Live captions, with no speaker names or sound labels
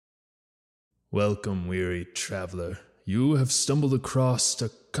Welcome, weary traveler. You have stumbled across a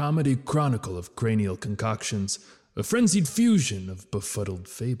comedy chronicle of cranial concoctions, a frenzied fusion of befuddled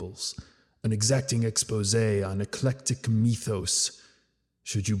fables, an exacting expose on eclectic mythos.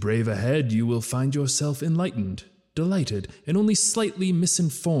 Should you brave ahead, you will find yourself enlightened, delighted, and only slightly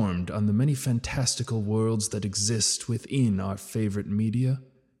misinformed on the many fantastical worlds that exist within our favorite media.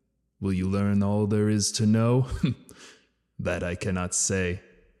 Will you learn all there is to know? That I cannot say.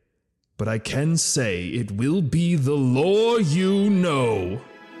 But I can say it will be the lore you know.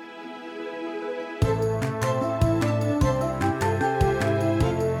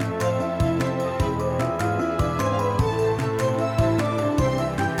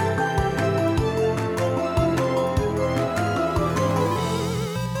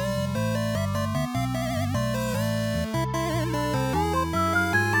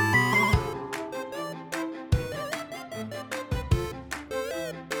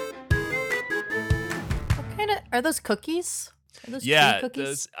 Are those cookies? Are those Yeah,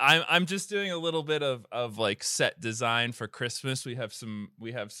 cookies? I'm just doing a little bit of like set design for Christmas. We have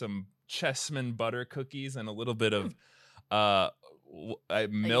some Chessman butter cookies and a little bit of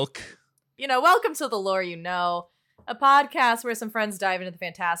milk. Welcome to The Lore You Know, a podcast where some friends dive into the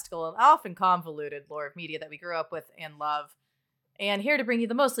fantastical and often convoluted lore of media that we grew up with and love. And here to bring you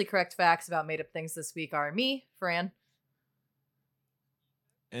the mostly correct facts about made-up things this week are me, Fran.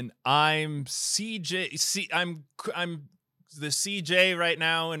 And I'm CJ. I'm the CJ right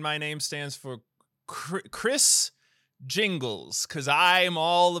now, and my name stands for Chris Jingles, because I'm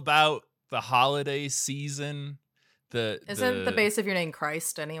all about the holiday season. Isn't the base of your name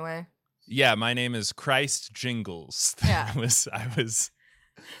Christ anyway? Yeah, my name is Christ Jingles. Yeah.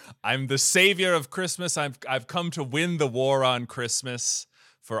 I'm the savior of Christmas. I've come to win the war on Christmas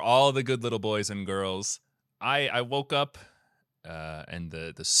for all the good little boys and girls. I woke up. And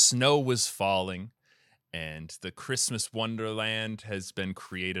the snow was falling, and the Christmas wonderland has been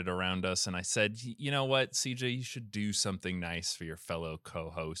created around us. And I said, you know what, CJ, you should do something nice for your fellow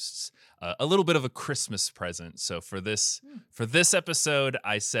co-hosts, a little bit of a Christmas present. So for this episode,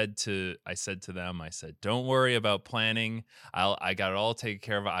 I said to them, don't worry about planning. I got it all taken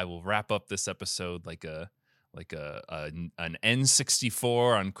care of. I will wrap up this episode like an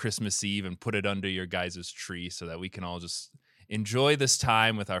N64 on Christmas Eve and put it under your guys' tree so that we can all just enjoy this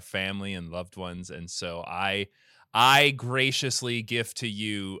time with our family and loved ones. And so I graciously gift to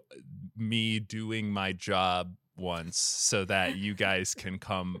you me doing my job once so that you guys can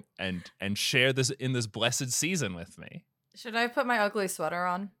come and share this in this blessed season with me. Should I put my ugly sweater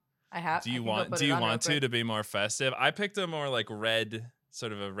on? Do you want to be more festive? I picked a more like red,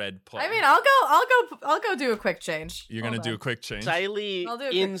 sort of a red play. I mean, I'll go do a quick change. You're going to do a quick change? Siley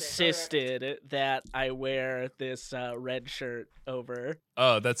insisted that I wear this red shirt over.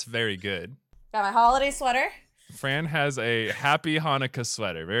 Oh, that's very good. Got my holiday sweater. Fran has a happy Hanukkah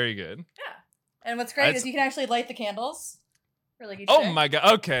sweater. Very good. Yeah. And what's great is you can actually light the candles. For like each oh day. My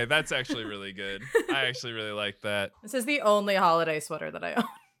God. Okay, that's actually really good. I actually really like that. This is the only holiday sweater that I own.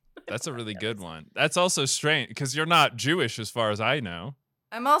 That's a really good one. That's also strange because you're not Jewish as far as I know.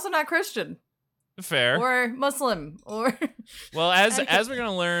 I'm also not Christian. Fair. Or Muslim. Or well, as we're going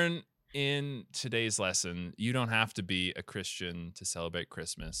to learn in today's lesson, you don't have to be a Christian to celebrate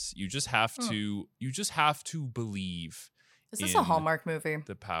Christmas. You just have to believe. Is this a Hallmark movie?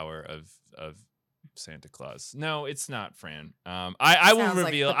 The power of Santa Claus. No, it's not, Fran. I will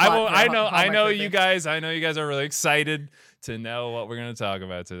reveal. Like I know you guys are really excited to know what we're going to talk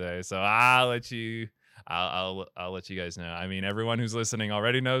about today. So I'll let you guys know. I mean, everyone who's listening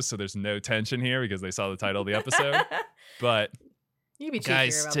already knows, so there's no tension here because they saw the title of the episode. But you be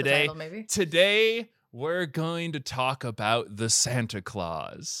guys, about the title, maybe. Today we're going to talk about the Santa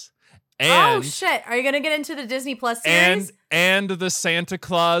Claus. And, oh shit! Are you gonna get into the Disney Plus series? And the Santa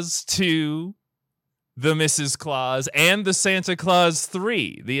Claus 2, the Mrs. Claus, and the Santa Claus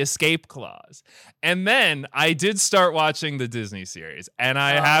 3, the Escape Claus. And then I did start watching the Disney series, and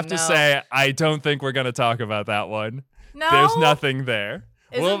I have to say, I don't think we're going to talk about that one. No? There's nothing there.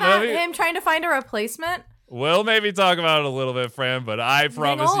 Isn't that him trying to find a replacement? We'll maybe talk about it a little bit, Fran, but I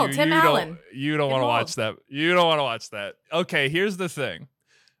promise you don't want to watch that. You don't want to watch that. Okay, here's the thing.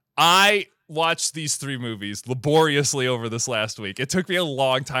 I watched these 3 movies laboriously over this last week. It took me a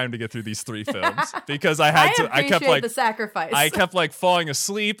long time to get through these 3 films because I kept the sacrifice. I kept like falling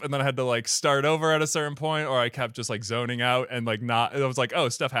asleep, and then I had to like start over at a certain point, or I kept just like zoning out and like not. I was like, oh,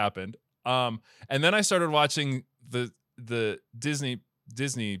 stuff happened. And then I started watching the Disney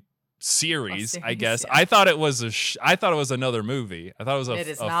series. I guess yeah. I thought it was another movie. I thought it was a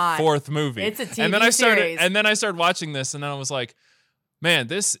 4th movie. It's a TV series. And then I started series. watching this, and then I was like, man,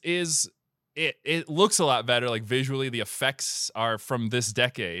 this is it looks a lot better. Like visually, the effects are from this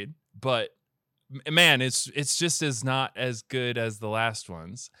decade, but man, it's just as not as good as the last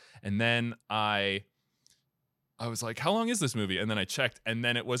ones. And then I was like, how long is this movie? And then I checked, and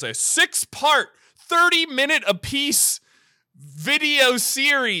then it was a 6-part, 30-minute apiece video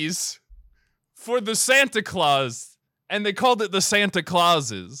series for the Santa Claus, and they called it the Santa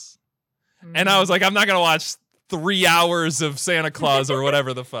Clauses. And I was like, I'm not gonna watch 3 hours of Santa Claus or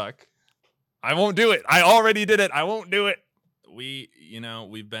whatever the fuck. I won't do it. I already did it. I won't do it. We've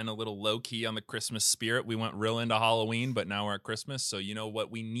been a little low key on the Christmas spirit. We went real into Halloween, but now we're at Christmas. So you know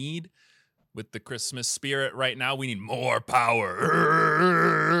what we need with the Christmas spirit right now? We need more power.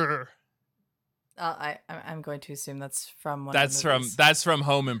 I'm going to assume that's from one That's of the movies. that's from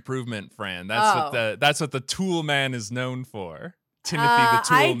Home Improvement, Fran. That's what the Tool Man is known for. Timothy the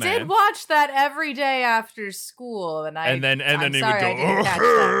Tool I Man. did watch that every day after school, and then he would go. I didn't catch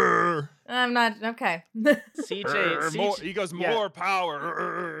that. I'm not okay. CJ, he goes more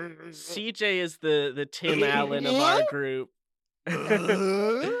power. CJ is the Tim Allen of our group.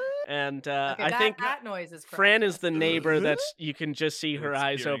 And Okay, I think that noise is Fran is the neighbor that's you can just see her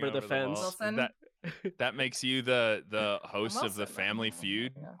eyes over the fence. That makes you the host of the Family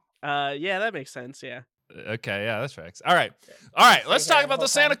Feud. Yeah, that makes sense. Yeah. Okay, yeah, that's facts. All right. Let's talk about the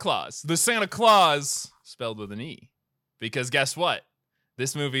Santa Claus. The Santa Claus spelled with an E, because guess what?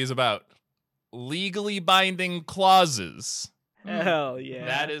 This movie is about legally binding clauses. Hell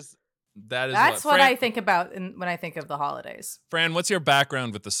yeah. That's what I think about when I think of the holidays. Fran, what's your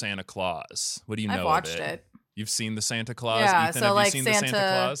background with the Santa Claus? What do you know? I've watched it. You've seen the Santa Claus? Yeah, Ethan, so have like you seen the Santa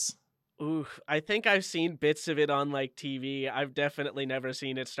Claus? Ooh, I think I've seen bits of it on like TV. I've definitely never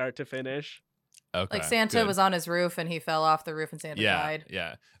seen it start to finish. Okay. Like Santa was on his roof and he fell off the roof and Santa died.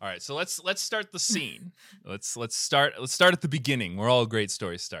 Yeah. All right. So let's start the scene. let's start at the beginning where all great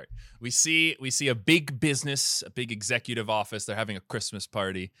stories start. We see a big business, a big executive office. They're having a Christmas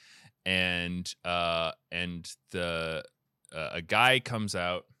party, and a guy comes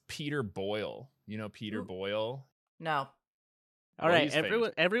out, Peter Boyle. You know Peter Boyle? No. All right,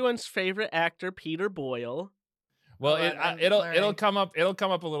 everyone's favorite actor, Peter Boyle. Well, it'll come up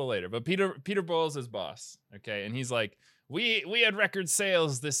a little later. But Peter Boyle's his boss, okay, and he's like, we had record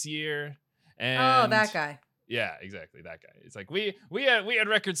sales this year, and that guy. Yeah, exactly, that guy. It's like we had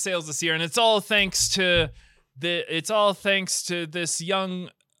record sales this year, and it's all thanks to this young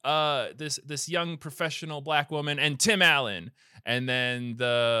professional black woman and Tim Allen. And then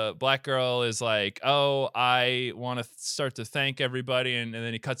the black girl is like, oh, I want to start to thank everybody, and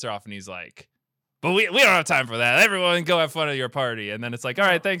then he cuts her off, and he's like, but we don't have time for that. Everyone go have fun at your party. And then it's like, all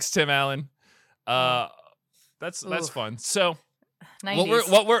right, thanks, Tim Allen. That's fun. So 90s.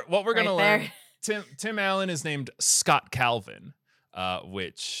 what we're gonna learn. Tim Allen is named Scott Calvin,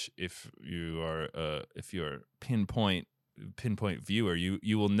 which if you're pinpoint viewer,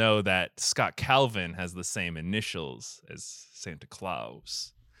 you will know that Scott Calvin has the same initials as Santa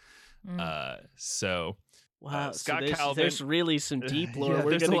Claus. So. Wow, Scott so Calvin. There's really some deep lore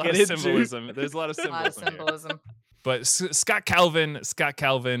we're going to get into. Symbolism. There's a lot of symbolism. But Scott Calvin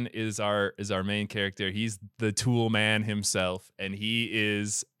is our main character. He's the Tool Man himself, and he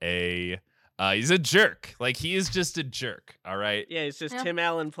is he's a jerk. Like, he is just a jerk. All right. Yeah, it's just Tim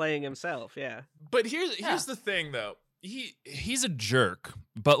Allen playing himself. Yeah. But here's the thing, though. He's a jerk,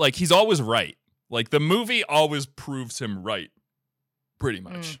 but like he's always right. Like the movie always proves him right, pretty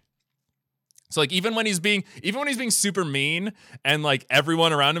much. So like even when he's being super mean and like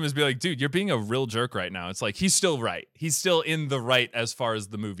everyone around him is being like, dude, you're being a real jerk right now. It's like he's still right. He's still in the right as far as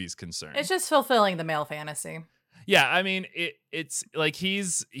the movie's concerned. It's just fulfilling the male fantasy. Yeah, I mean it's like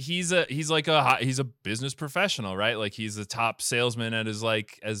he's a business professional, right? Like he's a top salesman at his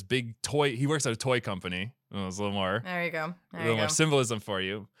big toy. He works at a toy company. Oh, it's a little more. There you go. A little more symbolism for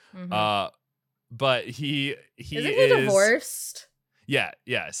you. Mm-hmm. But he Isn't he divorced? Yeah.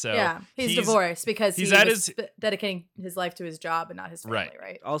 So yeah, he's divorced because he's dedicating his life to his job and not his family,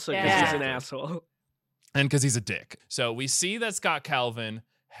 right? Also, because he's an asshole. And because he's a dick. So we see that Scott Calvin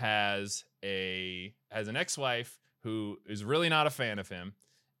has an ex-wife who is really not a fan of him,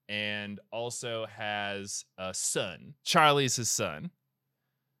 and also has a son. Charlie's his son.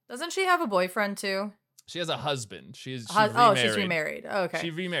 Doesn't she have a boyfriend too? She has a husband. She's remarried. Oh, she's remarried. Oh, okay.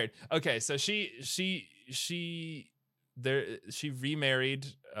 She remarried. Okay, so she remarried.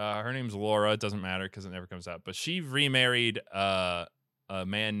 Her name's Laura. It doesn't matter because it never comes out. But she remarried a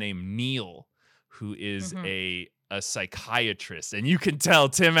man named Neil, who is a psychiatrist, and you can tell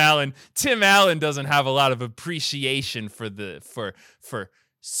Tim Allen doesn't have a lot of appreciation for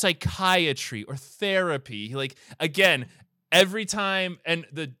psychiatry or therapy. Like, again, every time, and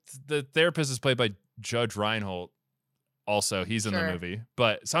the therapist is played by Judge Reinhold. Also, he's in the movie,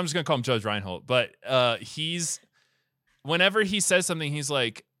 but so I'm just gonna call him Judge Reinhold. But whenever he says something, he's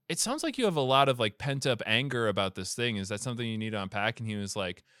like, "It sounds like you have a lot of like pent up anger about this thing. Is that something you need to unpack?" And he was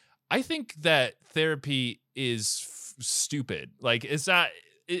like, "I think that therapy is stupid. Like it's not.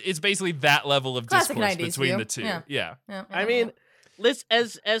 It's basically that level of Classic discourse 90s between view. the two. Yeah. I mean, listen,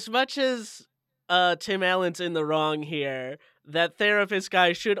 as much as Tim Allen's in the wrong here, that therapist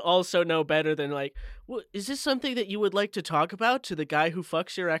guy should also know better than like, well, is this something that you would like to talk about to the guy who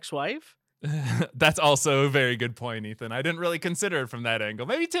fucks your ex-wife? That's also a very good point, Ethan. I didn't really consider it from that angle.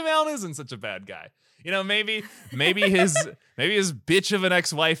 Maybe Tim Allen isn't such a bad guy. You know, maybe his bitch of an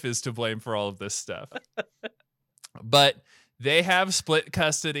ex-wife is to blame for all of this stuff. But they have split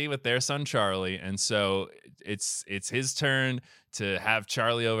custody with their son Charlie, and so it's his turn to have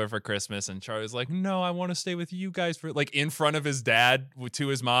Charlie over for Christmas, and Charlie's like, "No, I want to stay with you guys for," like, in front of his dad to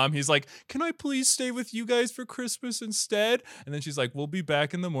his mom. He's like, "Can I please stay with you guys for Christmas instead?" And then she's like, "We'll be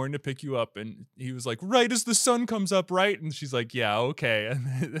back in the morning to pick you up." And he was like, "Right as the sun comes up, right?" And she's like, "Yeah, okay."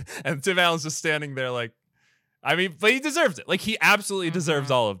 And Tim Allen's just standing there like, I mean, but he deserves it. Like, he absolutely deserves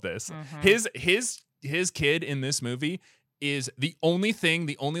all of this. His kid in this movie is the only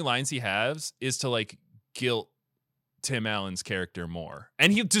lines he has is to like guilt Tim Allen's character more.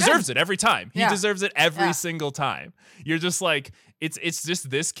 And he deserves it every time. He deserves it every single time. You're just like, it's just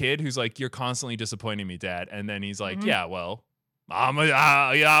this kid who's like, "You're constantly disappointing me, Dad." And then he's like, "Yeah, well, I'm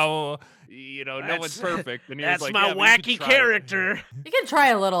no one's perfect." And he that's was like, my "Yeah, but wacky character." You can try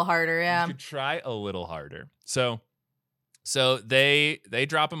a little harder, yeah. You could try a little harder. So they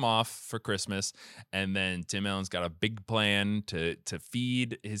drop him off for Christmas, and then Tim Allen's got a big plan to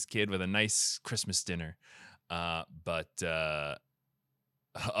feed his kid with a nice Christmas dinner. But Tim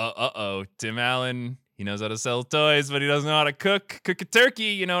Allen, he knows how to sell toys, but he doesn't know how to cook a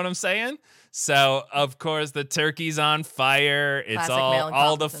turkey. You know what I'm saying? So of course the turkey's on fire. It's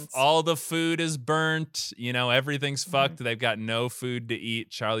Classic all the food is burnt. You know, everything's fucked. They've got no food to eat.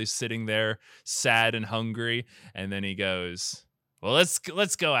 Charlie's sitting there sad and hungry, and then he goes, "Well, let's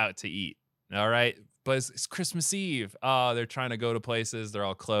go out to eat." All right, but it's Christmas Eve. Oh, they're trying to go to places. They're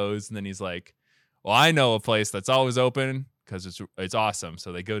all closed, and then he's like, "Well, I know a place that's always open because it's awesome."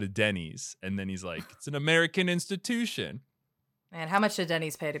 So they go to Denny's, and then he's like, "It's an American institution." Man, how much did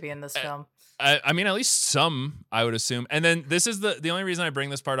Denny's pay to be in this film? I mean, at least some, I would assume. And then this is the only reason I bring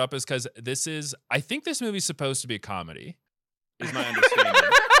this part up is because I think this movie's supposed to be a comedy, is my understanding.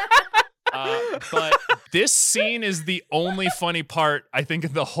 But this scene is the only funny part, I think,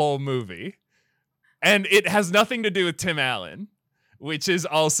 in the whole movie. And it has nothing to do with Tim Allen, which is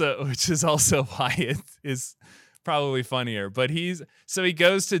also why it is probably funnier. But he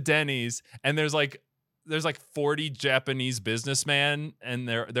goes to Denny's, and there's like 40 Japanese businessmen, and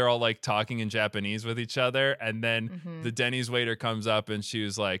they're all like talking in Japanese with each other. And then the Denny's waiter comes up, and she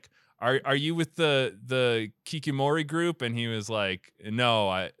was like, Are you with the Kikimori group? And he was like,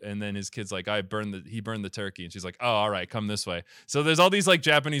 "No." And then his kid's like, he burned the turkey. And she's like, "Oh, all right, come this way." So there's all these like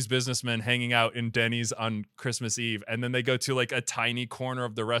Japanese businessmen hanging out in Denny's on Christmas Eve. And then they go to like a tiny corner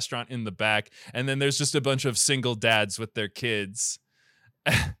of the restaurant in the back. And then there's just a bunch of single dads with their kids.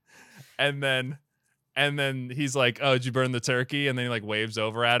 And then he's like, "Oh, did you burn the turkey?" And then he like waves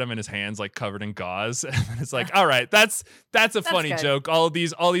over at him, and his hand's like covered in gauze. And then it's like, all right, that's a funny good. joke. All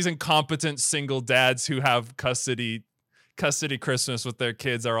these incompetent single dads who have custody Christmas with their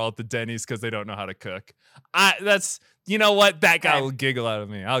kids are all at the Denny's because they don't know how to cook. You know what? That guy will giggle out of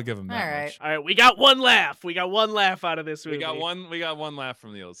me. I'll give him that much. All right, we got one laugh. We got one laugh out of this movie. We got one laugh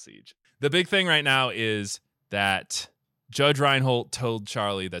from the old siege. The big thing right now is that Judge Reinhold told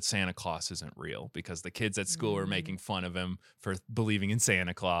Charlie that Santa Claus isn't real because the kids at school were making fun of him for believing in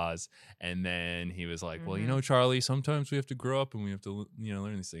Santa Claus. And then he was like, "Well, you know, Charlie, sometimes we have to grow up and we have to,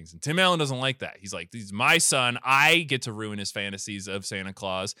 learn these things." And Tim Allen doesn't like that. He's like, "He's my son. I get to ruin his fantasies of Santa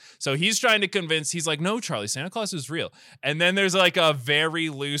Claus." So he's trying to convince, he's like, "No, Charlie, Santa Claus is real." And then there's like a very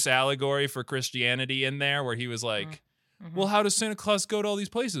loose allegory for Christianity in there where he was like, "Well, how does Santa Claus go to all these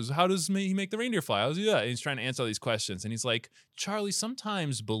places? How does he make the reindeer fly? How does he do that?" And he's trying to answer all these questions. And he's like, "Charlie,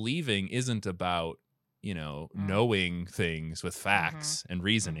 sometimes believing isn't about, knowing things with facts and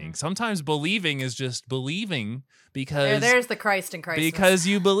reasoning. Sometimes believing is just believing because there's the Christ in Christ. Because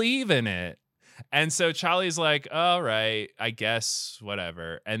you believe in it." And so Charlie's like, "All right, I guess,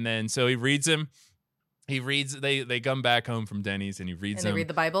 whatever." And then so he reads him. They come back home from Denny's, and he reads them. They read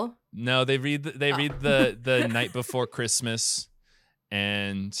the Bible? No, they read the Night Before Christmas,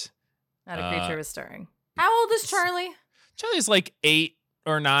 and Not a creature was stirring. How old is Charlie? Charlie's like 8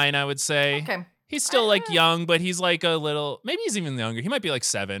 or 9, I would say. Okay. He's still like young, but he's like a little. Maybe he's even younger. He might be like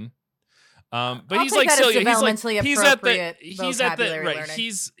 7. But I'll he's take like that still. as developmentally He's at the. appropriate He's at the vocabulary right. learning.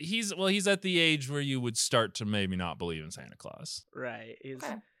 He's at the age where you would start to maybe not believe in Santa Claus. Right.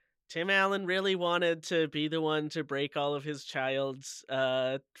 Okay. Tim Allen really wanted to be the one to break all of his child's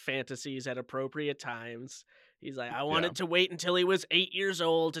fantasies at appropriate times. He's like, I wanted to wait until he was 8 years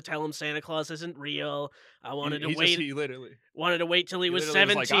old to tell him Santa Claus isn't real. I wanted to wait. He literally wanted to wait till he was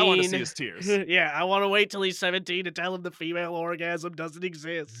 17. Was like, I want to see his tears. Yeah, I want to wait till he's 17 to tell him the female orgasm doesn't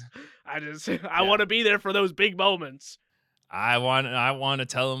exist. I want to be there for those big moments. I want to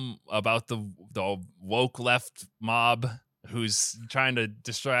tell him about the woke left mob who's trying to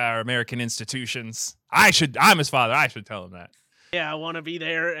destroy our American institutions. I'm his father. I should tell him that. Yeah, I want to be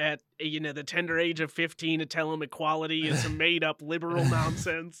there at the tender age of 15 to tell him equality is some made up liberal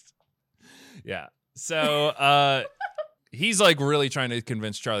nonsense. Yeah. So he's like really trying to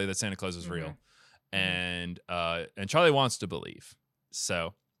convince Charlie that Santa Claus is real. And Charlie wants to believe.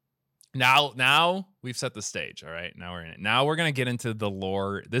 So now we've set the stage, all right? Now we're in it. Now we're going to get into the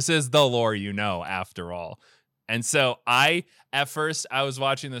lore. This is the lore after all. And so at first I was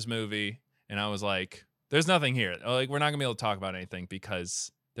watching this movie and I was like, there's nothing here. Like, we're not gonna be able to talk about anything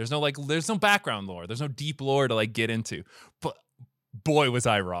because there's no background lore. There's no deep lore to like get into. But boy, was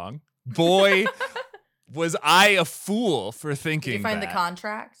I wrong. Boy, was I a fool for thinking. Did you find that. the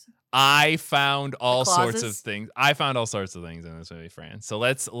contract? I found all sorts of clauses? things. I found all sorts of things in this movie, Fran. So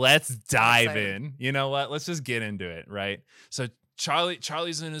let's dive in. You know what? Let's just get into it, right? So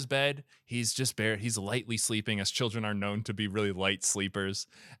Charlie's in his bed. He's just bare. He's lightly sleeping, as children are known to be really light sleepers.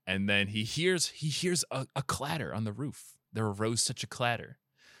 And then he hears a clatter on the roof. There arose such a clatter,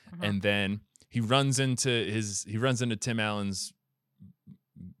 and then he runs into Tim Allen's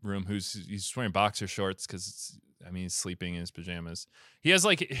room. He's wearing boxer shorts because he's sleeping in his pajamas. He has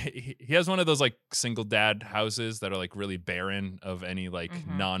one of those like single dad houses that are like really barren of any like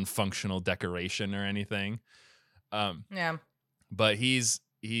non-functional decoration or anything. Yeah. But he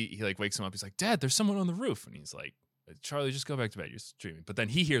like wakes him up. He's like, Dad, there's someone on the roof. And he's like, Charlie, just go back to bed. You're dreaming. But then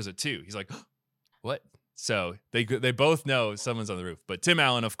he hears it too. He's like, what? So they both know someone's on the roof. But Tim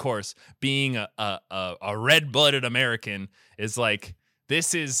Allen, of course, being a red-blooded American, is like,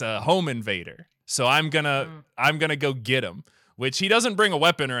 this is a home invader. So I'm gonna go get him. Which he doesn't bring a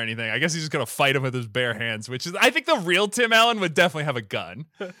weapon or anything. I guess he's just gonna fight him with his bare hands. Which is, I think the real Tim Allen would definitely have a gun.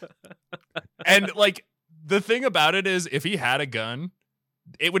 And like, the thing about it is, if he had a gun,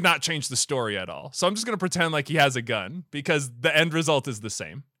 it would not change the story at all. So I'm just going to pretend like he has a gun because the end result is the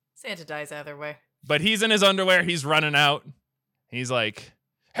same. Santa dies either way. But he's in his underwear. He's running out. He's like,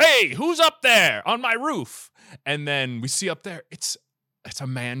 hey, who's up there on my roof? And then we see up there, it's a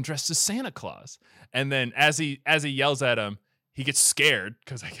man dressed as Santa Claus. And then as he yells at him, he gets scared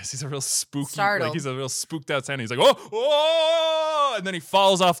because I guess he's a real spooky, Startled. like he's a real spooked out Santa. He's like, oh, and then he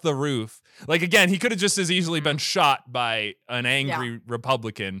falls off the roof. Like, again, he could have just as easily been shot by an angry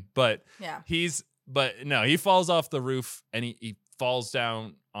Republican, but he falls off the roof and he falls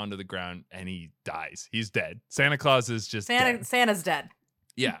down onto the ground and he dies. He's dead. Santa Claus is just dead. Santa's dead.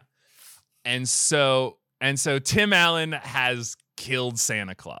 Yeah. And so Tim Allen has killed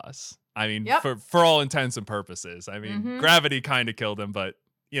Santa Claus. I mean, for all intents and purposes. I mean, gravity kind of killed him, but,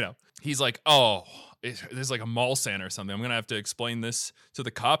 he's like, oh, there's like a mall Santa or something. I'm going to have to explain this to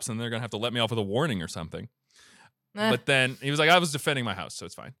the cops, and they're going to have to let me off with a warning or something. But then he was like, I was defending my house, so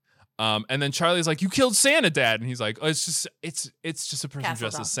it's fine. And then Charlie's like, you killed Santa, Dad. And he's like, oh, it's just a person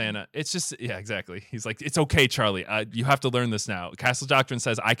dressed as Santa. It's just, yeah, exactly. He's like, it's okay, Charlie. You have to learn this now. Castle Doctrine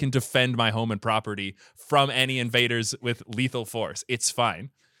says I can defend my home and property from any invaders with lethal force. It's fine.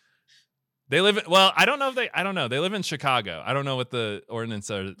 They live in, I don't know. They live in Chicago. I don't know what the ordinance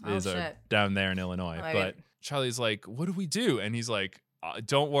is down there in Illinois. But Charlie's like, what do we do? And he's like,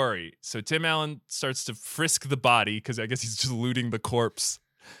 don't worry. So Tim Allen starts to frisk the body because I guess he's just looting the corpse.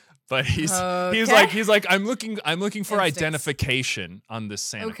 But he's like, I'm looking for identification on this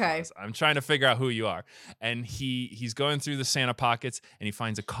Santa Claus. I'm trying to figure out who you are. And he's going through the Santa pockets and he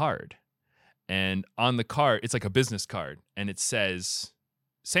finds a card. And on the card, it's like a business card, and it says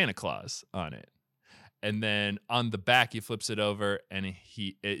Santa Claus on it. And then on the back, he flips it over and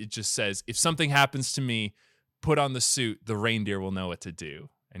it just says, if something happens to me, put on the suit, the reindeer will know what to do.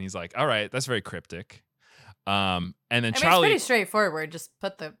 And he's like, all right, that's very cryptic. And then Charlie, it's pretty straightforward. Just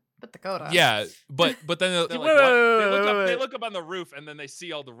put the coat on. Yeah, but then they look up on the roof and then they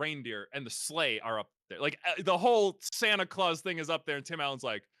see all the reindeer and the sleigh are up there. Like the whole Santa Claus thing is up there, and Tim Allen's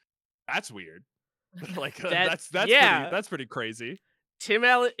like, that's weird. Like that's pretty crazy. Tim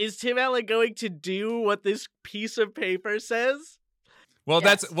Allen going to do what this piece of paper says? Well,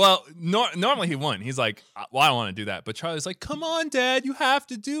 Yes. normally he wouldn't. He's like, well, I don't want to do that. But Charlie's like, come on, Dad, you have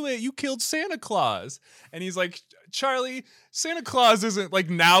to do it. You killed Santa Claus. And he's like, Charlie, Santa Claus isn't like,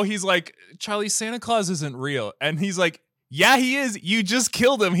 now he's like, Charlie, Santa Claus isn't real. And he's like, yeah, he is. You just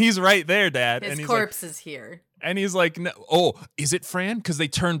killed him. He's right there, Dad. His and he's corpse like, is here. And he's like, no. Oh, is it Fran? Because they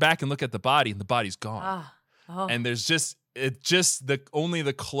turn back and look at the body, and the body's gone. Oh. And there's only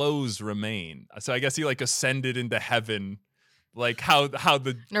the clothes remain. So I guess he like ascended into heaven, like how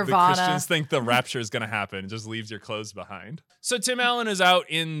the Christians think the rapture is gonna happen. It just leaves your clothes behind. So Tim Allen is out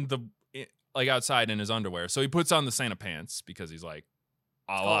outside in his underwear. So he puts on the Santa pants because he's like,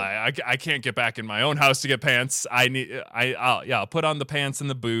 I can't get back in my own house to get pants. I'll put on the pants and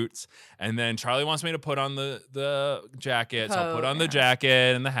the boots. And then Charlie wants me to put on the jacket. So I'll put on the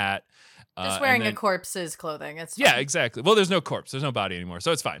jacket and the hat. Just wearing a corpse's clothing. It's fine. Yeah, exactly. Well, there's no corpse. There's no body anymore.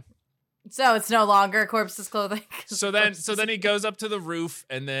 So it's fine. So it's no longer corpse's clothing. So then he goes up to the roof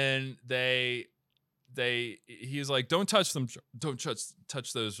and then he's like, don't touch them. Don't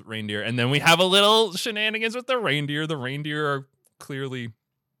touch those reindeer. And then we have a little shenanigans with the reindeer. The reindeer are clearly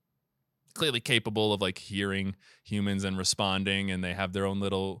capable of like hearing humans and responding, and they have their own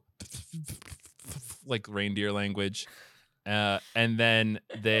little like reindeer language. And then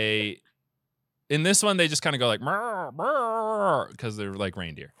in this one, they just kind of go like because they're like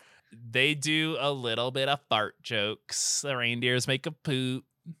reindeer. They do a little bit of fart jokes. The reindeers make a poop.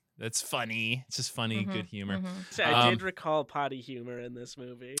 That's funny. It's just funny, good humor. So I did recall potty humor in this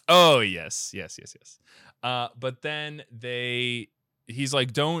movie. Oh yes. But then he's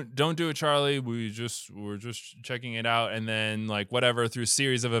like, don't do it, Charlie. We're just checking it out. And then like whatever, through a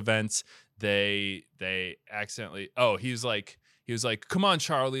series of events, they accidentally. Oh, he was like, come on,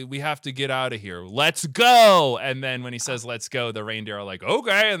 Charlie, we have to get out of here. Let's go. And then when he says let's go, the reindeer are like,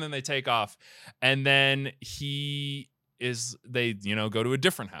 okay, and then they take off. And then they go to a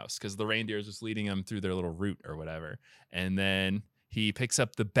different house because the reindeer is just leading them through their little route or whatever. And then he picks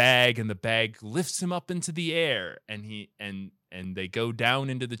up the bag, and the bag lifts him up into the air, and they go down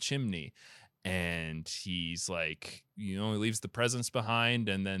into the chimney. And he's like, he leaves the presents behind,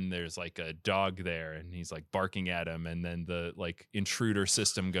 and then there's like a dog there, and he's like barking at him, and then the like intruder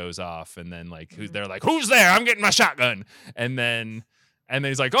system goes off, and then like they're like, who's there? I'm getting my shotgun. And then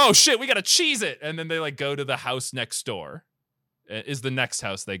he's like, oh shit, we gotta cheese it. And then they like go to the house next door, is the next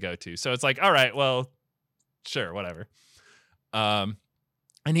house they go to. So it's like, all right, well, sure, whatever.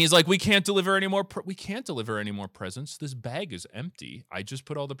 And he's like, we can't deliver any more presents. This bag is empty. I just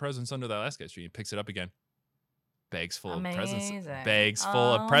put all the presents under that last guy's tree. He picks it up again. Bags full of presents. Bags full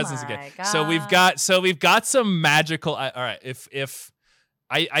of presents again. God. So we've got some magical. All right, if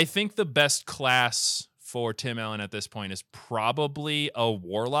I think the best class for Tim Allen at this point is probably a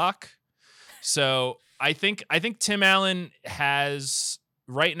warlock. So I think Tim Allen has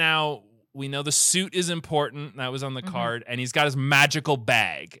right now. We know the suit is important. That was on the card. And he's got his magical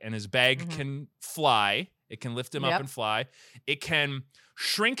bag. And his bag can fly. It can lift him up and fly. It can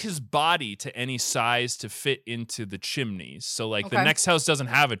shrink his body to any size to fit into the chimneys. So, like, the next house doesn't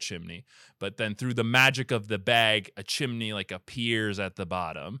have a chimney. But then through the magic of the bag, a chimney, like, appears at the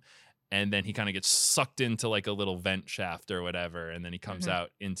bottom. And then he kind of gets sucked into, like, a little vent shaft or whatever. And then he comes out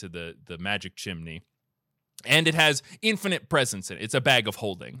into the magic chimney. And it has infinite presents in it. It's a bag of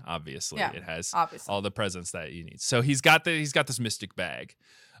holding, obviously. Yeah, it has all the presents that you need. So he's got this mystic bag.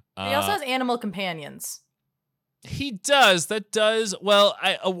 He also has animal companions. He does. Well,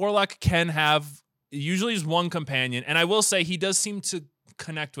 a warlock can have usually just one companion. And I will say he does seem to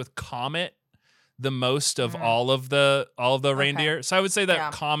connect with Comet the most of all of the reindeer. So I would say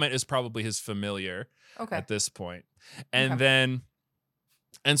that Comet is probably his familiar at this point.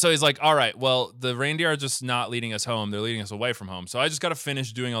 And so he's like, all right, well, the reindeer are just not leading us home. They're leading us away from home. So I just got to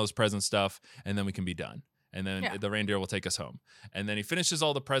finish doing all this present stuff, and then we can be done. And then the reindeer will take us home. And then he finishes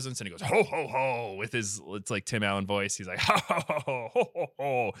all the presents, and he goes, ho, ho, ho, with his, it's like Tim Allen voice. He's like, ho, ho, ho, ho, ho,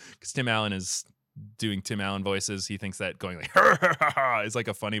 ho. Because Tim Allen is doing Tim Allen voices. He thinks that going like, ha, ha, ha, ha, is like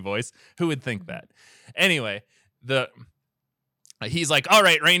a funny voice. Who would think that? Anyway, he's like, all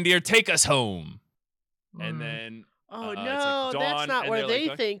right, reindeer, take us home. And then... Oh, no, like that's not where they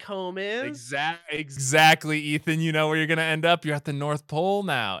think home is. Exactly, Ethan. You know where you're going to end up? You're at the North Pole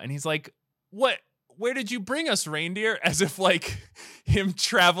now. And he's like, what? Where did you bring us, reindeer? As if, like, him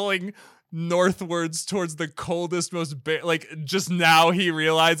traveling northwards towards the coldest, most... like, just now he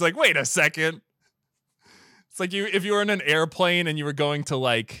realized, like, wait a second. It's like if you were in an airplane and you were going to,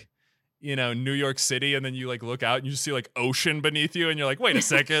 like, New York City, and then you, like, look out and you just see, like, ocean beneath you, and you're like, wait a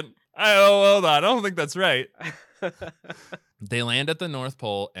second. Hold on. I don't think that's right. They land at the North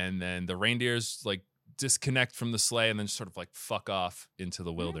Pole, and then the reindeers like disconnect from the sleigh and then sort of like fuck off into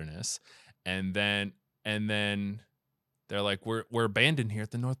the wilderness. And then they're like, we're abandoned here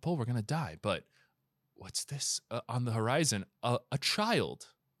at the North Pole. We're going to die. But what's this on the horizon? A child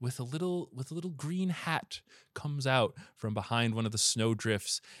with a little green hat comes out from behind one of the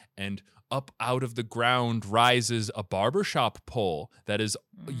snowdrifts, and up out of the ground rises a barbershop pole that is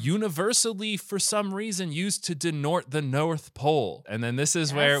universally, for some reason, used to denote the North Pole. And then this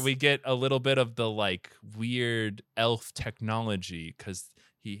is where we get a little bit of the like weird elf technology, because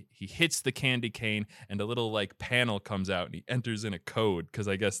he hits the candy cane and a little like panel comes out and he enters in a code, because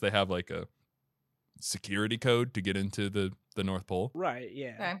I guess they have like a security code to get into the North Pole. Right,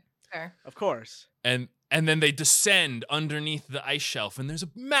 yeah. Okay, fair. Of course. And then they descend underneath the ice shelf, and there's a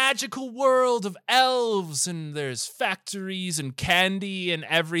magical world of elves, and there's factories and candy and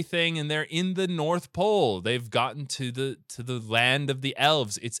everything, and they're in the North Pole. They've gotten to the land of the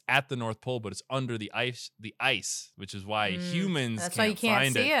elves. It's at the North Pole, but it's under the ice, which is why humans That's can't why you can't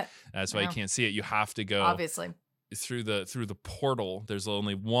find see it. That's why you can't see it. You have to go Obviously through the portal. There's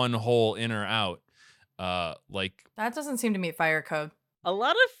only one hole in or out. That doesn't seem to meet fire code. A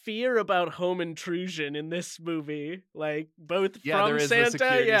lot of fear about home intrusion in this movie, like both from there is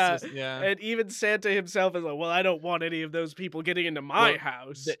Santa, yeah, and even Santa himself is like, well, I don't want any of those people getting into my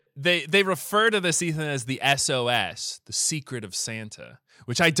house. They refer to this, Ethan, as the SOS, the secret of Santa,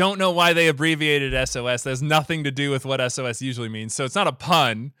 which I don't know why they abbreviated SOS. That has nothing to do with what SOS usually means, so it's not a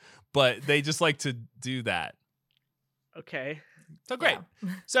pun, but they just like to do that. Okay. So great. Yeah.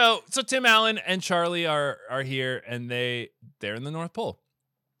 So Tim Allen and Charlie are here, and they're in the North Pole.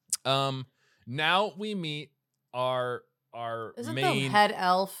 Now we meet our Isn't main the head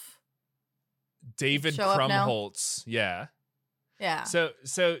elf David show up now? Krumholtz. Yeah. Yeah. So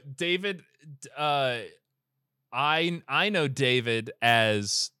David, I know David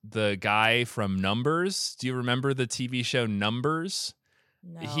as the guy from Numbers. Do you remember the TV show Numbers?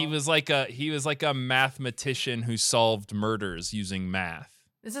 No. He was like a mathematician who solved murders using math.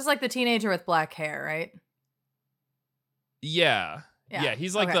 This is like the teenager with black hair, right? Yeah.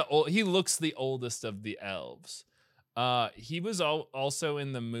 He's like okay. he looks the oldest of the elves. He was also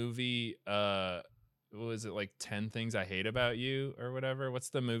in the movie. What was it, like 10 Things I Hate About You or whatever? What's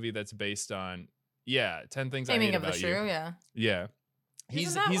the movie that's based on? Yeah, 10 Things I Hate About You. Taming of the Shrew, yeah. Yeah.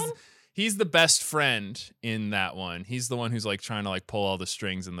 He's the best friend in that one. He's the one who's like trying to like pull all the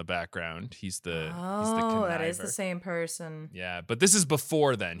strings in the background. He's the that is the same person. Yeah, but this is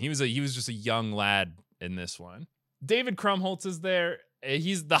before then. He was just a young lad in this one. David Krumholtz is there.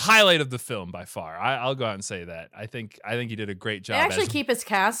 He's the highlight of the film by far. I'll go out and say that. I think he did a great job. They actually keep his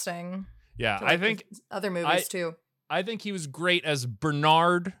casting. Yeah, to, like, I think other movies too. I think he was great as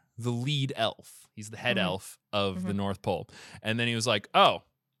Bernard, the lead elf. He's the head elf of the North Pole. And then he was like, "Oh,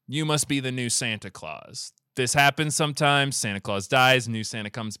 you must be the new Santa Claus. This happens sometimes. Santa Claus dies, new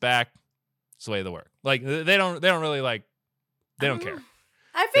Santa comes back. It's the way of the work." Like they don't really like, they don't care.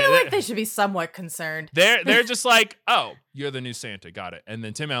 I feel like they should be somewhat concerned. They're just like, "Oh, you're the new Santa, got it." And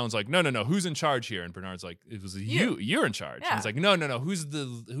then Tim Allen's like, "No, who's in charge here?" And Bernard's like, "It was you. You're in charge." Yeah. And he's like, "No, who's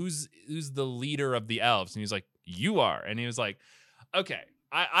the leader of the elves?" And he's like, "You are." And he was like, "Okay,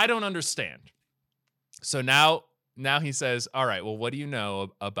 I don't understand." So now he says, "All right, well, what do you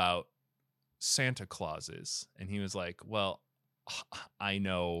know about Santa Clauses?" And he was like, "Well, I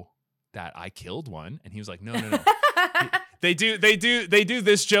know that I killed one." And he was like, no. They do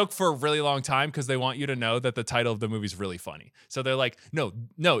this joke for a really long time because they want you to know that the title of the movie is really funny. So they're like, no,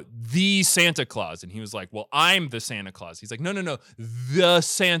 the Santa Claus. And he was like, "Well, I'm the Santa Claus." He's like, no, the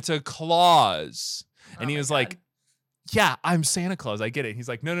Santa Claus. And he was like, "Yeah, I'm Santa Claus. I get it." And he's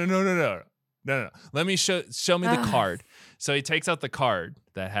like, no. Let me show me the card. So he takes out the card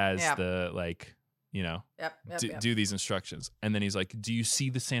that has the like, you know, do these instructions. And then he's like, "Do you see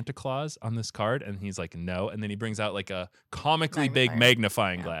the Santa Claus on this card?" And he's like, "No." And then he brings out like a comically big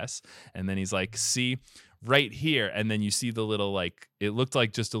magnifying glass. And then he's like, "See right here." And then you see the little, like, it looked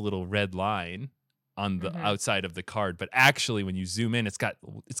like just a little red line on the outside of the card. But actually, when you zoom in, it's got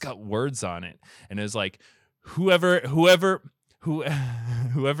words on it. And it's like, whoever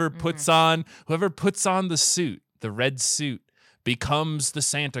puts on the suit, the red suit, becomes the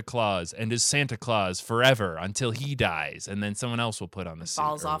Santa Claus and is Santa Claus forever until he dies, and then someone else will put on the suit.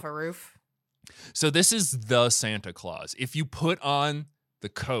 Falls off a roof. So this is the Santa Claus. If you put on the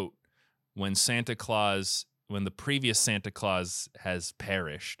coat when the previous Santa Claus has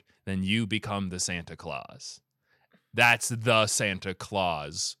perished, then you become the Santa Claus. That's the Santa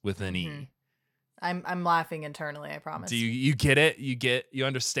Claus with an E. I'm laughing internally, I promise. Do you get it? You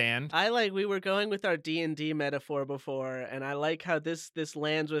understand? We were going with our D&D metaphor before, and I like how this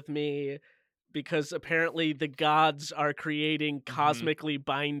lands with me because apparently the gods are creating cosmically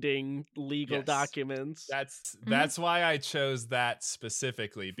binding legal documents. That's why I chose that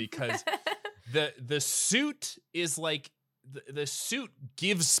specifically, because the suit is like the suit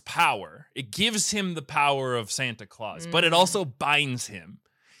gives power. It gives him the power of Santa Claus, but it also binds him.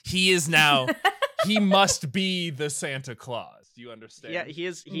 He is now he must be the Santa Claus. Do you understand? Yeah,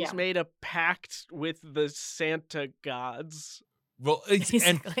 he's made a pact with the Santa gods. Well,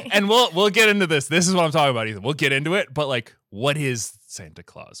 and we'll get into this. This is what I'm talking about, Ethan. We'll get into it, but like, what is Santa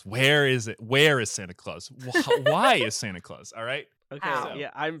Claus? Where is it? Where is Santa Claus? Why is Santa Claus? All right. Okay.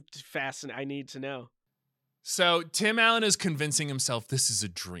 Yeah, I'm fascinated. I need to know. So Tim Allen is convincing himself this is a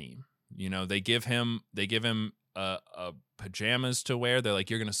dream. You know, they give him pajamas to wear. They're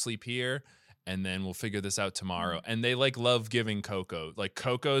like, you're gonna sleep here, and then we'll figure this out tomorrow. And they like love giving cocoa. Like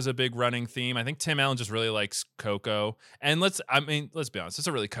cocoa is a big running theme. I think Tim Allen just really likes cocoa. And let's be honest, it's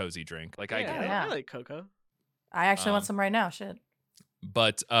a really cozy drink. Like I get it. I like cocoa. I actually want some right now. Shit.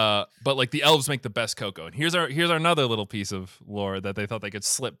 But like the elves make the best cocoa. And here's another little piece of lore that they thought they could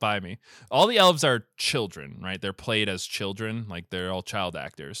slip by me. All the elves are children, right? They're played as children, like they're all child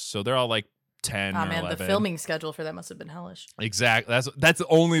actors. So they're all like 10 or 11. The filming schedule for that must have been hellish. Exactly. That's the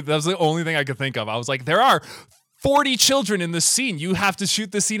only thing I could think of. I was like, there are 40 children in this scene. You have to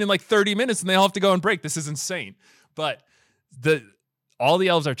shoot this scene in like 30 minutes and they all have to go on break. This is insane. But all the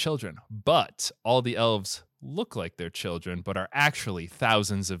elves are children, but all the elves look like they're children, but are actually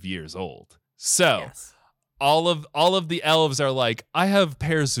thousands of years old. So all of the elves are like, I have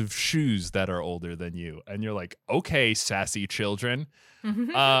pairs of shoes that are older than you. And you're like, okay, sassy children.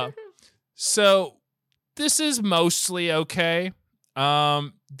 So this is mostly okay.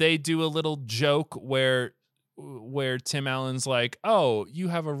 They do a little joke where Tim Allen's like, oh, you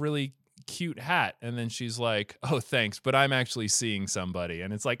have a really cute hat. And then she's like, oh, thanks, but I'm actually seeing somebody.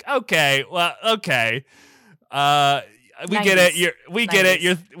 And it's like, okay, well, okay. We get it. We get it.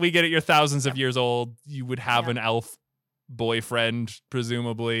 You're thousands of years old. You would have an elf boyfriend,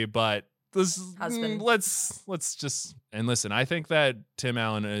 presumably, but husband. Let's just and listen. I think that Tim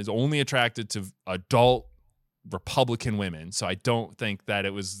Allen is only attracted to adult Republican women, so I don't think that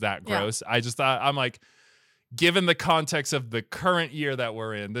it was that gross. I just thought, I'm like, given the context of the current year that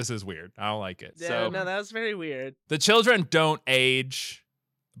we're in, this is weird. I don't like it. Yeah, so, no, that was very weird. The children don't age,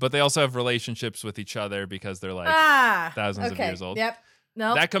 but they also have relationships with each other because they're like thousands of years old. Yep.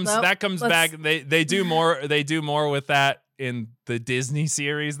 No, that comes back. They do more with that in the Disney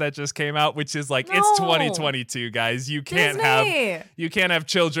series that just came out, which is like, it's 2022, guys. You can't have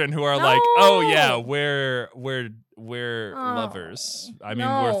children who are like, oh yeah, we're lovers. I mean,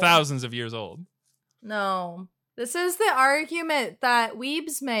 we're thousands of years old. No. This is the argument that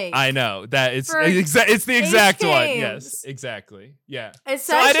weebs make. I know that it's the exact one. Yes, exactly. Yeah. It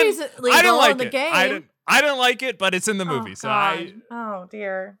says she's legal in the game. I don't like it, but it's in the movie. Oh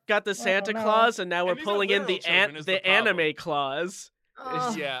dear. Got the Santa Claus, and now we're pulling in the anime clause.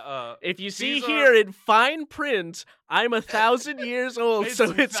 If you see here in fine print, I'm 1,000 years old,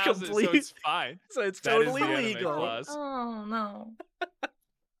 so it's complete. So it's fine. So it's totally legal. Oh no.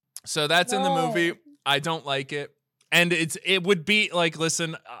 So that's in the movie. I don't like it. And it would be like,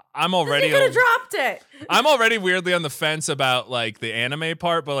 listen, I'm already you could have dropped it. I'm already weirdly on the fence about like the anime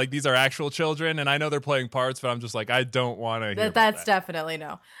part, but like these are actual children, and I know they're playing parts, but I'm just like, I don't want to hear that's definitely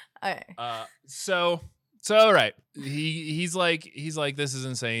no. Okay. So all right. He's like, this is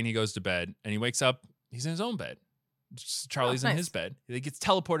insane. He goes to bed and he wakes up. He's in his own bed. Charlie's in his bed. He gets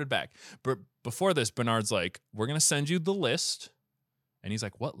teleported back. But before this, Bernard's like, we're gonna send you the list, and he's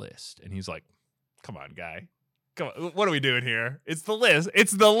like, what list? And he's like, come on, guy. Come on, what are we doing here? It's the list.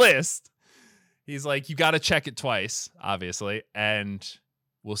 It's the list. He's like, you got to check it twice, obviously, and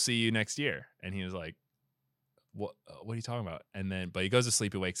we'll see you next year. And he was like, what are you talking about? And then, but he goes to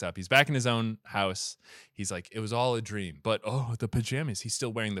sleep. He wakes up. He's back in his own house. He's like, it was all a dream. But, the pajamas. He's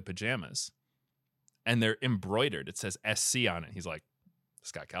still wearing the pajamas. And they're embroidered. It says SC on it. He's like,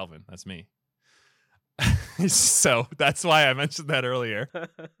 Scott Calvin, that's me. So that's why I mentioned that earlier.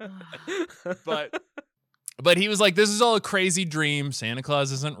 But he was like, this is all a crazy dream. Santa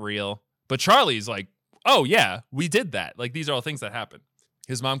Claus isn't real. But Charlie's like, oh, yeah, we did that. Like, these are all things that happen.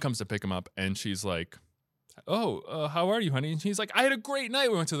 His mom comes to pick him up, and she's like, how are you, honey? And he's like, I had a great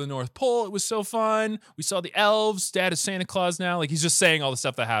night. We went to the North Pole. It was so fun. We saw the elves. Dad is Santa Claus now. Like, he's just saying all the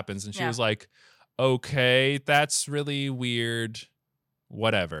stuff that happens. And she was like, okay, that's really weird.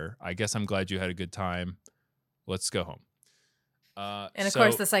 Whatever. I guess I'm glad you had a good time. Let's go home. And of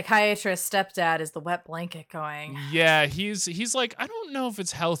course, the psychiatrist stepdad is the wet blanket going. Yeah, he's like, I don't know if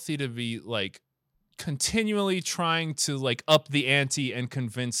it's healthy to be like continually trying to like up the ante and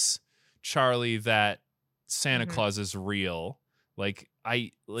convince Charlie that Santa Mhm. Claus is real. Like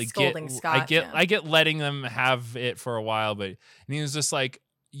I like Scolding get Scott, I get letting them have it for a while, but and he was just like,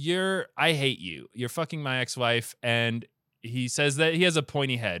 I hate you. You're fucking my ex-wife. And he says that he has a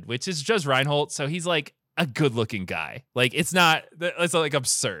pointy head, which is just Reinhold, so he's like a good-looking guy. Like it's like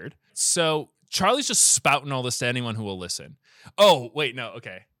absurd. So Charlie's just spouting all this to anyone who will listen. Oh, wait, no,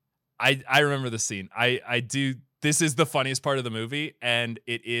 okay. I remember the scene. I do. This is the funniest part of the movie, and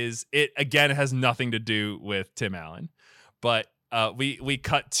it again has nothing to do with Tim Allen, but we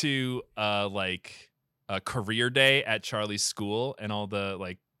cut to like a career day at Charlie's school, and all the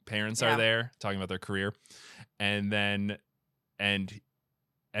like parents are there talking about their career, and then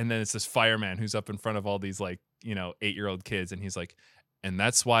it's this fireman who's up in front of all these like 8-year-old kids, and he's like, and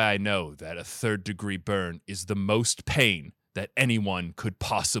that's why I know that a 3rd-degree burn is the most pain that anyone could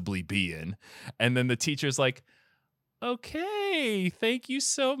possibly be in. And then the teacher's like, okay, thank you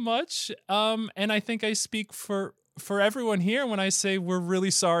so much. And I think I speak for everyone here when I say we're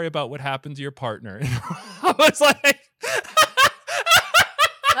really sorry about what happened to your partner. I was like,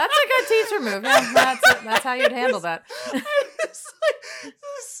 That's a good teacher move. Yeah, that's how you'd handle that.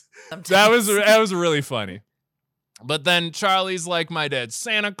 that was really funny. But then Charlie's like, my dad's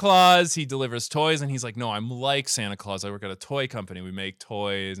Santa Claus. He delivers toys, and he's like, no, I'm like Santa Claus. I work at a toy company. We make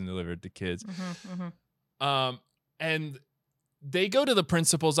toys and deliver it to kids. And they go to the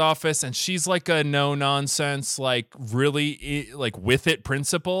principal's office, and she's like a no-nonsense, like really like with it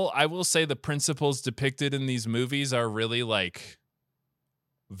principal. I will say the principals depicted in these movies are really like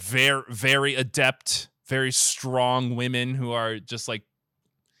very, very adept, very strong women who are just like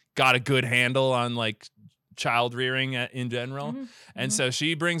got a good handle on like child rearing in general. And so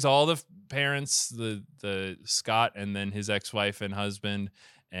she brings all the parents, the Scott and then his ex-wife and husband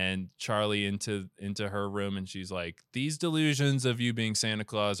and Charlie into her room, and she's like, these delusions of you being Santa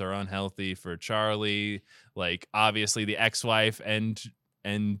Claus are unhealthy for Charlie. Like obviously the ex-wife and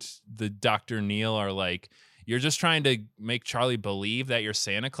the Dr. Neil are like, you're just trying to make Charlie believe that you're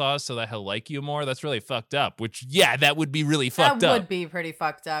Santa Claus so that he'll like you more. That's really fucked up. Which, yeah, that would be really fucked up. That would be pretty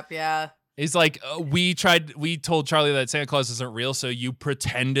fucked up, yeah. It's like, we told Charlie that Santa Claus isn't real, so you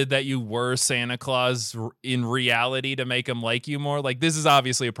pretended that you were Santa Claus in reality to make him like you more. Like, this is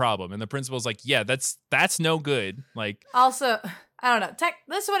obviously a problem. And the principal's like, yeah, that's no good. Like, also, I don't know.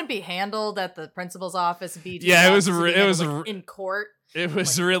 This wouldn't be handled at the principal's office. Yeah, it was in court. It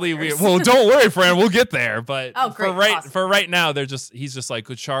was like really weird. Well, don't worry, Fran, we'll get there. But for right now, he's just like,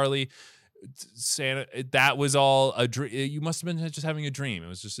 with Charlie, Santa, that was all a dream. You must have been just having a dream. It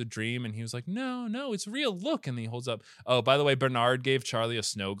was just a dream. And he was like, no, it's real. Look. And he holds up. Oh, by the way, Bernard gave Charlie a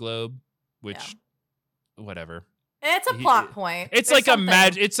snow globe, which, whatever. It's a plot point. It's like a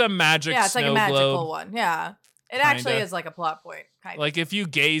magic. It's a magic. Yeah, it's like a magical globe, one. Yeah, it actually is like a plot point. Kind of. Like if you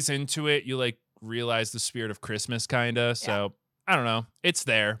gaze into it, you like realize the spirit of Christmas, kinda. So I don't know. It's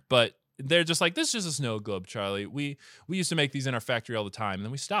there, but they're just like, this is just a snow globe, Charlie. We used to make these in our factory all the time, and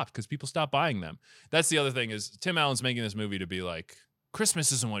then we stopped because people stopped buying them. That's the other thing, is Tim Allen's making this movie to be like,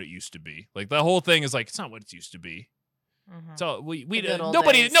 Christmas isn't what it used to be. Like the whole thing is like, it's not what it used to be. So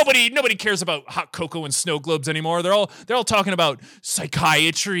nobody cares about hot cocoa and snow globes anymore. They're all talking about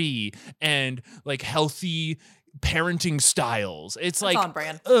psychiatry and like healthy parenting styles. It's like on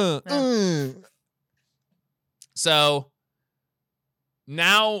brand. So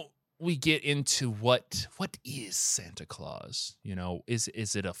now we get into what is Santa Claus?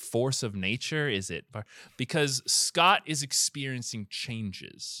 Is it a force of nature? Is it because Scott is experiencing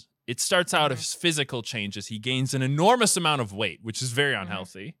changes? It starts out as physical changes. He gains an enormous amount of weight, which is very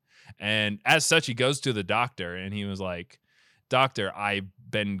unhealthy. And as such, he goes to the doctor, and he was like, Doctor, I've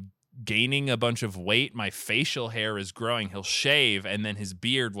been gaining a bunch of weight. My facial hair is growing. He'll shave, and then his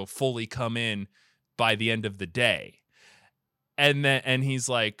beard will fully come in by the end of the day. And he's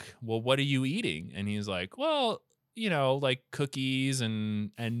like, well, what are you eating? And he's like, well, like cookies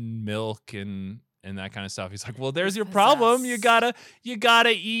and milk and that kind of stuff. He's like, well, there's your problem. You gotta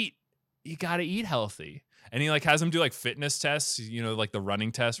eat healthy. And he like has him do like fitness tests, like the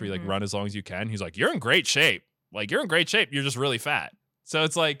running test where you like run as long as you can. He's like, you're in great shape. Like, you're in great shape. You're just really fat. So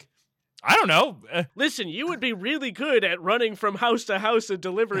it's like, I don't know. Listen, you would be really good at running from house to house and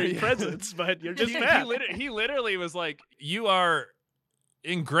delivering presents, but you're just fat. He literally was like, you are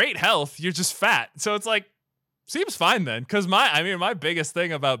in great health. You're just fat. So it's like, seems fine then. Because my biggest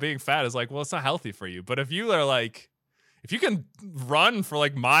thing about being fat is like, well, it's not healthy for you. But if you are like, if you can run for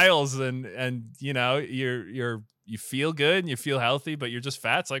like miles and you feel good and you feel healthy, but you're just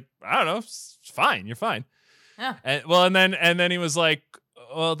fat, it's like, I don't know, it's fine. You're fine. Yeah. And then he was like,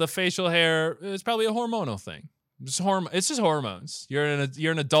 well, the facial hair is probably a hormonal thing. It's just hormones. You're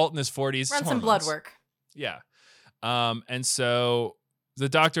an adult in his 40s. Run some blood work. Yeah. And so the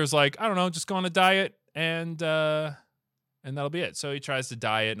doctor's like, I don't know, just go on a diet and that'll be it. So he tries to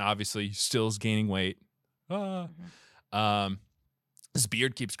diet, and obviously he still is gaining weight. His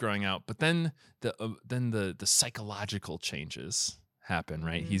beard keeps growing out, but then the psychological changes happen,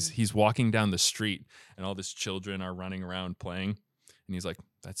 right? He's walking down the street, and all these children are running around playing, and he's like,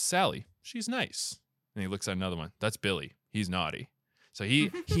 "That's Sally. She's nice." And he looks at another one. That's Billy. He's naughty. So he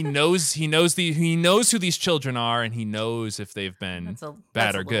knows who these children are, and he knows if they've been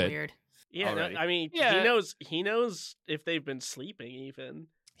bad or good. Weird. Yeah, no, I mean, he knows if they've been sleeping even.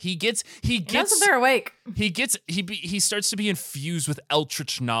 He knows if they're awake. He starts to be infused with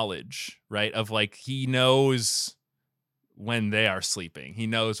eldritch knowledge, right? Of like, he knows when they are sleeping. He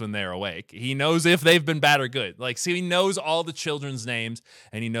knows when they're awake. He knows if they've been bad or good. Like, so he knows all the children's names,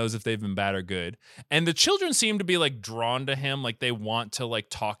 and he knows if they've been bad or good. And the children seem to be like drawn to him, like they want to like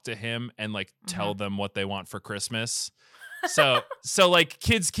talk to him and like tell them what they want for Christmas. So like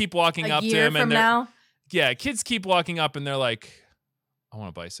kids keep walking up to him, and kids keep walking up, and they're like, I want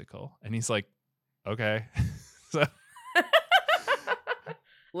a bicycle. And he's like, okay. So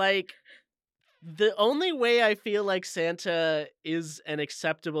like, the only way I feel like Santa is an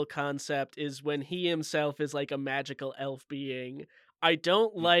acceptable concept is when he himself is like a magical elf being. I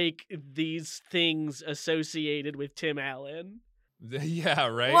don't like these things associated with Tim Allen. Yeah,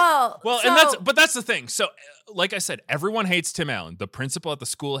 right. Well, but that's the thing. So, like I said, everyone hates Tim Allen. The principal at the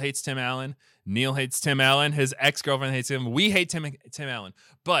school hates Tim Allen. Neil hates Tim Allen. His ex-girlfriend hates him. We hate Tim Allen.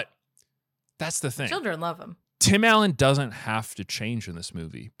 But that's the thing. Children love him. Tim Allen doesn't have to change in this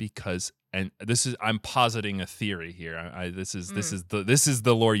movie because, and I'm positing a theory here. This is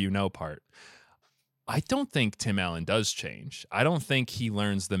the lore you know part. I don't think Tim Allen does change. I don't think he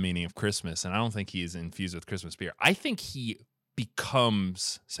learns the meaning of Christmas, and I don't think he is infused with Christmas spirit. I think he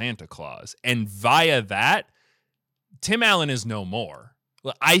becomes Santa Claus, and via that, Tim Allen is no more.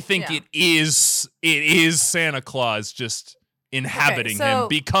 I think it is Santa Claus just inhabiting him,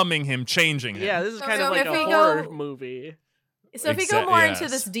 becoming him, changing him. Yeah, this is kind of like a horror movie. So if we go more into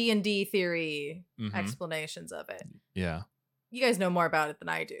this D&D theory explanations of it, you guys know more about it than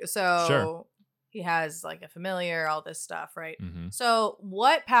I do. So he has like a familiar, all this stuff, right? So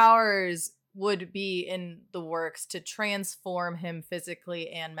what powers would be in the works to transform him physically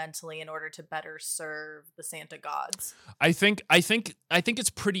and mentally in order to better serve the Santa gods? I think it's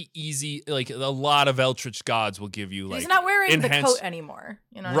pretty easy. Like, a lot of Eldritch gods will give you like, he's not wearing the coat anymore.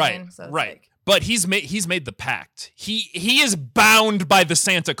 You know what I mean? So it's right. But he's made the pact. He is bound by the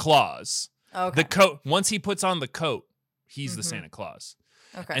Santa Claus. Okay. The coat, once he puts on the coat, he's the Santa Claus.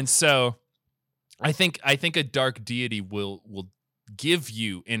 Okay. And so I think a dark deity will give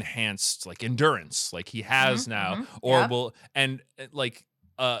you enhanced like endurance, like he has now, or will, and like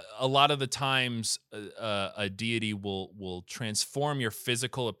a lot of the times a deity will transform your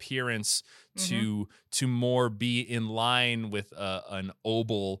physical appearance to more be in line with an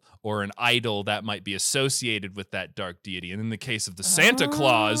obol or an idol that might be associated with that dark deity. And in the case of the Santa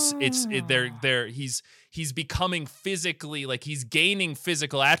Claus, he's becoming physically, like he's gaining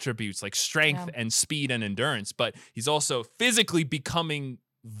physical attributes like strength and speed and endurance, but he's also physically becoming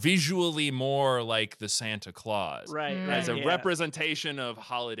visually more like the Santa Claus, right? As a representation of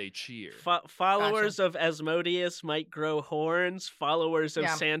holiday cheer. Followers of Asmodeus might grow horns. Followers of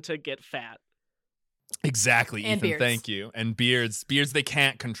Santa get fat. Exactly, and Ethan. Beards. Thank you. And beards they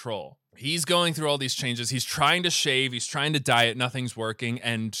can't control. He's going through all these changes. He's trying to shave. He's trying to diet. Nothing's working.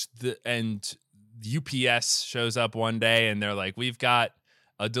 And UPS shows up one day, and they're like, "We've got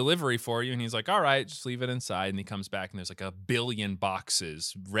a delivery for you." And he's like, all right, just leave it inside. And he comes back, and there's like 1 billion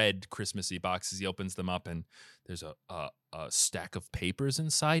boxes, red Christmassy boxes. He opens them up, and there's a stack of papers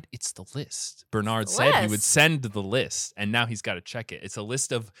inside. It's the list. Bernard said he would send the list, and now he's got to check it. It's a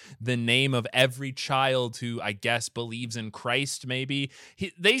list of the name of every child who, I guess, believes in Christ, maybe.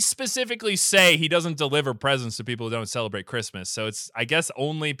 They specifically say he doesn't deliver presents to people who don't celebrate Christmas. So it's, I guess,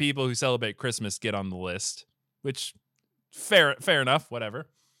 only people who celebrate Christmas get on the list, which... Fair enough, whatever.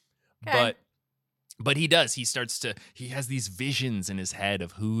 Okay. But he does. He has these visions in his head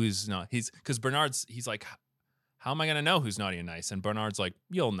of who is not. Because he's like, how am I going to know who's naughty and nice? And Bernard's like,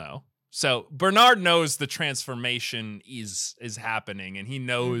 you'll know. So Bernard knows the transformation is happening, and he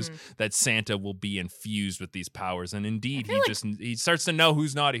knows that Santa will be infused with these powers. And indeed, he starts to know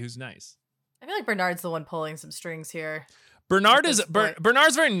who's naughty, who's nice. I feel like Bernard's the one pulling some strings here. Bernard's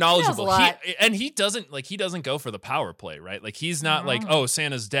very knowledgeable. He doesn't go for the power play, right? Like, he's not like, oh,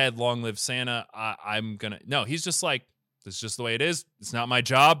 Santa's dead, long live Santa. I'm gonna. No, he's just like, This is just the way it is. It's not my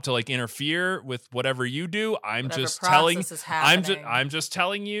job to like interfere with whatever you do. I'm Whatever just process is happening. I'm just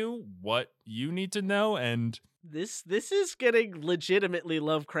telling you what you need to know. And This is getting legitimately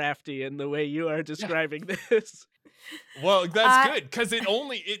Lovecrafty in the way you are describing this. well, that's good because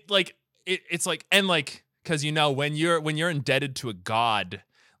it's like and like because when you're indebted to a god,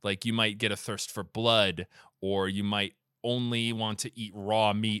 like you might get a thirst for blood, or you might only want to eat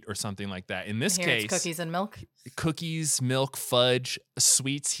raw meat or something like that. In this case, cookies and milk. Cookies, milk, fudge,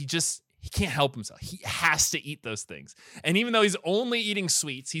 sweets. He can't help himself. He has to eat those things. And even though he's only eating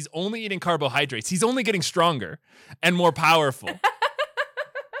sweets, he's only eating carbohydrates, he's only getting stronger and more powerful.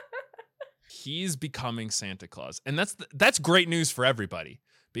 He's becoming Santa Claus. And that's great news for everybody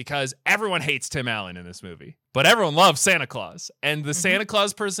because everyone hates Tim Allen in this movie, but everyone loves Santa Claus. And the Santa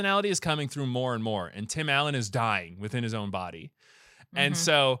Claus personality is coming through more and more. And Tim Allen is dying within his own body. And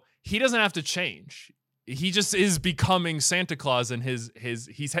so he doesn't have to change. He just is becoming Santa Claus, and he's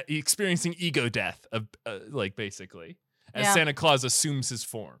experiencing ego death, basically, as Santa Claus assumes his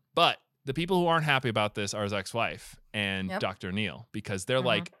form. But the people who aren't happy about this are his ex-wife and Dr. Neil, because they're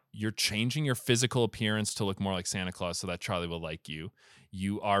like, you're changing your physical appearance to look more like Santa Claus so that Charlie will like you.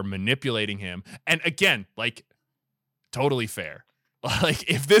 You are manipulating him. And again, like, totally fair. Like,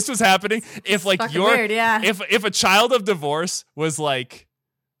 if this was happening, if like if a child of divorce was like,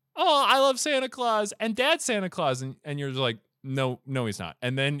 oh, I love Santa Claus and Dad's Santa Claus, and you're just like, no, he's not.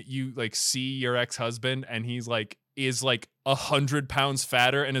 And then you like see your ex-husband and he's like is like 100 pounds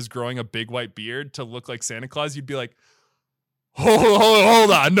fatter and is growing a big white beard to look like Santa Claus, you'd be like, hold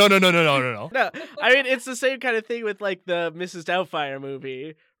on. No. No, I mean, it's the same kind of thing with like the Mrs. Doubtfire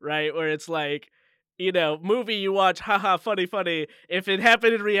movie, right? Where it's like, movie you watch, haha, funny. If it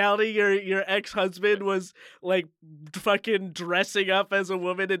happened in reality, your ex-husband was like fucking dressing up as a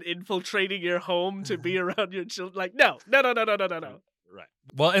woman and infiltrating your home to be around your children. Like, no. Right.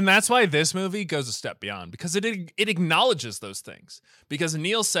 Well, and that's why this movie goes a step beyond, because it acknowledges those things. Because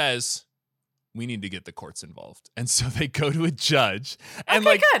Neil says, we need to get the courts involved. And so they go to a judge. And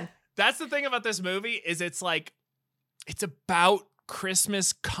good. That's the thing about this movie is it's like, it's about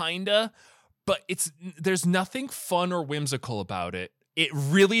Christmas, kinda, but there's nothing fun or whimsical about it. It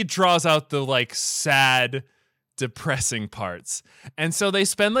really draws out the like sad, depressing parts. And so they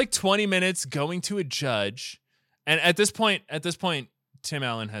spend like 20 minutes going to a judge. And at this point, Tim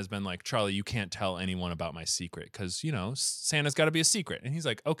Allen has been like, Charlie, you can't tell anyone about my secret because, Santa's got to be a secret. And he's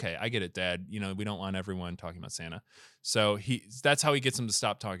like, okay, I get it, Dad. We don't want everyone talking about Santa. So that's how he gets him to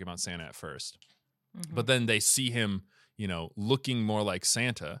stop talking about Santa at first. But then they see him, looking more like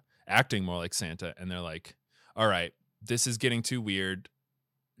Santa, acting more like Santa. And they're like, all right, this is getting too weird.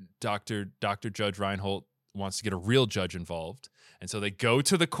 Dr. Judge Reinhold wants to get a real judge involved. And so they go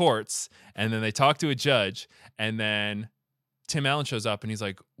to the courts and then they talk to a judge, and then Tim Allen shows up and he's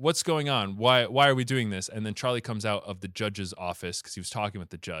like, what's going on? Why are we doing this? And then Charlie comes out of the judge's office because he was talking with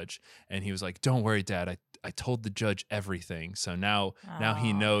the judge, and he was like, don't worry, Dad. I told the judge everything. So now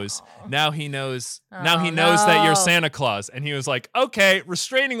he knows. Now he knows that you're Santa Claus. And he was like, okay,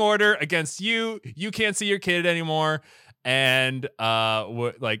 restraining order against you. You can't see your kid anymore. And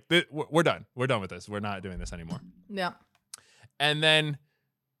we're done. We're done with this. We're not doing this anymore. Yeah. And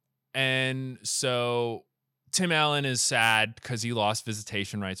so Tim Allen is sad because he lost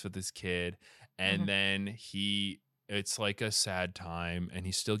visitation rights with his kid. And then it's like a sad time, and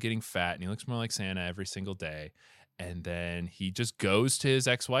he's still getting fat, and he looks more like Santa every single day. And then he just goes to his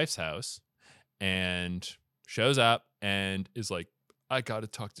ex-wife's house and shows up and is like, I got to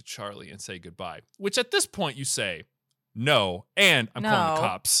talk to Charlie and say goodbye, which at this point you say, no, and I'm calling the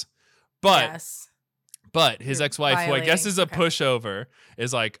cops. But his ex-wife, who I guess is a pushover,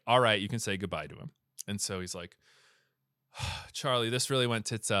 is like, all right, you can say goodbye to him. And so he's like, Charlie, this really went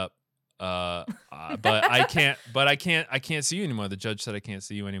tits up. But I can't see you anymore. The judge said I can't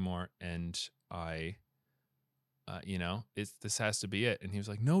see you anymore. And this has to be it. And he was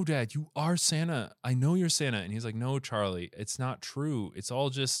like, no, Dad, you are Santa. I know you're Santa. And he's like, no, Charlie, it's not true. It's all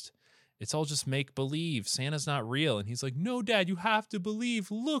just make believe. Santa's not real. And he's like, no, Dad, you have to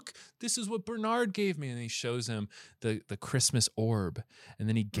believe. Look, this is what Bernard gave me. And he shows him the Christmas orb. And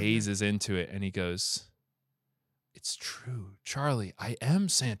then he gazes into it and he goes, it's true, Charlie, I am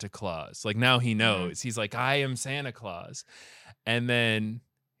Santa Claus. Like, now he knows. He's like, I am Santa Claus. And then,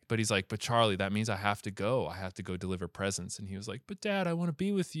 but he's like, but Charlie, that means I have to go. I have to go deliver presents. And he was like, but Dad, I want to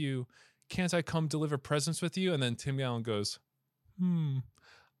be with you. Can't I come deliver presents with you? And then Tim Allen goes,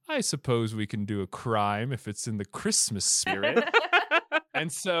 I suppose we can do a crime if it's in the Christmas spirit.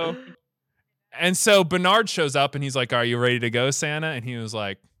 And so Bernard shows up and he's like, are you ready to go, Santa? And he was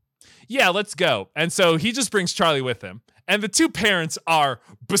like, yeah, let's go. And so he just brings Charlie with him. And the two parents are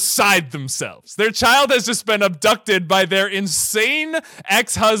beside themselves. Their child has just been abducted by their insane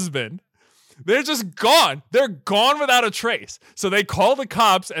ex-husband. They're just gone. They're gone without a trace. So they call the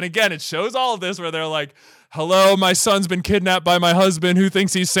cops. And again, it shows all of this where they're like, hello, my son's been kidnapped by my husband who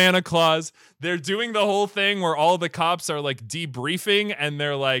thinks he's Santa Claus. They're doing the whole thing where all the cops are like debriefing and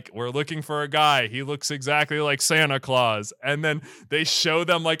they're like, we're looking for a guy. He looks exactly like Santa Claus. And then they show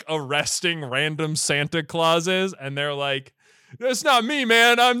them like arresting random Santa Clauses. And they're like, that's not me,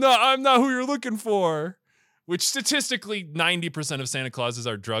 man. I'm not who you're looking for. Which statistically 90% of Santa Clauses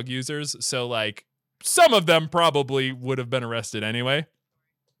are drug users. So like some of them probably would have been arrested anyway.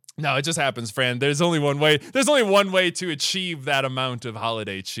 No, it just happens, Fran. There's only one way. There's only one way to achieve that amount of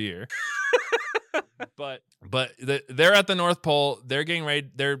holiday cheer. but they're at the North Pole. They're getting ready.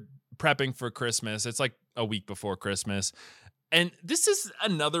 They're prepping for Christmas. It's like a week before Christmas. And this is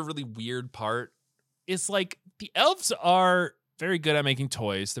another really weird part. It's like the elves are very good at making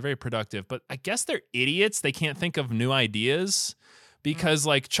toys. They're very productive, but I guess they're idiots. They can't think of new ideas because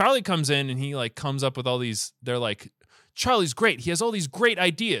like Charlie comes in and he like comes up with all these, they're like, Charlie's great. He has all these great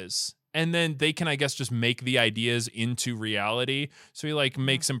ideas. And then they can, I guess, just make the ideas into reality. So he like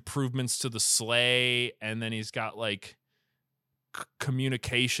makes improvements to the sleigh. And then he's got like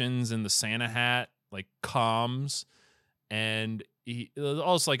communications in the Santa hat, like comms. And he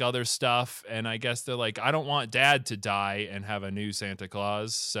also like other stuff. And I guess they're like, I don't want dad to die and have a new Santa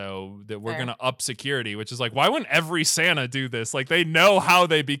Claus. So that we're going to up security, which is like, why wouldn't every Santa do this? Like they know how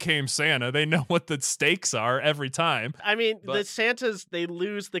they became Santa. They know what the stakes are every time. I mean, the Santas, they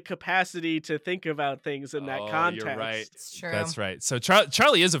lose the capacity to think about things in that context. You're right. It's true. That's right. So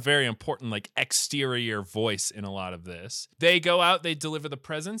Charlie is a very important like exterior voice in a lot of this. They go out, they deliver the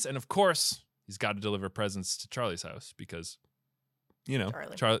presents. And of course, he's got to deliver presents to Charlie's house because you know,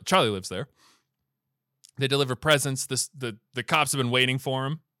 Charlie lives there. They deliver presents. The cops have been waiting for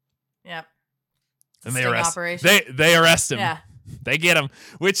him. Yep. And they arrest him. Yeah. They get him,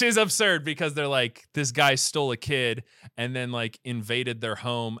 which is absurd because they're like, this guy stole a kid and then like invaded their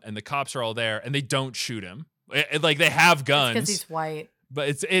home and the cops are all there and they don't shoot him. Like they have guns. Because he's white.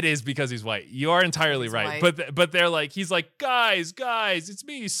 But it is because he's white. You are entirely right. White. But they're like, he's like, guys, it's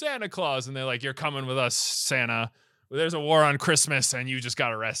me, Santa Claus. And they're like, you're coming with us, Santa. There's a war on Christmas and you just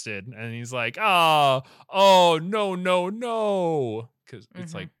got arrested. And he's like, no. Because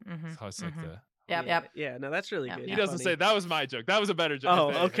it's like, it's like the. Yep. Yeah, no, that's really good. He doesn't say, that was my joke. That was a better joke.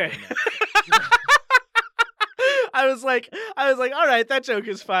 Oh, okay. I was like, all right, that joke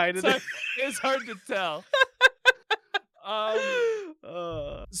is fine. It's hard to tell.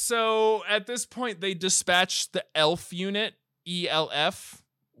 So at this point, they dispatch the ELF unit, ELF,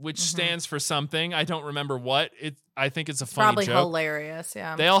 which stands for something. I don't remember what. I think it's a funny Probably joke. Hilarious,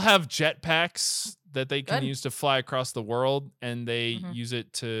 yeah. They all have jetpacks that they can use to fly across the world, and they use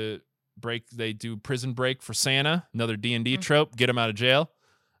it to break. They do prison break for Santa, another D&D trope. Get him out of jail.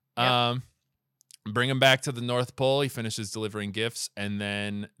 Yep. Bring him back to the North Pole. He finishes delivering gifts, and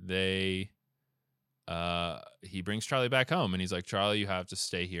then he brings Charlie back home, and he's like, Charlie, you have to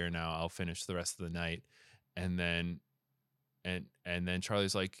stay here now. I'll finish the rest of the night. And then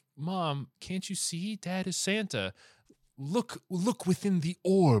Charlie's like, Mom, can't you see? Dad is Santa. Look within the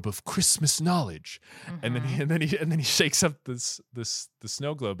orb of Christmas knowledge. And then he shakes up the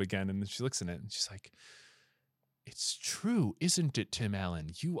snow globe again, and then she looks in it and she's like, it's true, isn't it, Tim Allen?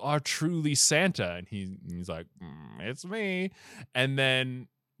 You are truly Santa. And he's like, it's me. And then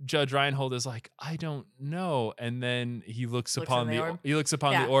Judge Reinhold is like, I don't know. And then he looks upon the orb. He looks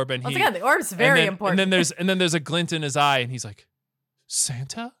upon the orb, and once again, the orb's very important. And then there's a glint in his eye, and he's like,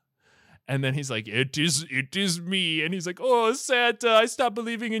 Santa? And then he's like, it is me. And he's like, oh, Santa, I stopped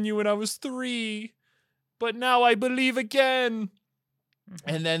believing in you when I was 3, but now I believe again.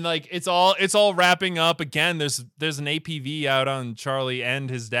 And then like it's all wrapping up again. There's an APV out on Charlie and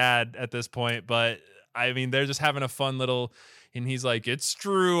his dad at this point, but I mean they're just having a fun little. And he's like, it's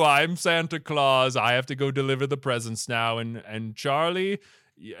true, I'm Santa Claus. I have to go deliver the presents now. And Charlie,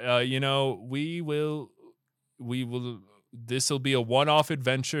 we will. This will be a one-off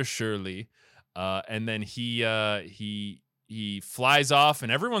adventure, surely. And then he flies off,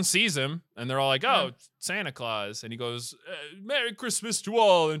 and everyone sees him, and they're all like, "Oh, it's Santa Claus!" And he goes, "Merry Christmas to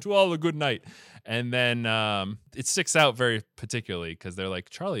all, and to all a good night." And then it sticks out very particularly because they're like,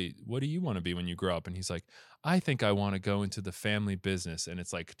 "Charlie, what do you want to be when you grow up?" And he's like, I think I want to go into the family business. And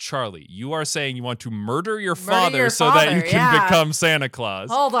it's like, Charlie, you are saying you want to murder your father so that you can become Santa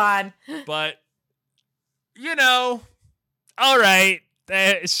Claus. Hold on. But, all right,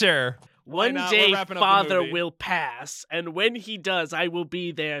 sure. One not? day We're wrapping up the father movie. will pass, and when he does, I will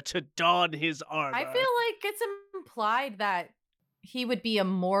be there to don his armor. I feel like it's implied that he would be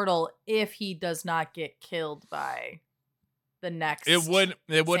immortal if he does not get killed by the next. It would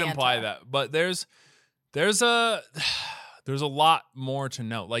imply Santa. that, but there's a lot more to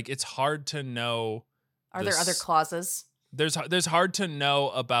know. Like, it's hard to know. Are there other clauses? There's hard to know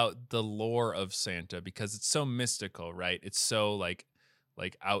about the lore of Santa because it's so mystical, right? It's so like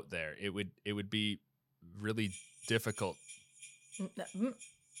out there. It would be really difficult. Mm.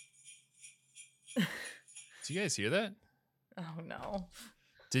 Do you guys hear that? Oh no.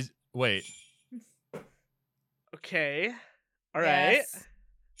 Wait. Okay. All right. Yes.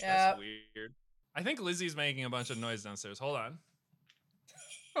 That's Yep. weird. I think Lizzie's making a bunch of noise downstairs. Hold on.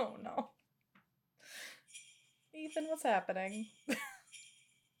 Oh no. Ethan, what's happening?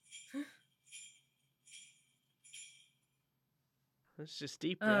 It's just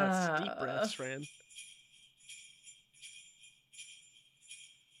deep breaths, friend.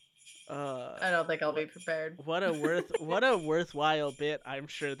 I don't think I'll be prepared. What a worthwhile bit I'm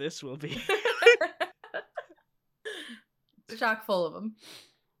sure this will be. Chock full of them.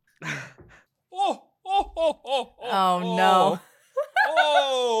 Oh No.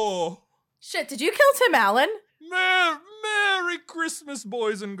 Oh. Shit, did you kill Tim Allen? Merry Christmas,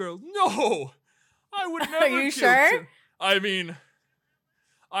 boys and girls. No, I would never. Are you kill sure? Tim. I mean,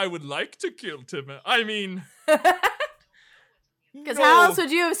 I would like to kill Tim. I mean, Because no. how else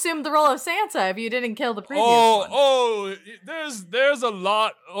would you have assumed the role of Santa if you didn't kill the previous one? There's a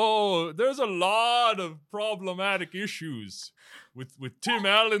lot. Oh, there's a lot of problematic issues with Tim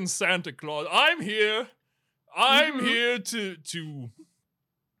Allen's Santa Claus. I'm here to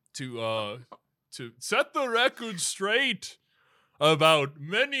set the record straight about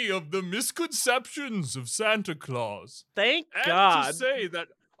many of the misconceptions of Santa Claus. Thank And God. to say that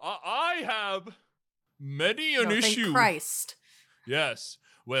I have many an No, issue. Thank Christ. Yes.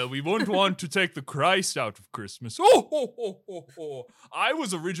 Well, we won't want to take the Christ out of Christmas. Oh. I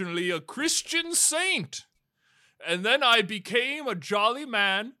was originally a Christian saint. And then I became a jolly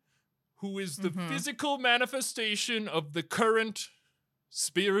man who is the physical manifestation of the current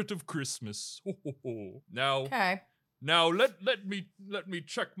spirit of Christmas. Now, Okay. now let me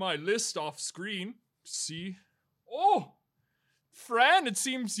check my list off screen. See? Oh, Fran, it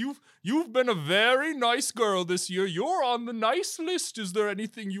seems you've been a very nice girl this year. You're on the nice list. Is there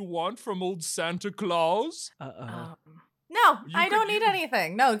anything you want from old Santa Claus? No, You I don't could- need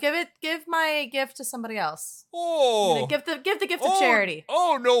anything. No, give my gift to somebody else. Oh, Give the gift of charity.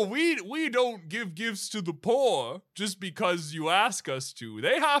 Oh no, we don't give gifts to the poor just because you ask us to.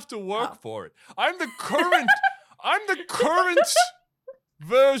 They have to work for it. I'm the current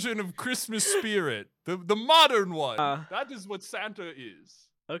version of Christmas spirit, the modern one. That is what Santa is.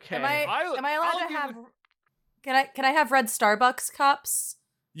 Okay. Am I allowed I'll to give have? it- Can I have red Starbucks cups?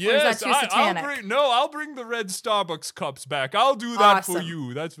 Yes, Or is that too satanic? I'll bring the red Starbucks cups back. I'll do that for Awesome.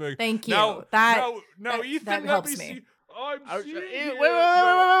 you. That's very. Thank you. Now, That Ethan, that let helps me me. see. I'm seeing Wait, here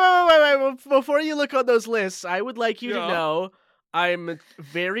wait. Before you look on those lists, I would like you to Yeah. know I'm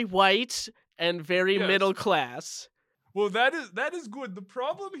very white and very Yes. middle class. Well, that is good. The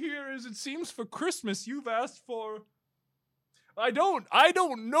problem here is it seems for Christmas you've asked for. I don't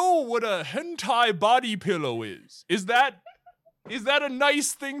know what a hentai body pillow is. Is that a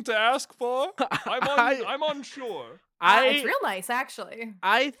nice thing to ask for? I'm unsure. it's real nice, actually.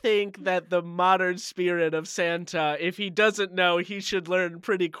 I think that the modern spirit of Santa, if he doesn't know, he should learn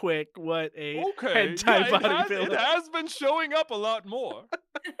pretty quick what a Okay, hentai body it pillow. has been showing up a lot more.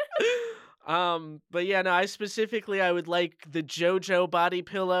 But yeah, no, I would like the JoJo body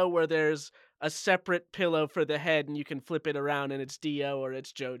pillow where there's a separate pillow for the head and you can flip it around and it's Dio or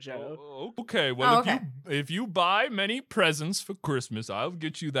it's JoJo. Okay, well, okay. if you buy many presents for Christmas, I'll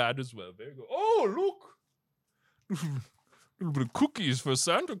get you that as well. There you go. Oh, look. Little bit of cookies for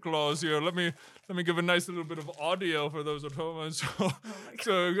Santa Claus here. Let me give a nice little bit of audio for those at home.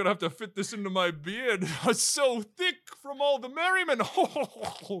 So you're gonna have to fit this into my beard. It's so thick from all the merriment.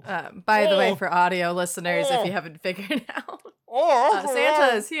 By the way, for audio listeners, if you haven't figured out,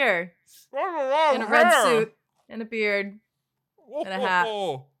 Santa is here in a red suit, and a beard, and a hat,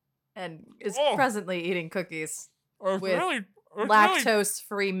 and is presently eating cookies with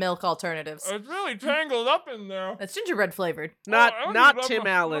lactose-free milk alternatives. It's really tangled up in there. It's gingerbread flavored. Not I don't need Tim a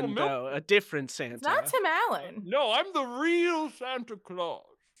Allen, little milk. though. A different Santa. It's not Tim Allen. No, I'm the real Santa Claus.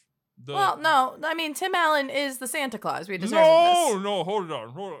 Well, no, I mean Tim Allen is the Santa Claus. We deserve this. No, hold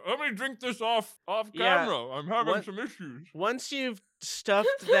on. Let me drink this off Yeah, camera. I'm having some issues. Once you've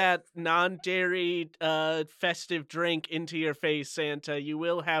stuffed that non-dairy festive drink into your face, Santa, you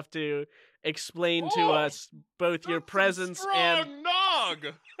will have to explain to us both your presence strong nog.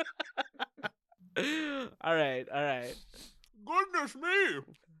 All right. Goodness me.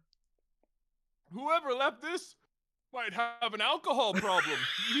 Whoever left this might have an alcohol problem.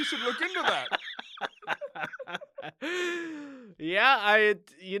 You should look into that. Yeah,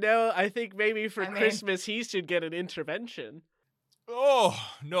 I think maybe for Christmas he should get an intervention. Oh,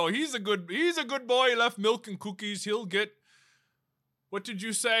 no, he's a good boy. He left milk and cookies. He'll get, what did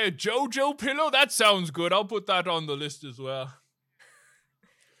you say, a JoJo pillow? That sounds good. I'll put that on the list as well.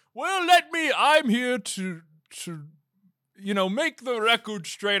 Well, I'm here to make the record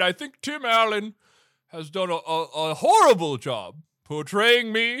straight. I think Tim Allen has done a horrible job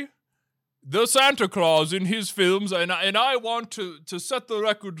portraying me, the Santa Claus, in his films, and I want to set the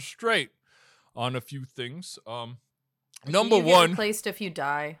record straight on a few things. Number you get one, replaced if you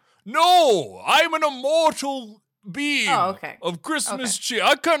die. No, I'm an immortal being of Christmas cheer.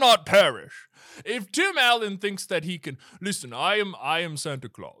 I cannot perish. If Tim Allen thinks that he can, listen, I am Santa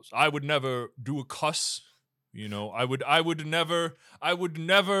Claus. I would never do a cuss. I would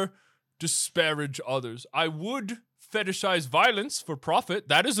never disparage others. I would fetishize violence for profit.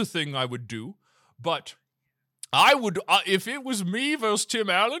 That is a thing I would do. But I would, if it was me versus Tim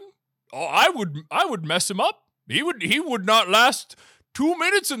Allen, I would mess him up. He would not last 2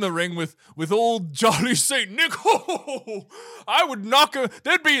 minutes in the ring with old Jolly Saint Nick. I would knock him.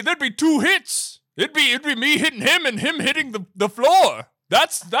 There'd be 2 hits. It'd be me hitting him and him hitting the floor.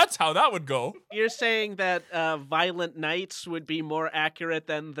 That's how that would go. You're saying that Violent Nights would be more accurate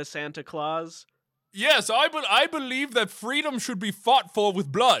than the Santa Claus? Yes, I believe that freedom should be fought for with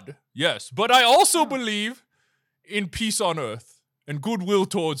blood. Yes, but I also believe in peace on earth and goodwill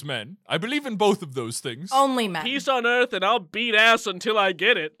towards men. I believe in both of those things. Only men. Peace on earth, and I'll beat ass until I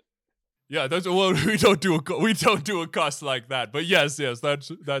get it. Yeah, we don't do a cuss like that. But yes,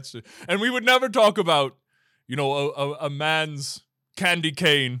 that's it. And we would never talk about, a man's candy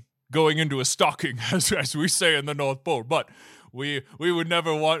cane going into a stocking, as we say in the North Pole. But we would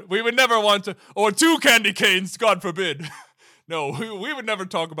never want to, or 2 candy canes, God forbid. No, we would never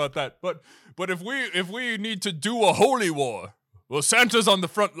talk about that. But if we need to do a holy war, well, Santa's on the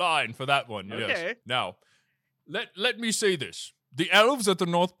front line for that one. Yes. Okay. Now, let me say this: the elves at the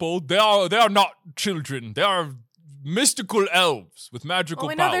North Pole, they are not children. They are mystical elves with magical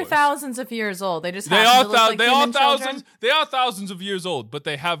powers. We know they're thousands of years old. They just happen to look like human children. They are thousands of years old, but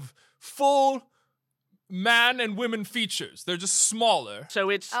they have full man and women features. They're just smaller. So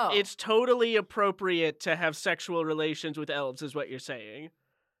it's totally appropriate to have sexual relations with elves, is what you're saying.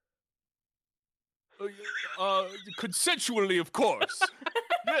 Consensually, of course.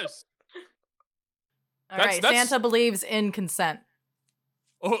 Yes. All right, Santa believes in consent.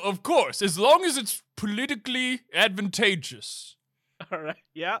 Oh, of course, as long as it's politically advantageous. All right.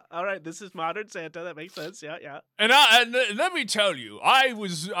 Yeah. All right. This is modern Santa. That makes sense. Yeah. And let me tell you, I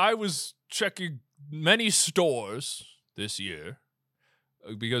was checking many stores this year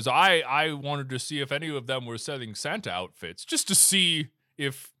because I wanted to see if any of them were selling Santa outfits, just to see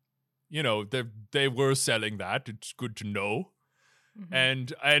if they were selling that. It's good to know.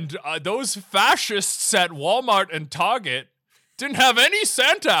 Mm-hmm. And those fascists at Walmart and Target didn't have any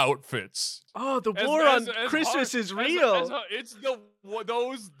Santa outfits. Oh, the war on Christmas is real. It's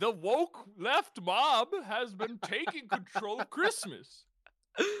the woke left mob has been taking control of Christmas.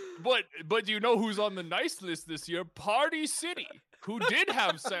 But you know who's on the nice list this year? Party City, who did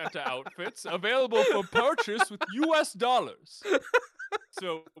have Santa outfits available for purchase with US dollars.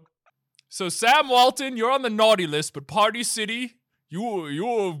 So Sam Walton, you're on the naughty list, but Party City,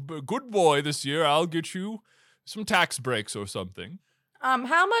 you're a good boy this year. I'll get you some tax breaks or something.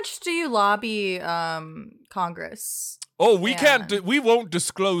 How much do you lobby Congress? Oh, we won't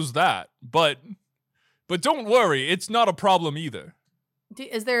disclose that, but don't worry, it's not a problem either.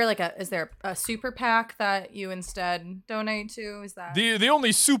 Is there a super PAC that you instead donate to? Is that the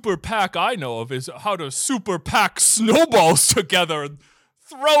only super PAC I know of is how to super PAC snowballs together and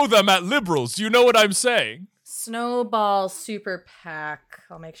throw them at liberals. You know what I'm saying? Snowball super PAC.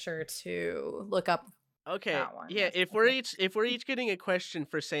 I'll make sure to look up. Okay. That one. Yeah. If we're each getting a question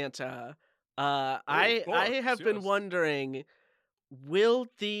for Santa, I have been wondering, will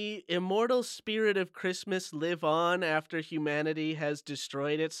the immortal spirit of Christmas live on after humanity has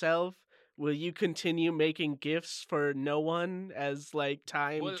destroyed itself? Will you continue making gifts for no one as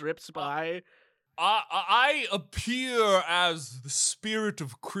time drips by? I appear as the spirit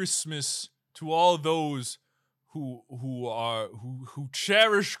of Christmas to all those who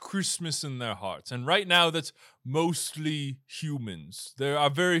cherish Christmas in their hearts. And right now that's mostly humans. There are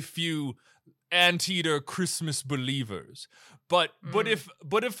very few anteater Christmas believers. But if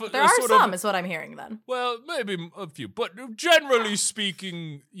there are some, is what I'm hearing then. Well, maybe a few, but generally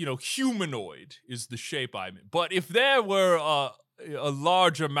speaking, humanoid is the shape I'm in. But if there were a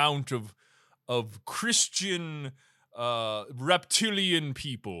large amount of Christian reptilian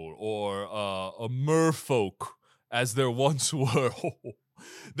people or a merfolk, as there once were,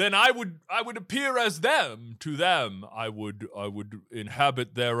 then I would appear as them. To them, I would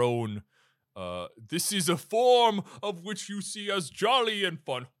inhabit their own. This is a form of which you see as jolly and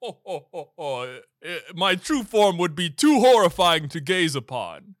fun. My true form would be too horrifying to gaze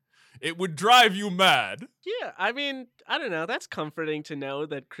upon. It would drive you mad. Yeah, I mean, I don't know. That's comforting to know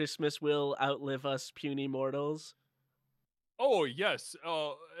that Christmas will outlive us puny mortals. Oh, yes,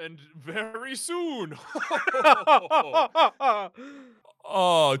 and very soon.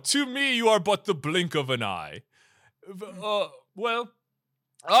 To me, you are but the blink of an eye. Well,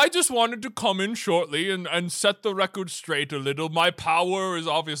 I just wanted to come in shortly and set the record straight a little. My power is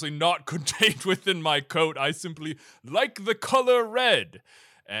obviously not contained within my coat. I simply like the color red.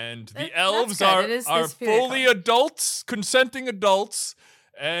 And the elves are fully adults, consenting adults,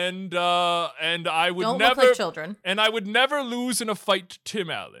 and I would don't never look like children. And I would never lose in a fight to Tim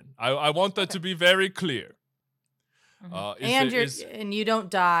Allen. I want that to be very clear. Mm-hmm. And you don't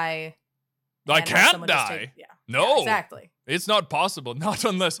die. I can't die. No, yeah, exactly. It's not possible, not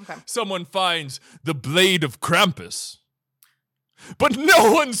unless someone finds the blade of Krampus. But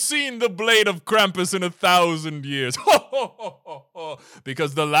no one's seen the blade of Krampus in 1,000 years.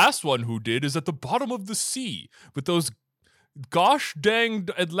 Because the last one who did is at the bottom of the sea with those gosh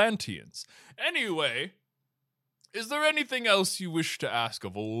danged Atlanteans. Anyway, is there anything else you wish to ask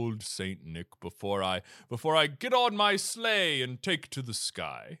of old Saint Nick before I get on my sleigh and take to the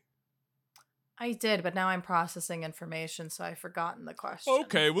sky? I did, but now I'm processing information, so I've forgotten the question.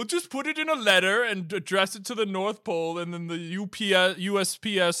 Okay, we'll just put it in a letter and address it to the North Pole, and then the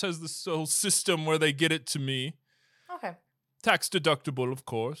USPS has this whole system where they get it to me. Okay. Tax deductible, of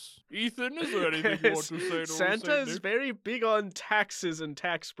course. Ethan, is there anything you want to say to Santa is very big on taxes and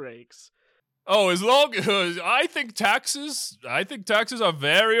tax breaks. Oh, as long as I think taxes are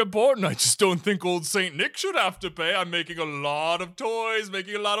very important. I just don't think old Saint Nick should have to pay. I'm making a lot of toys,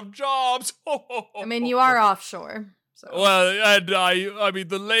 making a lot of jobs. I mean, you are offshore. So. Well, and I mean,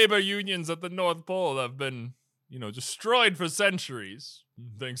 the labor unions at the North Pole have been, destroyed for centuries,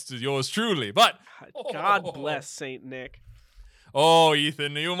 thanks to yours truly. But God bless Saint Nick. Oh,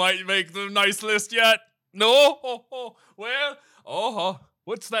 Ethan, you might make the nice list yet. No, well,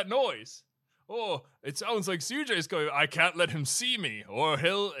 what's that noise? Oh, it sounds like CJ's going, I can't let him see me, or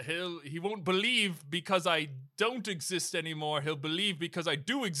he won't believe because I don't exist anymore. He'll believe because I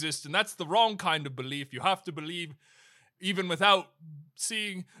do exist, and that's the wrong kind of belief. You have to believe even without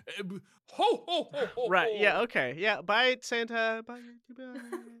seeing. Ho, ho, ho, ho. Right, yeah, okay. Yeah, bye, Santa. Bye.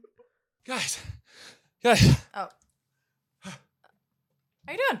 Guys. Oh.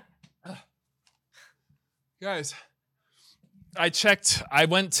 How you doing? Guys, I checked. I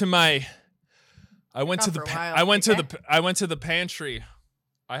went to the pantry.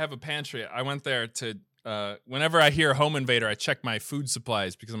 I have a pantry. I went there to whenever I hear home invader, I check my food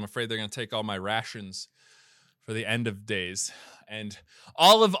supplies because I'm afraid they're going to take all my rations for the end of days. And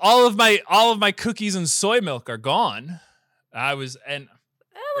all of my cookies and soy milk are gone. It looks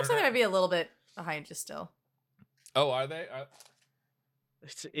like they might be a little bit behind you still. Oh, are they?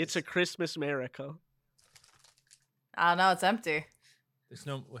 It's a Christmas miracle. Oh no, it's empty. There's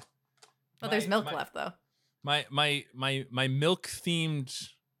no. There's milk left though. My milk themed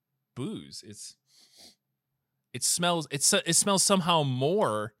booze. It smells somehow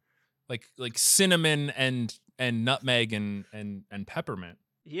more like cinnamon and nutmeg and peppermint.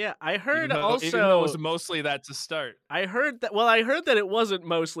 Yeah, I heard even though it was mostly that to start. I heard that it wasn't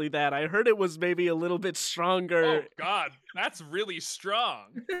mostly that. I heard it was maybe a little bit stronger. Oh God, that's really strong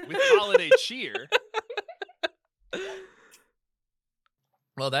with holiday cheer.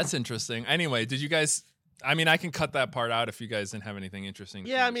 Well, that's interesting. Anyway, did you guys? I mean, I can cut that part out if you guys didn't have anything interesting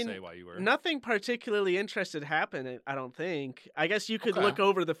to say while you were. Nothing particularly interested happened, I don't think. I guess you could look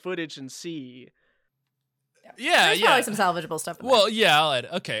over the footage and see. Yeah, there's probably some salvageable stuff. Well, yeah, I'll add.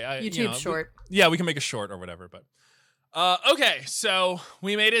 Okay, YouTube short. We can make a short or whatever. But okay, so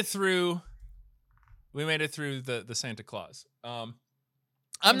we made it through. We made it through the Santa Claus. I'm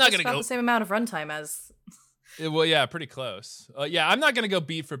not gonna go the same amount of runtime as Well, yeah, pretty close. Yeah, I'm not gonna go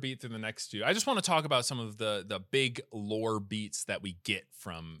beat for beat through the next two. I just want to talk about some of the big lore beats that we get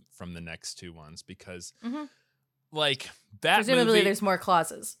from the next two ones because, like that Presumably, movie, there's more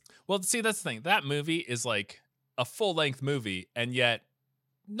clauses. well, see, that's the thing. That movie is like a full length movie, and yet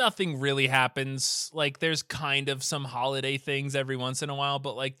nothing really happens. Like there's kind of some holiday things every once in a while,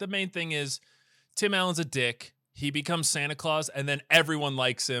 but like the main thing is Tim Allen's a dick. He becomes Santa Claus, and then everyone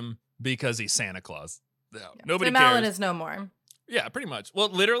likes him because he's Santa Claus. No, nobody Tim cares. Allen is no more. Yeah, pretty much. Well,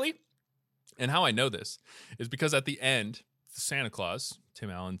 literally, and how I know this is because at the end, Santa Claus, Tim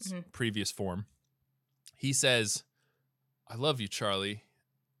Allen's previous form, he says, "I love you, Charlie.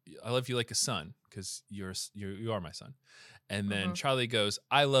 I love you like a son because you are my son." And then Charlie goes,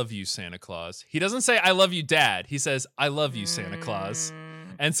 "I love you, Santa Claus." He doesn't say, "I love you, Dad." He says, "I love you, Santa Claus."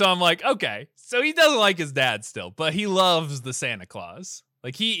 And so I'm like, okay, so he doesn't like his dad still, but he loves the Santa Claus.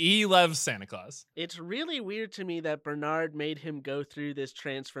 Like he loves Santa Claus. It's really weird to me that Bernard made him go through this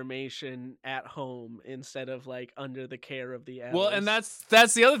transformation at home instead of like under the care of the elves. Well, and that's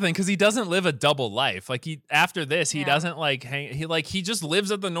the other thing because he doesn't live a double life. Like after this, he doesn't like hang. He just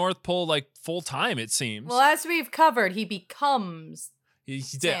lives at the North Pole like full time. It seems. Well, as we've covered, he becomes. He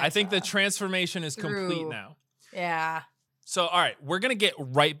did. I think the transformation is complete now. Yeah. So, all right, we're going to get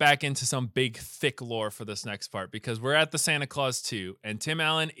right back into some big, thick lore for this next part because we're at the Santa Claus 2, and Tim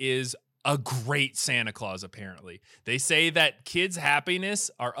Allen is a great Santa Claus, apparently. They say that kids'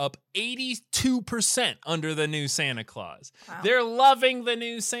 happiness are up 82% under the new Santa Claus. Wow. They're loving the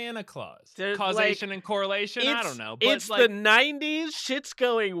new Santa Claus. Causation and correlation? I don't know. But it's the 90s. Shit's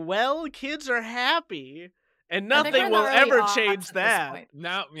going well. Kids are happy. And nothing will ever change that.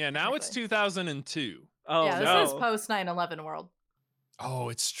 Now it's 2002. Oh, yeah, this is post 9/11 world. Oh,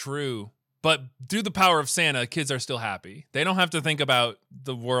 it's true. But through the power of Santa, kids are still happy. They don't have to think about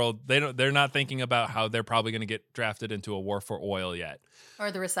the world. They're not thinking about how they're probably going to get drafted into a war for oil yet,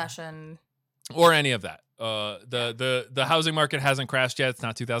 or the recession, or any of that. The housing market hasn't crashed yet. It's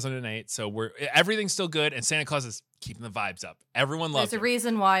not 2008, so everything's still good. And Santa Claus is keeping the vibes up. Everyone loves it. There's a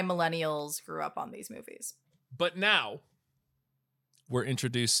reason why millennials grew up on these movies. But now we're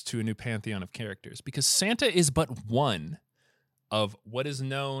introduced to a new pantheon of characters because Santa is but one of what is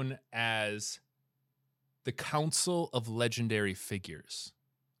known as the Council of Legendary Figures.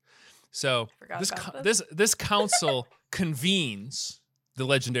 So this council convenes the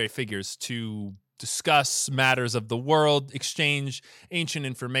legendary figures to discuss matters of the world, exchange ancient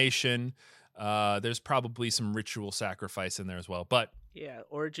information. There's probably some ritual sacrifice in there as well, but yeah,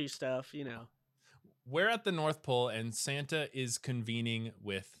 orgy stuff, you know. We're at the North Pole, and Santa is convening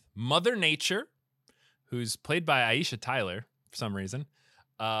with Mother Nature, who's played by Aisha Tyler for some reason,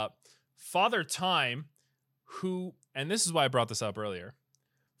 Father Time, who, and this is why I brought this up earlier,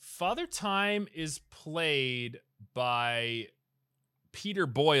 Father Time is played by Peter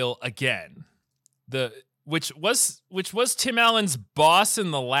Boyle again, which was Tim Allen's boss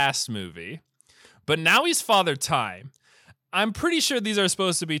in the last movie, but now he's Father Time. I'm pretty sure these are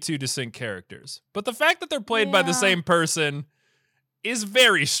supposed to be two distinct characters, but the fact that they're played by the same person is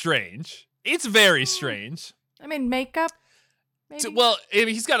very strange. It's very strange. I mean, makeup. Maybe? Well,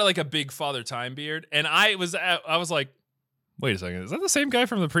 he's got like a big Father Time beard, and I was like, wait a second, is that the same guy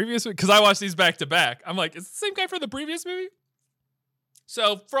from the previous movie? Because I watched these back to back. I'm like, is it the same guy from the previous movie?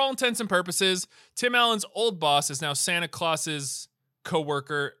 So, for all intents and purposes, Tim Allen's old boss is now Santa Claus's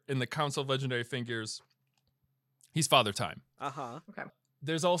co-worker in the Council of Legendary Figures. He's Father Time. Uh-huh. Okay.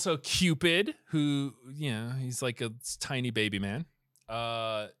 There's also Cupid, who, he's like a tiny baby man.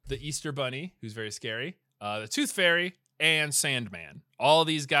 The Easter Bunny, who's very scary. The Tooth Fairy, and Sandman. All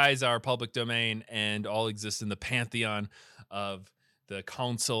these guys are public domain and all exist in the pantheon of the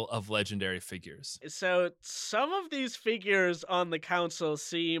Council of Legendary Figures. So some of these figures on the council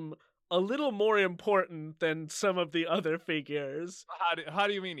seem a little more important than some of the other figures. How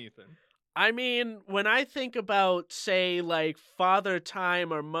do you mean, Ethan? I mean, when I think about, say, like Father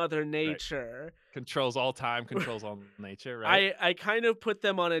Time or Mother Nature... Right. Controls all time, controls all nature, right? I kind of put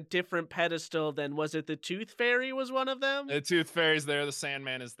them on a different pedestal than, was it the Tooth Fairy was one of them? The Tooth Fairy's there, the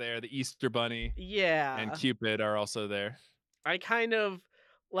Sandman is there, the Easter Bunny. Yeah. And Cupid are also there. I kind of,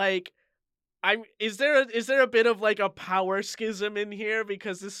 like... Is there a bit of, like, a power schism in here?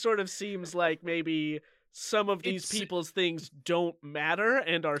 Because this sort of seems like maybe... some of these people's things don't matter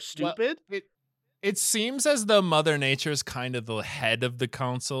and are stupid. Well, it seems as though Mother Nature is kind of the head of the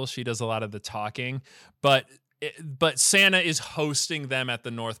council. She does a lot of the talking, but Santa is hosting them at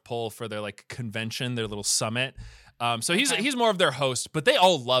the North Pole for their like convention, their little summit. So he's more of their host, but they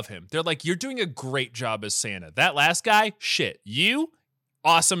all love him. They're like, "You're doing a great job as Santa. That last guy, shit. You,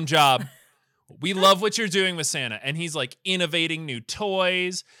 awesome job. We love what you're doing with Santa. And he's like innovating new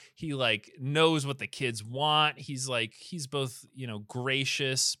toys. He like knows what the kids want. He's both,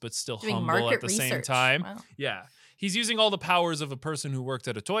 gracious, but still Doing humble market at the same research. time. Wow. Yeah. He's using all the powers of a person who worked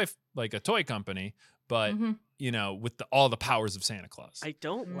at a toy company, but with all the powers of Santa Claus. I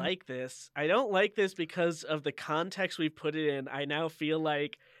don't like this. I don't like this because of the context we've put it in. I now feel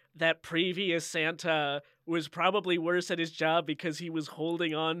like that previous Santa was probably worse at his job because he was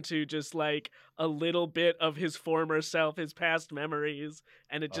holding on to just like a little bit of his former self, his past memories,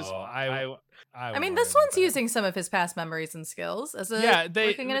 and it just. I mean, this one's using some of his past memories and skills as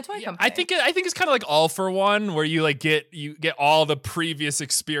working in a toy company. I think it's kind of like All for One, where you like get all the previous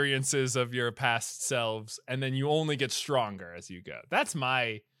experiences of your past selves, and then you only get stronger as you go. That's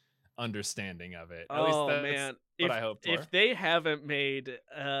my understanding of it. At least that's man. What I hope for. If they haven't made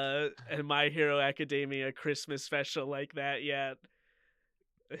a My Hero Academia Christmas special like that yet,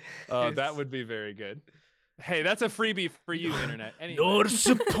 that would be very good. Hey, that's a freebie for you, internet. Anyway. Your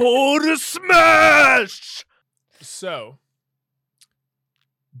support is smash. So,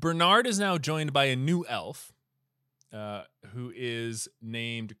 Bernard is now joined by a new elf, who is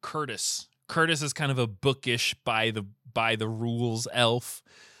named Curtis. Curtis is kind of a bookish by the rules elf.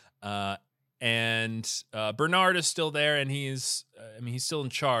 And Bernard is still there, and he's still in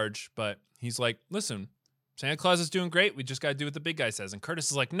charge, but he's like, listen, Santa Claus is doing great. We just got to do what the big guy says. And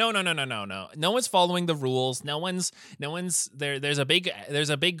Curtis is like, no. No one's following the rules. No one's there. There's a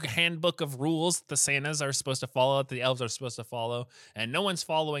big handbook of rules the Santas are supposed to follow, that the elves are supposed to follow, and no one's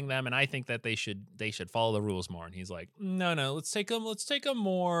following them. And I think that they should follow the rules more. And he's like, no, let's take a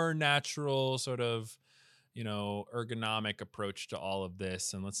more natural sort of, ergonomic approach to all of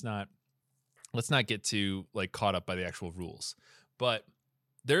this. And let's not get too like caught up by the actual rules. But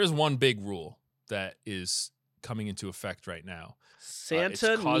there is one big rule that is coming into effect right now.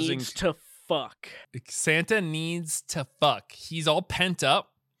 Santa needs to fuck. Santa needs to fuck. He's all pent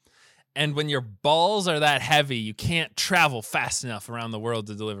up. And when your balls are that heavy, you can't travel fast enough around the world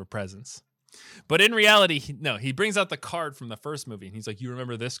to deliver presents. But in reality, he brings out the card from the first movie. And he's like, you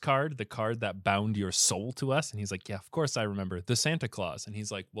remember this card? The card that bound your soul to us? And he's like, yeah, of course I remember. The Santa Claus. And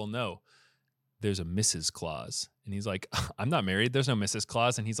he's like, well, no. There's a Mrs. Claus. And he's like, I'm not married. There's no Mrs.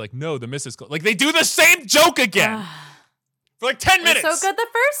 Claus. And he's like, no, the Mrs. Claus. Like, they do the same joke again for like 10 minutes. So good the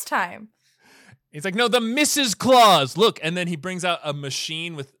first time. He's like, no, the Mrs. Claus. Look. And then he brings out a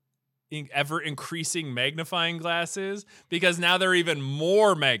machine with ever increasing magnifying glasses, because now they're even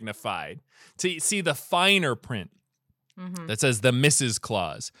more magnified to see the finer print that says the Mrs.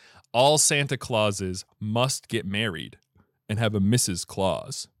 Claus. All Santa Clauses must get married and have a Mrs.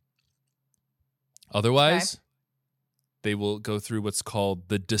 Claus. Otherwise, they will go through what's called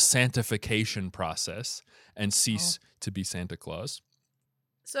the desantification process and cease to be Santa Claus.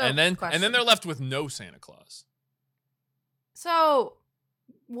 So, and then they're left with no Santa Claus. So,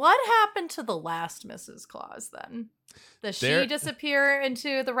 what happened to the last Mrs. Claus then? Does she disappear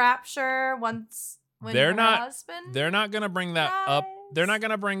into the rapture when her husband? They're not going to bring that up. They're not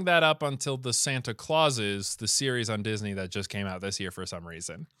going to bring that up until the Santa Clauses, the series on Disney that just came out this year for some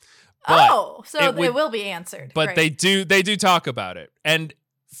reason. But it will be answered. But they do talk about it. And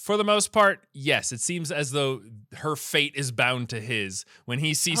for the most part, yes, it seems as though her fate is bound to his. When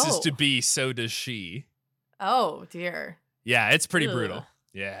he ceases to be, so does she. Oh, dear. Yeah, it's pretty brutal.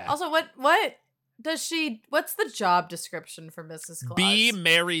 Yeah. Also, what's the job description for Mrs. Claus? Be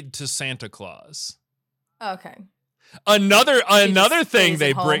married to Santa Claus. Okay. Another thing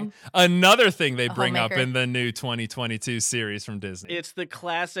they bring homemaker. up in the new 2022 series from Disney. It's the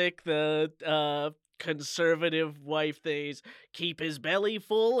classic, the conservative wife things. Keep his belly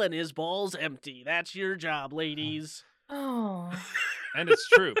full and his balls empty. That's your job, ladies. Oh. And it's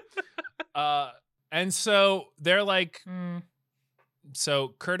true. And so they're like,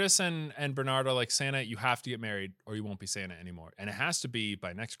 so Curtis and Bernard are like, Santa, you have to get married or you won't be Santa anymore. And it has to be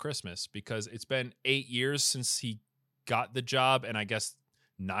by next Christmas, because it's been 8 years since he got the job, and I guess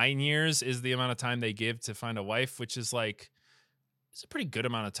 9 years is the amount of time they give to find a wife, which is like, it's a pretty good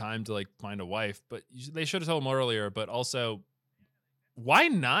amount of time to like find a wife, but they should have told him earlier. But also, why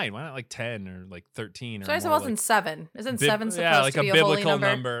 9? Why not like 10 or like 13? So it wasn't 7. Isn't 7 supposed like to be a a biblical holy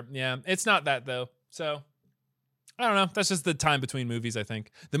number? Yeah, it's not that though. So I don't know. That's just the time between movies, I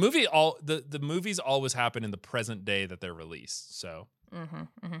think. The movies always happen in the present day that they're released. So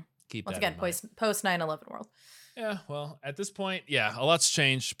keep once that again, post 9/11 world. Yeah, well, at this point, yeah, a lot's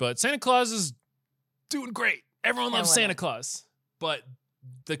changed, but Santa Claus is doing great. Everyone loves Santa Claus. But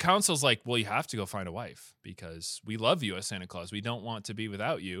the council's like, well, you have to go find a wife because we love you as Santa Claus. We don't want to be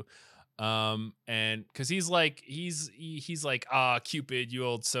without you. And because he's like, Cupid, you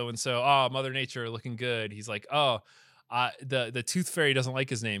old so and so. Mother Nature looking good. He's like, the tooth fairy doesn't like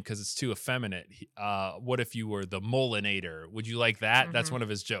his name because it's too effeminate. What if you were the Molinator? Would you like that? That's one of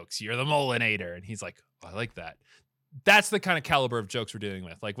his jokes. You're the Molinator, and he's like, I like that. That's the kind of caliber of jokes we're dealing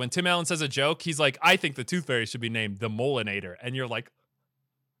with. Like when Tim Allen says a joke, he's like, I think the tooth fairy should be named the Molinator, and you're like,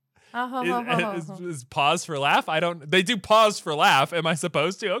 is pause for laugh? They do pause for laugh. Am I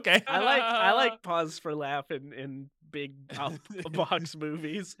supposed to? Okay. I like pause for laugh in big box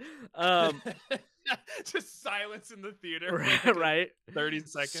movies. Just silence in the theater. Right. 30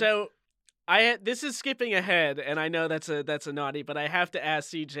 seconds. So this is skipping ahead, and I know that's a naughty, but I have to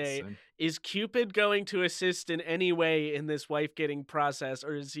ask CJ, Listen. Is Cupid going to assist in any way in this wife getting process,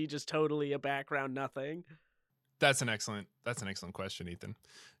 or is he just totally a background nothing? That's an excellent question, Ethan.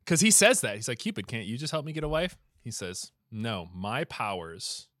 Because he says that. He's like, Cupid, can't you just help me get a wife? He says, no, my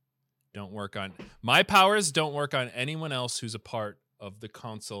powers don't work on anyone else who's a part of the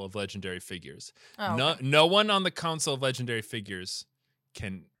Council of Legendary Figures. No one on the Council of Legendary Figures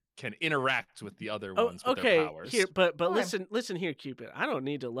can interact with the other ones with their powers. Here, but listen here, Cupid. I don't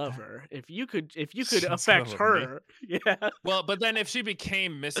need to love her. If you could affect her, yeah. Well, but then if she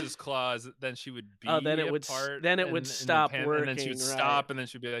became Mrs. Claus, then she would be then it would stop working, and then she would stop, and then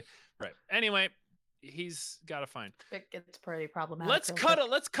she'd be like, right. Anyway, he's got to find. It gets pretty problematic.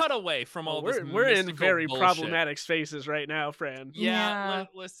 Let's cut away from all this. We're in very bullshit. Problematic spaces right now, Fran. Yeah.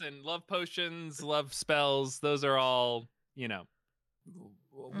 Listen, love potions, love spells. Those are all,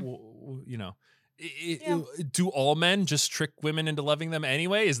 do all men just trick women into loving them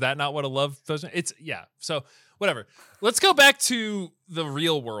anyway? Is that not what a love potion? So whatever. Let's go back to the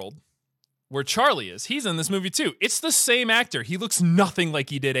real world where Charlie is. He's in this movie too. It's the same actor. He looks nothing like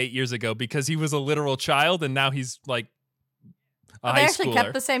he did 8 years ago because he was a literal child and now he's like a high schooler. They actually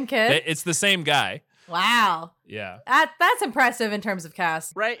kept the same kid? It's the same guy. Wow. Yeah. That's impressive in terms of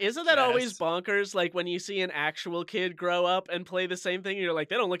cast. Right? Isn't that always bonkers? Like when you see an actual kid grow up and play the same thing, you're like,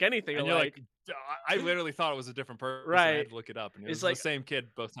 they don't look anything alike. You're like, I literally thought it was a different person. Right. I had to look it up, and it was the same kid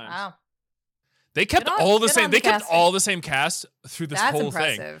both times. Wow. They kept all the same. They kept all the same cast through this whole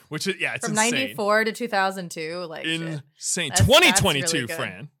impressive. thing, which is it's from insane. 94 to 2002, like insane. That's 2022, really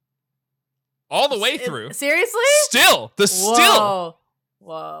Fran, all the way through. Seriously? Still.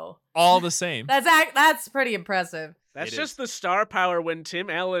 Whoa. All the same. That's pretty impressive. That's just the star power. When Tim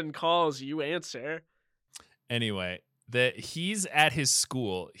Allen calls, you answer. Anyway, he's at his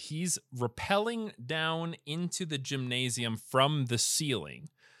school. He's rappelling down into the gymnasium from the ceiling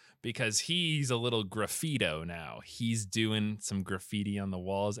because he's a little graffito now. He's doing some graffiti on the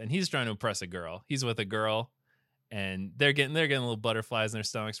walls, and he's trying to impress a girl. He's with a girl, and they're getting little butterflies in their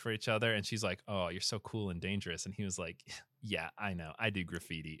stomachs for each other. And she's like, "Oh, you're so cool and dangerous." And he was like, "Yeah, I know. I do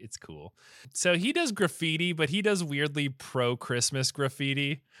graffiti. It's cool." So he does graffiti, but he does weirdly pro-Christmas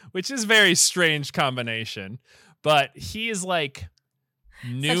graffiti, which is a very strange combination. But he is like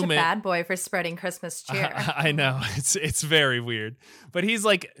Newman. Such a bad boy for spreading Christmas cheer. I know. It's very weird. But he's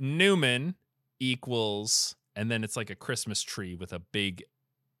like Newman equals, and then it's like a Christmas tree with a big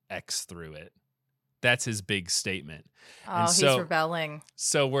X through it. That's his big statement. Oh, he's rebelling.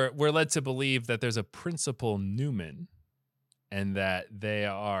 So we're led to believe that there's a Principal Newman and that they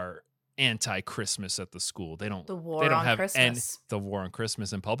are anti-Christmas at the school. They don't have Christmas. The war on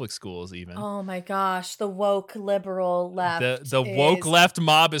Christmas in public schools even. Oh my gosh, the woke liberal left. The woke left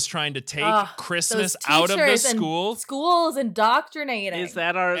mob is trying to take Christmas out of the school. Schools indoctrinating. Is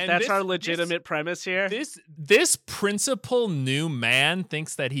that our legitimate premise here? This Principal New Man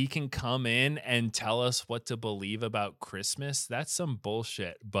thinks that he can come in and tell us what to believe about Christmas. That's some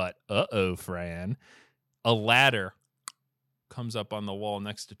bullshit. But Fran, a ladder comes up on the wall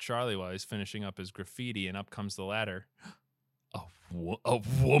next to Charlie while he's finishing up his graffiti, and up comes the ladder. A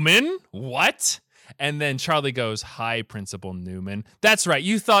woman? What? And then Charlie goes, "Hi, Principal Newman." That's right.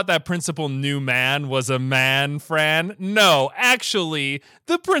 You thought that Principal Newman was a man, Fran? No, actually,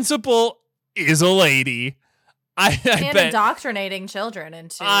 the principal is a lady. I bet indoctrinating children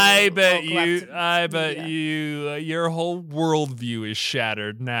into. I bet you. Your whole worldview is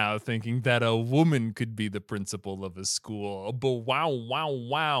shattered now, thinking that a woman could be the principal of a school. But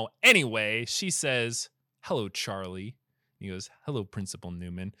wow. Anyway, she says, "Hello, Charlie." He goes, "Hello, Principal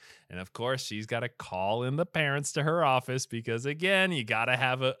Newman." And of course, she's got to call in the parents to her office because, again, you got to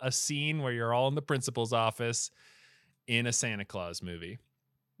have a scene where you're all in the principal's office in a Santa Claus movie.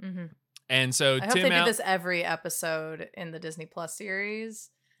 Mm-hmm. And so I hope they do this every episode in the Disney Plus series.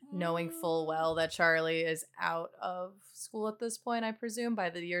 knowing full well that Charlie is out of school at this point, I presume, by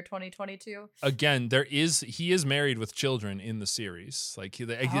the year 2022. Again, he is married with children in the series. Like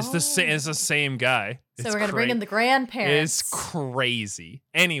it's the same guy. So we're gonna bring in the grandparents. It's crazy.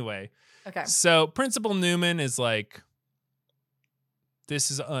 Anyway, okay. So Principal Newman is like,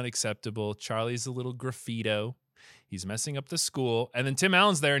 this is unacceptable. Charlie's a little graffito. He's messing up the school. And then Tim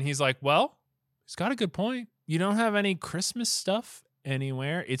Allen's there and he's like, well, he's got a good point. You don't have any Christmas stuff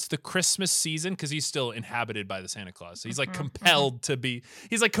anywhere. It's the Christmas season because he's still inhabited by the Santa Claus. So he's like compelled to be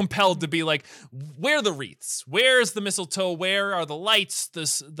like, where are the wreaths? Where's the mistletoe? Where are the lights?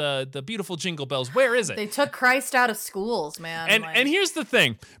 The beautiful jingle bells. Where is it? They took Christ out of schools, man. And here's the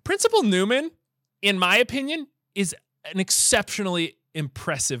thing. Principal Newman, in my opinion, is an exceptionally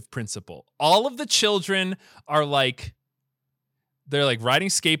impressive principal. All of the children are like, they're like riding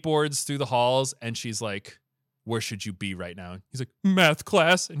skateboards through the halls, and she's like, where should you be right now? And he's like, math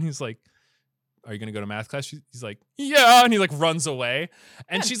class. And he's like, are you going to go to math class? He's like, yeah. And he like runs away.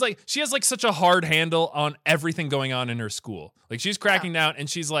 And she's like, she has like such a hard handle on everything going on in her school. Like she's cracking down and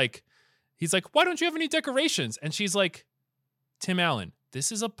he's like, why don't you have any decorations? And she's like, Tim Allen,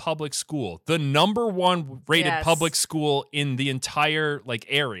 this is a public school, the #1 rated public school in the entire like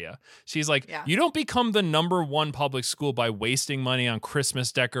area. She's like, you don't become the #1 public school by wasting money on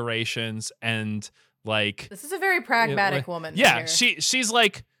Christmas decorations and like, this is a very pragmatic woman. Yeah, here. she's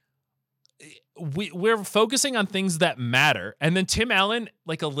like, we're focusing on things that matter. And then Tim Allen,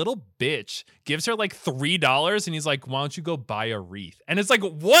 like a little bitch, gives her like $3 and he's like, why don't you go buy a wreath? And it's like,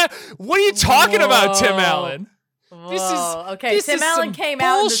 what are you talking about, Tim Allen? Whoa. Tim Allen came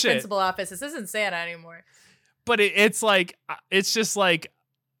out in the principal office. This isn't Santa anymore. But it's just like,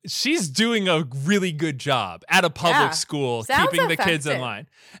 she's doing a really good job at a public school, keeping the kids in line.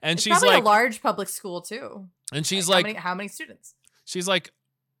 And it's she's probably like a large public school too. And she's like how many students? She's like,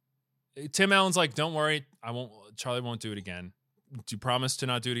 Tim Allen's like, don't worry, Charlie won't do it again. Do you promise to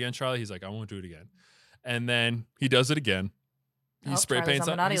not do it again, Charlie? He's like, I won't do it again. And then he does it again. He spray paints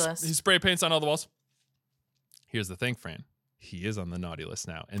on the naughty list. He spray paints on all the walls. Here's the thing, Fran. He is on the naughty list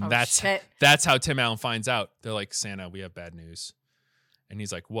now. And that's how Tim Allen finds out. They're like, Santa, we have bad news. And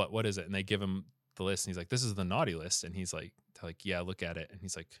he's like, what is it? And they give him the list. And he's like, this is the naughty list. And he's like, they're like, yeah, look at it. And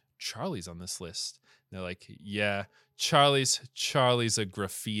he's like, Charlie's on this list. And they're like, yeah, Charlie's a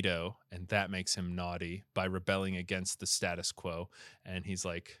graffito. And that makes him naughty by rebelling against the status quo. And he's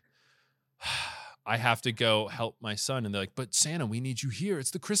like, I have to go help my son. And they're like, but Santa, we need you here.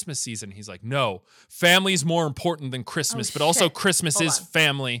 It's the Christmas season. He's like, no, family's more important than Christmas, but also Christmas is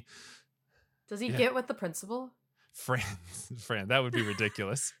family. Does he get with the principal? Fran, that would be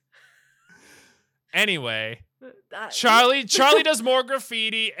ridiculous. Anyway, Charlie does more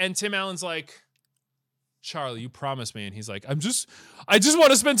graffiti, and Tim Allen's like, Charlie, you promised me. And he's like, I just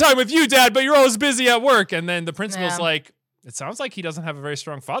want to spend time with you, Dad, but you're always busy at work. And then the principal's like, it sounds like he doesn't have a very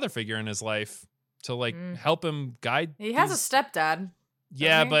strong father figure in his life to like help him guide. He has a stepdad.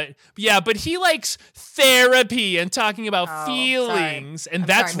 Yeah, but he likes therapy and talking about feelings, and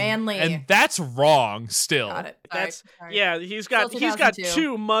that's manly, and that's wrong. Still, got it. Sorry. He's got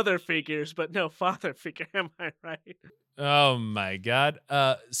two mother figures, but no father figure. Am I right? Oh my God.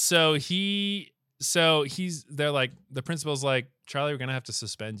 So they're like, the principal's like, Charlie, we're gonna have to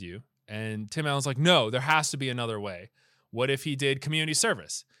suspend you, and Tim Allen's like, no, there has to be another way. What if he did community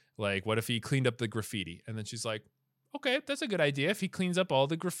service? Like, what if he cleaned up the graffiti? And then she's like, okay, that's a good idea. If he cleans up all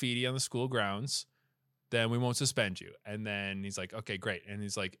the graffiti on the school grounds, then we won't suspend you. And then he's like, okay, great. And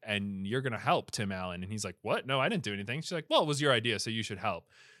he's like, and you're going to help Tim Allen. And he's like, what? No, I didn't do anything. She's like, well, it was your idea, so you should help.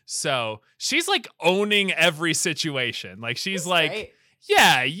 So she's like owning every situation. Like she's like, great.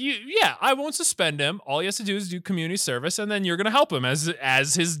 Yeah, I won't suspend him. All he has to do is do community service, and then you're going to help him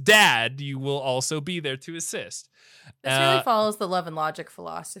as his dad. You will also be there to assist. This really follows the love and logic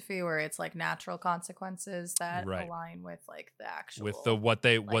philosophy, where it's like natural consequences that align with like the actual what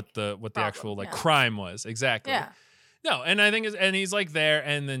the actual like crime was. Exactly. Yeah. No, and I think and he's like there,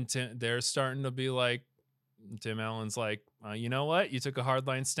 and then they're starting to be like, Tim Allen's like, you know what? You took a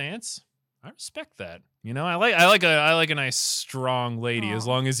hardline stance. I respect that. You know, I like a nice strong lady, as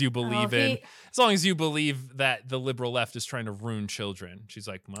long as you believe as long as you believe that the liberal left is trying to ruin children. She's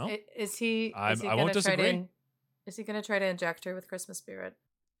like, well, I won't disagree. Is he gonna try to inject her with Christmas spirit?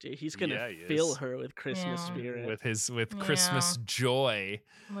 He's gonna fill her with Christmas spirit, with Christmas joy,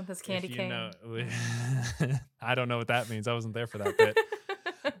 with his candy cane. I don't know what that means. I wasn't there for that bit.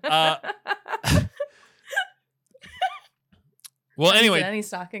 Well, anyway, any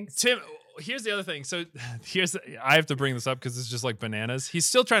stockings? Tim, here's the other thing. So I have to bring this up because it's just like bananas. He's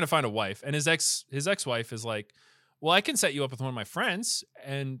still trying to find a wife, and his ex-wife is like, well, I can set you up with one of my friends,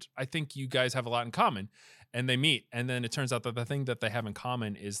 and I think you guys have a lot in common. And they meet, and then it turns out that the thing that they have in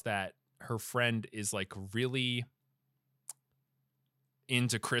common is that her friend is like really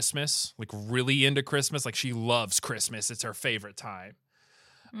into Christmas, like really into Christmas. Like she loves Christmas. It's her favorite time.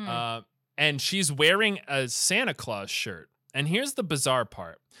 And she's wearing a Santa Claus shirt. And here's the bizarre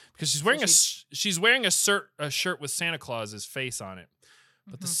part, because she's wearing a shirt with Santa Claus's face on it.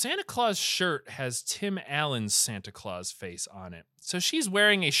 But the Santa Claus shirt has Tim Allen's Santa Claus face on it. So she's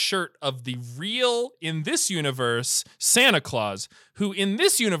wearing a shirt of the real, in this universe, Santa Claus, who in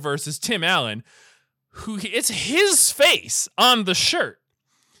this universe is Tim Allen, who it's his face on the shirt.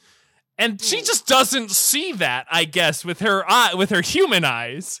 And she just doesn't see that, I guess, with her human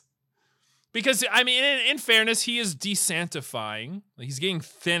eyes. Because, I mean, in fairness, he is desantifying. He's getting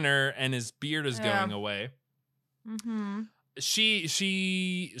thinner and his beard is going away. Mm-hmm.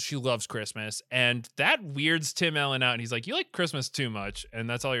 She loves Christmas, and that weirds Tim Allen out. And he's like, you like Christmas too much, and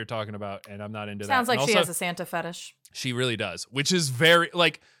that's all you're talking about, and I'm not into that. Sounds like and she also, has a Santa fetish. She really does, which is very,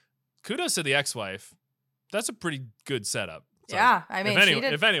 like, kudos to the ex-wife. That's a pretty good setup. So, yeah, I mean,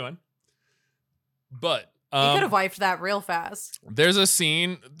 if anyone. But he could have wiped that real fast. There's a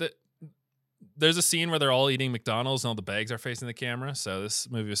scene where they're all eating McDonald's and all the bags are facing the camera. So this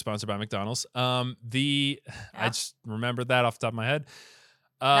movie was sponsored by McDonald's. I just remembered that off the top of my head.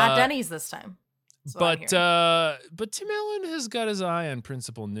 Not Denny's this time. But Tim Allen has got his eye on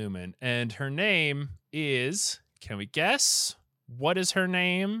Principal Newman, and her name is, can we guess? What is her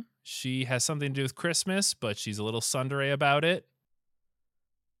name? She has something to do with Christmas, but she's a little tsundere about it.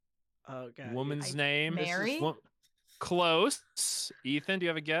 Oh, God. Woman's name? Mary? Close. Ethan, do you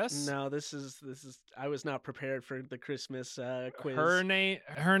have a guess? No, this is. I was not prepared for the Christmas quiz. Her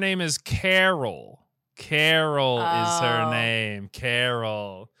name is Carol. Carol is her name.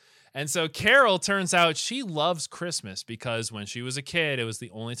 Carol. And so Carol, turns out she loves Christmas because when she was a kid, it was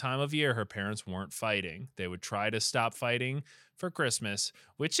the only time of year her parents weren't fighting. They would try to stop fighting for Christmas,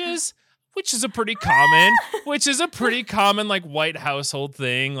 which is a pretty common like white household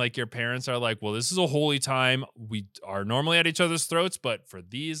thing. Like your parents are like, well, this is a holy time. We are normally at each other's throats, but for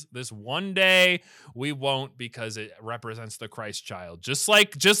this one day, we won't, because it represents the Christ child. Just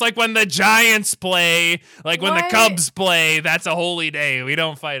like when the Giants play, like when the Cubs play, that's a holy day. We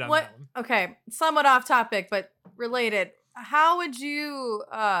don't fight on that one. Okay, somewhat off topic, but related. How would you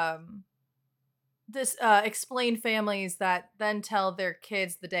explain families that then tell their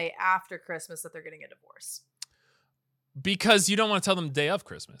kids the day after Christmas that they're getting a divorce? Because you don't want to tell them the day of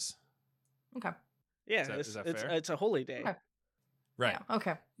Christmas. Okay. Yeah, is that fair? It's a holy day. Okay. Right. Yeah,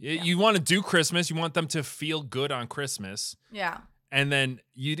 okay. You want to do Christmas. You want them to feel good on Christmas. Yeah. And then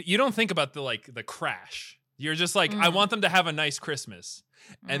you don't think about the crash. You're just like, I want them to have a nice Christmas.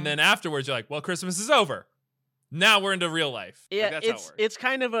 And then afterwards you're like, well, Christmas is over. Now we're into real life. Yeah, that's how it works. It's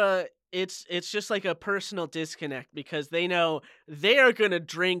kind of it's just like a personal disconnect, because they know they are going to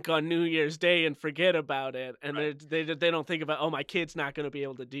drink on New Year's Day and forget about it. And they don't think about, oh, my kid's not going to be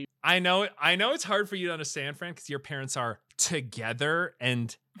able to do. I know it's hard for you to understand, Fran, because your parents are together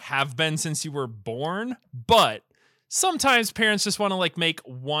and have been since you were born. But sometimes parents just want to like make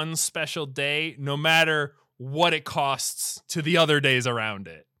one special day, no matter what it costs to the other days around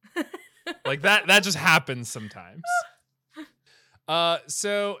it. Like that just happens sometimes.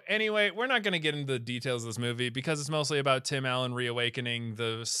 So anyway, we're not going to get into the details of this movie because it's mostly about Tim Allen reawakening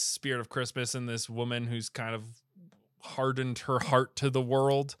the spirit of Christmas in this woman who's kind of hardened her heart to the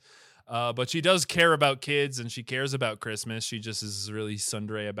world. But she does care about kids and she cares about Christmas. She just is really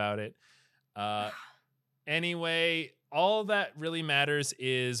tsundere about it. Anyway, all that really matters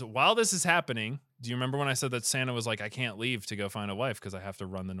is while this is happening, do you remember when I said that Santa was like, I can't leave to go find a wife because I have to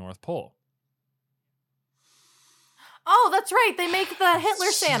run the North Pole? Oh, that's right. They make the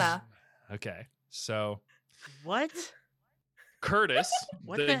Hitler Santa. Okay. So What? Curtis,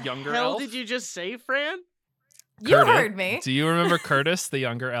 What the the younger hell elf. did you just say, Fran? You Curtis, heard me. Do you remember Curtis, the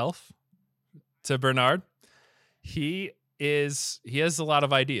younger elf, to Bernard? He has a lot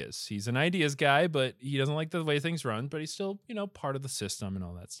of ideas. He's an ideas guy, but he doesn't like the way things run, but he's still, part of the system and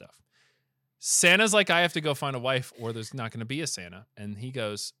all that stuff. Santa's like, I have to go find a wife or there's not going to be a Santa. And he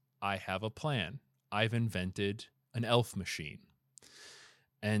goes, I have a plan. I've invented an elf machine.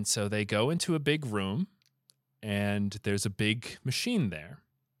 And so they go into a big room and there's a big machine there.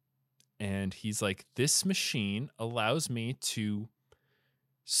 And he's like, this machine allows me to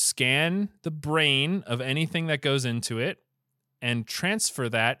scan the brain of anything that goes into it and transfer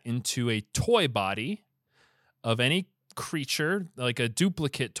that into a toy body of any creature, like a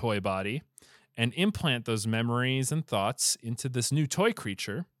duplicate toy body, and implant those memories and thoughts into this new toy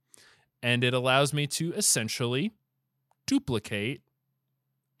creature. And it allows me to essentially duplicate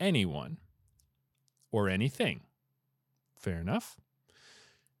anyone or anything. Fair enough.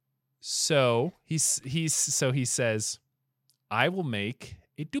 So he says, I will make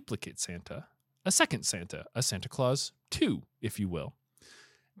a duplicate Santa, a second Santa, a Santa Claus 2, if you will.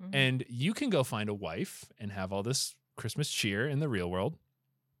 Mhm. And you can go find a wife and have all this Christmas cheer in the real world.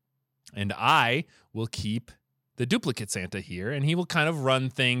 And I will keep the duplicate Santa here, and he will kind of run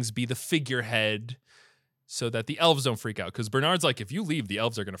things, be the figurehead so that the elves don't freak out. Because Bernard's like, if you leave, the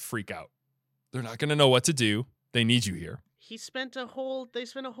elves are going to freak out. They're not going to know what to do. They need you here. They spent a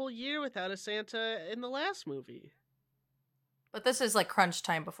whole year without a Santa in the last movie. But this is like crunch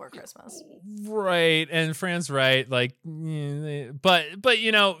time before Christmas. Right, and Fran's right. Like, but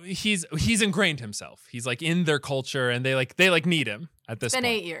you know, he's ingrained himself. He's like in their culture, and they need him at this point.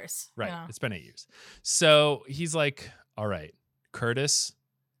 It's been 8 years. Right, You know? it's been 8 years. So he's like, all right, Curtis,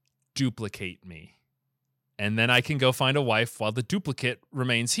 duplicate me, and then I can go find a wife while the duplicate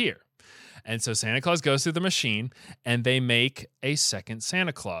remains here. And so Santa Claus goes through the machine, and they make a second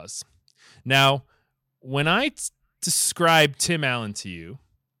Santa Claus. Now, when I describe Tim Allen to you,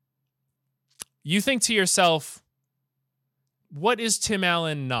 you think to yourself, what is Tim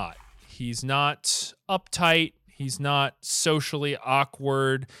Allen not? He's not uptight. He's not socially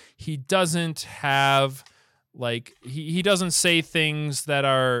awkward. He doesn't have he doesn't say things that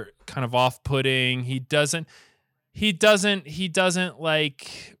are kind of off-putting. He doesn't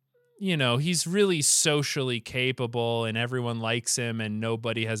like, you know, he's really socially capable and everyone likes him and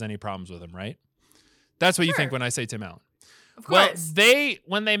nobody has any problems with him, right? That's what you think when I say Tim Allen. Of course. Well,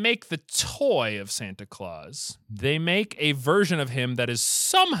 when they make the toy of Santa Claus, they make a version of him that is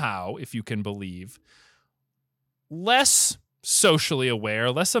somehow, if you can believe, less socially aware,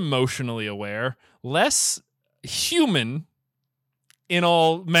 less emotionally aware, less human in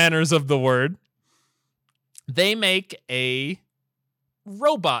all manners of the word. They make a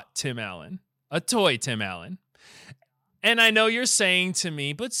robot Tim Allen, a toy Tim Allen. And I know you're saying to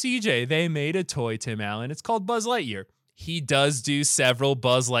me, but CJ, they made a toy Tim Allen. It's called Buzz Lightyear. He does do several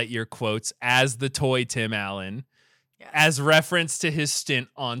Buzz Lightyear quotes as the toy Tim Allen, as reference to his stint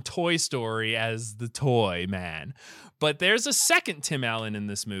on Toy Story as the toy man. But there's a second Tim Allen in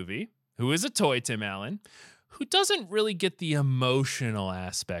this movie, who is a toy Tim Allen, who doesn't really get the emotional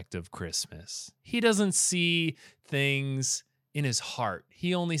aspect of Christmas. He doesn't see things in his heart.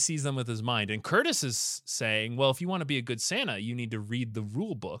 He only sees them with his mind. And Curtis is saying, well, if you want to be a good Santa, you need to read the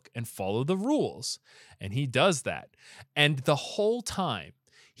rule book and follow the rules. And he does that. And the whole time,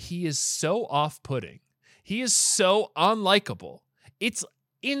 he is so off-putting. He is so unlikable. It's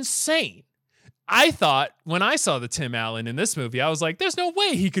insane. I thought when I saw the Tim Allen in this movie, I was like, there's no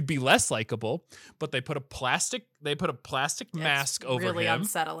way he could be less likable. But they put a plastic mask over him. Really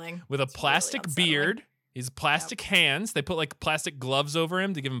unsettling. With a plastic beard. He's plastic hands. They put like plastic gloves over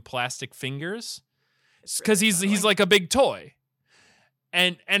him to give him plastic fingers. Because he's like a big toy.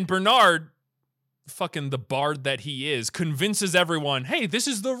 And Bernard, fucking the bard that he is, convinces everyone, hey, this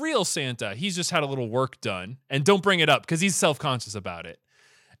is the real Santa. He's just had a little work done. And don't bring it up because he's self-conscious about it.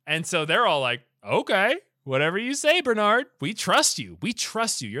 And so they're all like, okay, whatever you say, Bernard. We trust you. We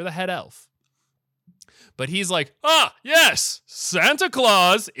trust you. You're the head elf. But he's like, yes, Santa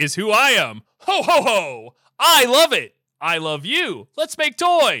Claus is who I am. Ho, ho, ho. I love it. I love you. Let's make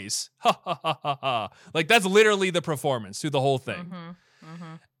toys. Ha, ha, ha, ha, ha. Like, that's literally the performance through the whole thing.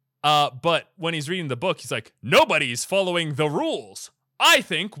 But when he's reading the book, he's like, nobody's following the rules. I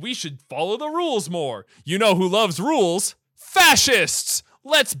think we should follow the rules more. You know who loves rules? Fascists.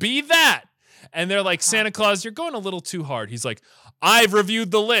 Let's be that. And they're like, Santa Claus, you're going a little too hard. He's like, I've reviewed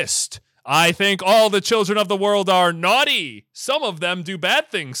the list. I think all the children of the world are naughty. Some of them do bad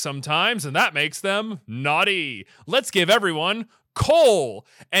things sometimes, and that makes them naughty. Let's give everyone coal.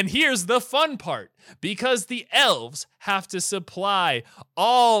 And here's the fun part. Because the elves have to supply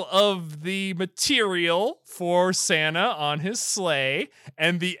all of the material for Santa on his sleigh,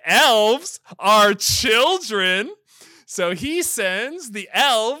 and the elves are children. So he sends the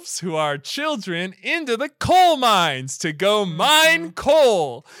elves, who are children, into the coal mines to go mine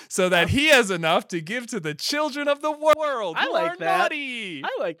coal so that he has enough to give to the children of the world who are naughty.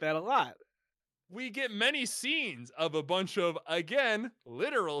 I like that a lot. We get many scenes of a bunch of, again,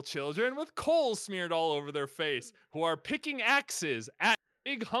 literal children with coal smeared all over their face who are picking axes at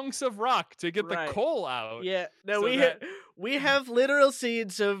big hunks of rock to get the coal out. Yeah, no, we have literal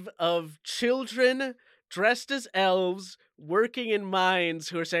scenes of children dressed as elves, working in mines,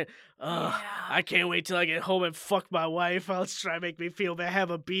 who are saying, I can't wait till I get home and fuck my wife. I'll try to make me feel to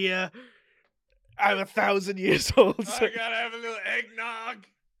have a beer. I'm 1,000 years old. So I gotta have a little eggnog.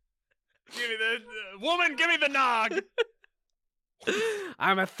 Give me the woman, give me the nog.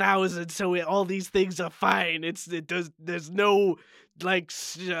 I'm 1,000, so all these things are fine. There's no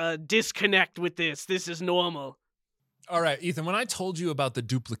disconnect with this. This is normal. All right, Ethan, when I told you about the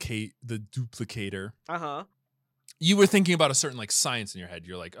duplicator, Uh-huh. you were thinking about a certain like science in your head.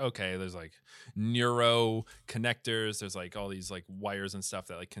 You're like, okay, there's like neuro connectors. There's like all these like wires and stuff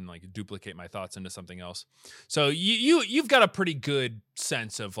that like can like duplicate my thoughts into something else. So you've got a pretty good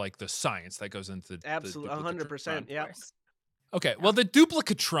sense of like the science that goes into Absolutely, 100%. Yeah. Okay, well, the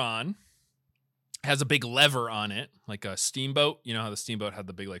duplicatron has a big lever on it, like a steamboat. You know how the steamboat had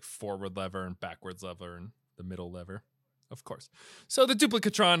the big like forward lever and backwards lever and the middle lever? Of course. So the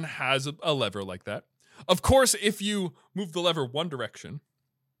duplicatron has a lever like that. Of course, if you move the lever one direction,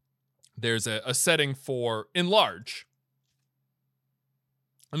 there's a setting for enlarge.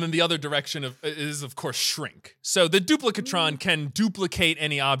 And then the other direction is, of course, shrink. So the duplicatron can duplicate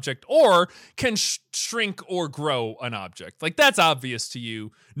any object or can shrink or grow an object. Like, that's obvious to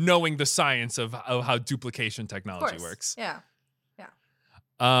you, knowing the science of how duplication technology works. Yeah.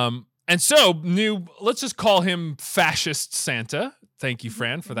 And so, let's just call him Fascist Santa. Thank you,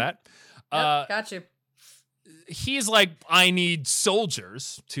 Fran, for that. Got you. He's like, I need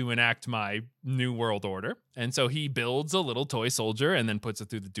soldiers to enact my new world order. And so he builds a little toy soldier and then puts it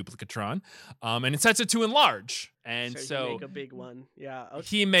through the duplicatron. And it sets it to enlarge. And so he make a big one. Yeah. Okay.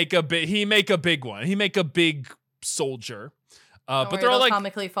 He make a big one. He make a big soldier. But they're all like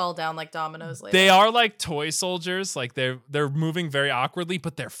comically fall down like dominoes later. They are like toy soldiers. Like they're moving very awkwardly,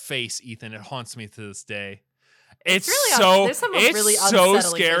 but their face, Ethan, it haunts me to this day. It's really so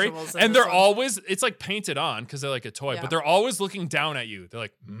scary, and they're one. always, it's like painted on because they're like a toy, but they're always looking down at you. They're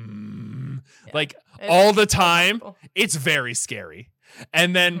like, like all the time. Possible. It's very scary.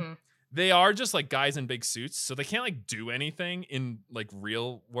 And then they are just like guys in big suits, so they can't like do anything in like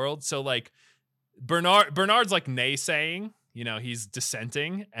real world. So like Bernard's like naysaying. You know, he's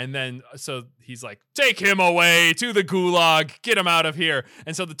dissenting, and then so he's like, take him away to the gulag, get him out of here.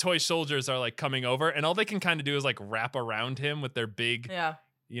 And so the toy soldiers are like coming over, and all they can kind of do is like wrap around him with their big,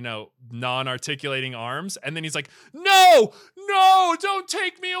 non-articulating arms. And then he's like, no, don't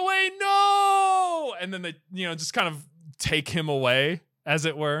take me away, no. And then they, just kind of take him away, as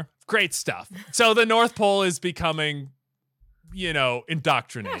it were. Great stuff. So the North Pole is becoming,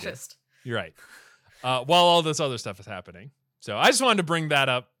 indoctrinated. Fascist. You're right. While all this other stuff is happening. So I just wanted to bring that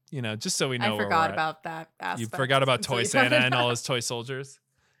up, just so we know. I forgot about that aspect. You forgot about Toy Santa and all his toy soldiers.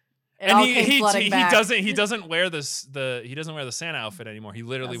 And he doesn't wear the Santa outfit anymore. He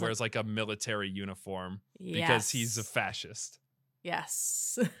literally wears like a military uniform because he's a fascist.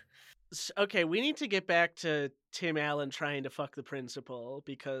 Yes. Okay, we need to get back to Tim Allen trying to fuck the principal,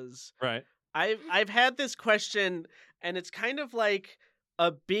 because I've had this question, and it's kind of like a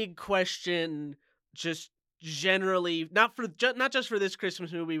big question, just generally, not just for this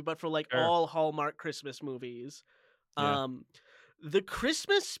Christmas movie, but for like all Hallmark Christmas movies. The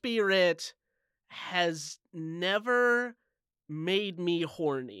Christmas spirit has never made me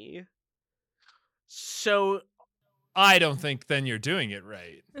horny. So I don't think then you're doing it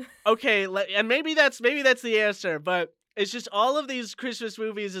right. Okay, and maybe that's the answer, but it's just all of these Christmas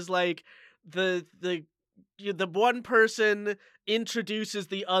movies is like the one person introduces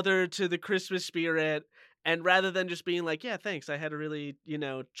the other to the Christmas spirit, and rather than just being like, yeah, thanks, I had a really,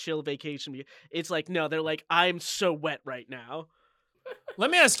 chill vacation, it's like, no, they're like, I'm so wet right now. Let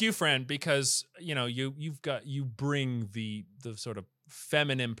me ask you, Fran, because you bring the sort of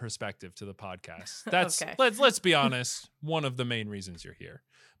feminine perspective to the podcast. That's okay. Let's be honest, one of the main reasons you're here.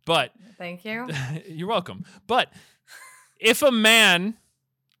 But thank you. You're welcome. But if a man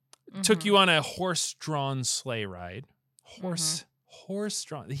took you on a horse-drawn sleigh ride,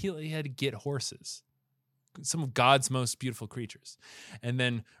 horse-drawn, he had to get horses, some of God's most beautiful creatures, and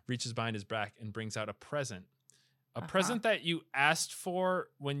then reaches behind his back and brings out a present. A present that you asked for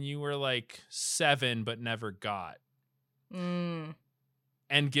when you were like 7 but never got. And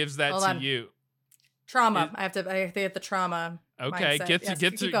gives that to you. Trauma. I have to get the trauma. Okay,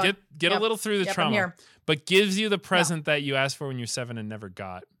 mindset. get a little through the trauma. But gives you the present that you asked for when you're 7 and never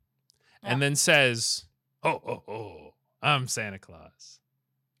got. And then says, "Oh, I'm Santa Claus."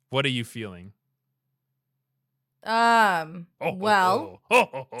 What are you feeling? It's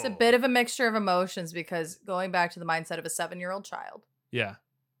a bit of a mixture of emotions, because going back to the mindset of a 7-year-old child. Yeah.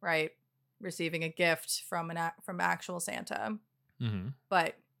 Right. Receiving a gift from actual Santa.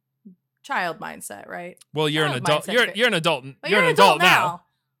 But child mindset, right? Well, you're an adult. You're an adult. You're an adult now.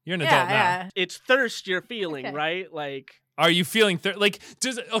 You're an adult now. It's thirst you're feeling, right? Like, are you feeling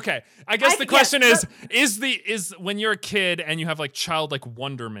okay? I guess the question is when you're a kid and you have like childlike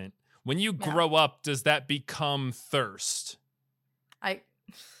wonderment, when you grow up, does that become thirst?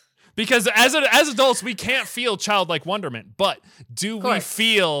 Because as adults, we can't feel childlike wonderment, but do we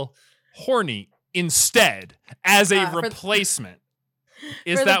feel horny instead as a replacement?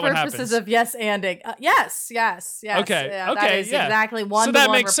 Is that what happens? For the purposes of yes-anding. Yes. Okay. That is exactly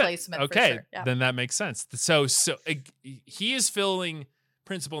one-to-one replacement. Okay, for sure. Yeah. then that makes sense. So he is filling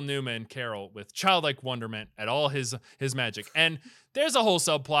Principal Newman, Carol, with childlike wonderment at all his magic. And there's a whole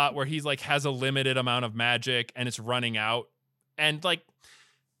subplot where he's like has a limited amount of magic and it's running out. And like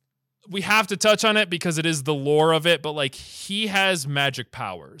we have to touch on it because it is the lore of it, but like he has magic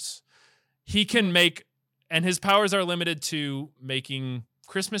powers. He can make, and his powers are limited to making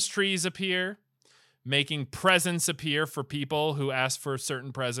Christmas trees appear, making presents appear for people who asked for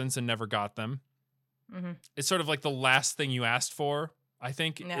certain presents and never got them. Mm-hmm. It's sort of like the last thing you asked for, I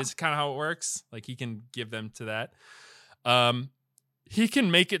think, is kind of how it works. Like he can give them to that. He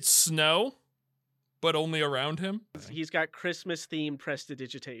can make it snow, but only around him. He's got Christmas-themed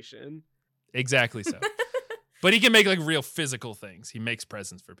prestidigitation. Exactly so. But he can make like real physical things. He makes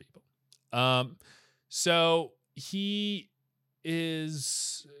presents for people. So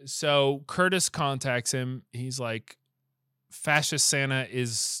Curtis contacts him. He's like, fascist Santa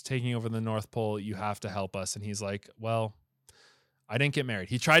is taking over the North Pole. You have to help us. And he's like, well, I didn't get married.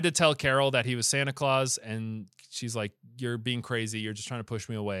 He tried to tell Carol that he was Santa Claus, and she's like, you're being crazy. You're just trying to push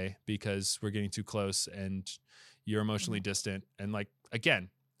me away because we're getting too close and you're emotionally distant. And like, again,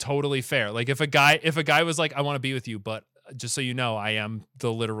 totally fair. Like if a guy was like, I want to be with you, but just so you know, I am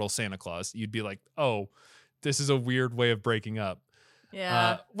the literal Santa Claus, you'd be like, oh, this is a weird way of breaking up.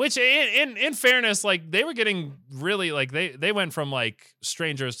 Yeah. Which in fairness, like they were getting really like they went from like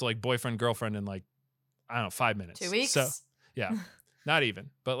strangers to like boyfriend, girlfriend in like, I don't know, 5 minutes. 2 weeks. So yeah, not even,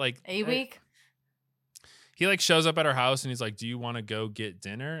 but like a week. He like shows up at her house and he's like, do you want to go get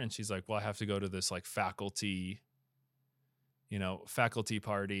dinner? And she's like, well, I have to go to this like faculty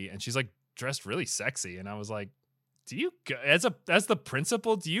party. And she's like dressed really sexy. And I was like, do you as the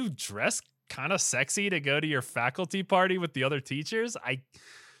principal, do you dress kind of sexy to go to your faculty party with the other teachers?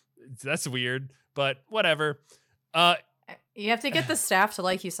 That's weird, but whatever. You have to get the staff to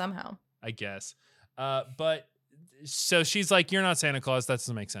like you somehow, I guess. But so she's like, you're not Santa Claus. That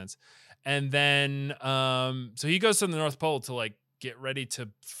doesn't make sense. And then, so he goes to the North Pole to like get ready to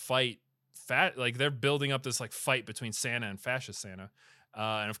fight like they're building up this like fight between Santa and fascist Santa.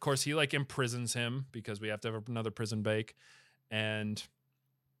 And of course he like imprisons him because we have to have another prison bake. And,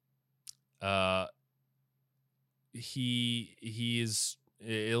 it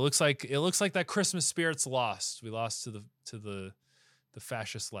looks like that Christmas spirit's lost. We lost to the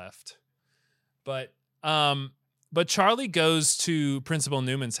fascist left. But Charlie goes to Principal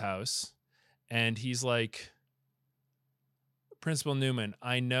Newman's house and he's like, Principal Newman,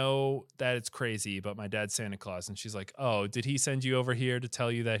 I know that it's crazy, but my dad's Santa Claus. And she's like, oh, did he send you over here to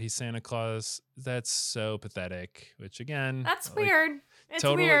tell you that he's Santa Claus? That's so pathetic. Which again, that's weird. It's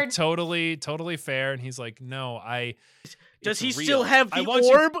weird. Totally fair. And he's like, no, does he still have the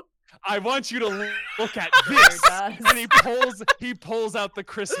orb? I want you to look at this. And he pulls out the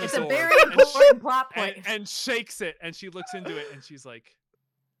Christmas orb. It's a very important plot point. And shakes it. And she looks into it and she's like,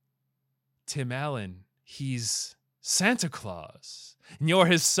 Tim Allen, he's Santa Claus and you're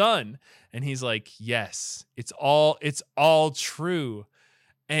his son. And he's like, yes, it's all true.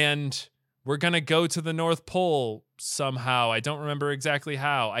 And we're going to go to the North Pole somehow. I don't remember exactly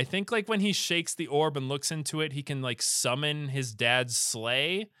how. I think like when he shakes the orb and looks into it, he can like summon his dad's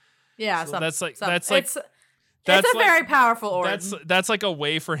sleigh. Yeah. So that's a very powerful orb. That's like a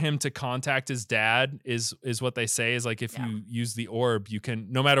way for him to contact his dad is what they say is like, if you use the orb, you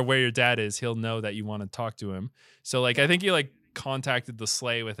can, no matter where your dad is, he'll know that you want to talk to him. So like, I think he like contacted the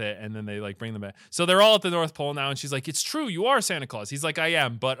sleigh with it and then they like bring them back. So they're all at the North Pole now and she's like, it's true, you are Santa Claus. He's like, I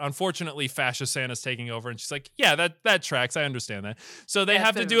am, but unfortunately fascist Santa's taking over. And she's like, yeah, that tracks. I understand that. So they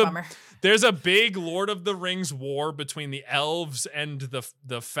have to do there's a big Lord of the Rings war between the elves and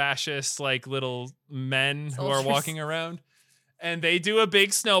the fascist like little men who are walking around. And they do a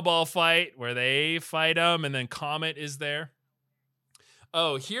big snowball fight where they fight them and then Comet is there.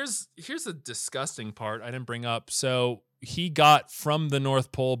 Oh, here's a disgusting part I didn't bring up. So he got from the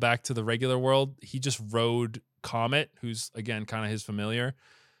North Pole back to the regular world. He just rode Comet, who's again kind of his familiar.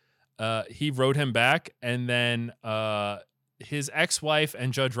 He rode him back, and then his ex-wife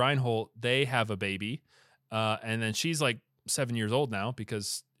and Judge Reinhold, they have a baby, and then she's like 7 years old now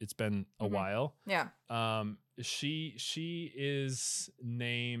because it's been a while. Yeah. She is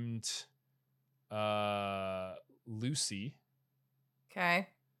named Lucy. Okay.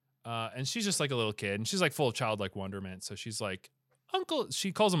 And she's just like a little kid and she's like full of childlike wonderment. So she's like,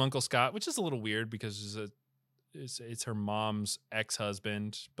 she calls him Uncle Scott, which is a little weird because it's her mom's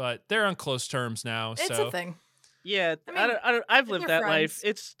ex-husband, but they're on close terms now. It's so a thing. Yeah, I mean, I've if lived they're that life.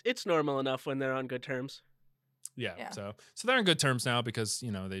 friends. It's normal enough when they're on good terms. Yeah. So they're on good terms now because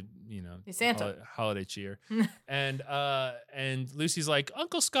they He's Santa. holiday cheer, and Lucy's like,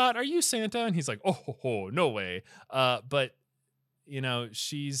 Uncle Scott, are you Santa? And he's like, oh, no way. But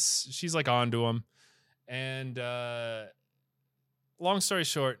she's like onto him, and long story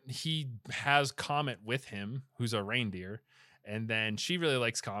short, he has Comet with him, who's a reindeer. And then she really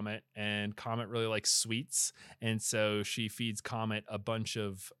likes Comet, and Comet really likes sweets, and so she feeds Comet a bunch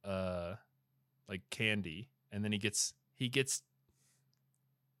of like candy, and then he gets the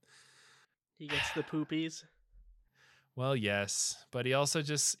poopies. Well, yes, but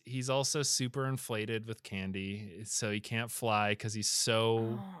he's also super inflated with candy, so he can't fly because he's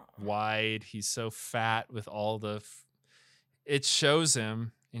so wide, he's so fat with all the. It shows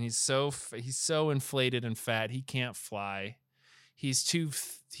him, and he's so inflated and fat, he can't fly. He's too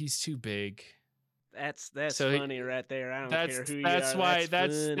big. That's funny right there. I don't care who you are.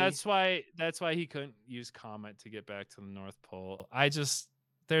 That's why he couldn't use Comet to get back to the North Pole.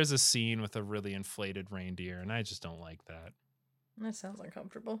 There's a scene with a really inflated reindeer, and I just don't like that. That sounds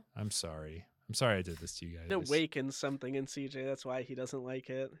uncomfortable. I'm sorry I did this to you guys. It awakens something in CJ. That's why he doesn't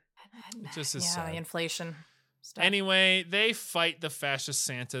like it. It just is sad. The inflation stuff. Anyway, they fight the fascist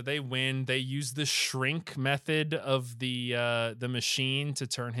Santa. They win. They use the shrink method of the machine to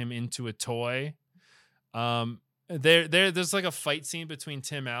turn him into a toy. There's like a fight scene between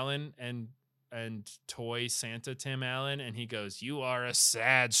Tim Allen and toy Santa Tim Allen, and he goes, "You are a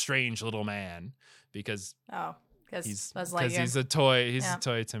sad, strange little man," because he's a toy. He's a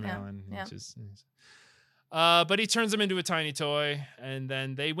toy Tim Allen. Yeah. But he turns him into a tiny toy, and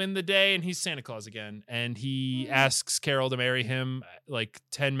then they win the day, and he's Santa Claus again. And he asks Carol to marry him like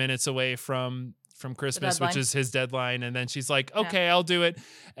 10 minutes away from Christmas, which is his deadline. And then she's like, okay, I'll do it.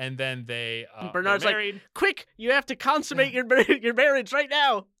 And then they Bernard's like, quick, you have to consummate your marriage right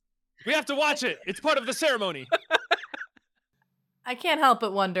now. We have to watch it. It's part of the ceremony. I can't help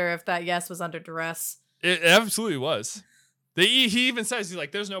but wonder if that yes was under duress. It absolutely was. He even says, he's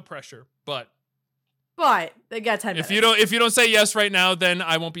like, there's no pressure, but they got 10 minutes. If you don't say yes right now, then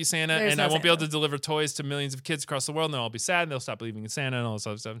I won't be Santa, and I won't be able to deliver toys to millions of kids across the world, and they'll all be sad, and they'll stop believing in Santa and all this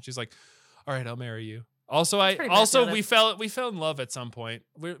other stuff. And she's like, all right, I'll marry you. We fell in love at some point.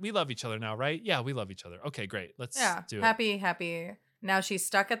 We love each other now, right? Yeah, we love each other. Okay, great. Let's do it. Happy. Now she's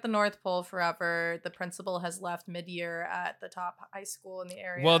stuck at the North Pole forever. The principal has left mid-year at the top high school in the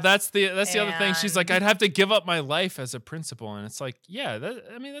area. Well, that's the other thing. She's like, I'd have to give up my life as a principal, and it's like,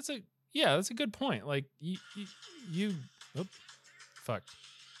 that's a good point. Like fuck.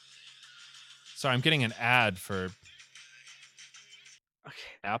 Sorry, I'm getting an ad for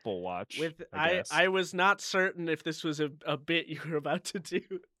Apple Watch. I was not certain if this was a bit you were about to do.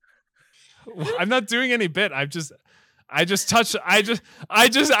 I'm not doing any bit. I just touched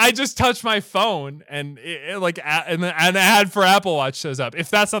my phone, and and an ad for Apple Watch shows up. If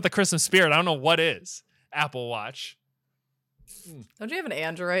that's not the Christmas spirit, I don't know what is. Apple Watch. Don't you have an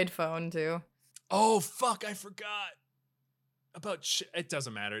Android phone too? Oh fuck, I forgot about it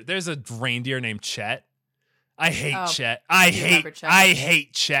doesn't matter. There's a reindeer named Chet. I hate Chet. I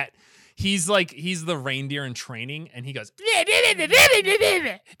hate Chet. He's the reindeer in training, and he goes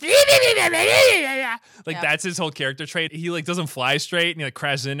that's his whole character trait. He doesn't fly straight, and he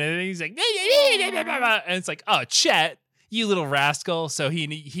crashes in it, and he's like, and it's like, oh, Chet, you little rascal. So he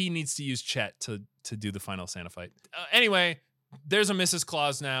needs to use Chet to do the final Santa fight. Anyway, there's a Mrs.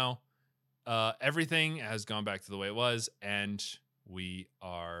 Claus now. Everything has gone back to the way it was, and we're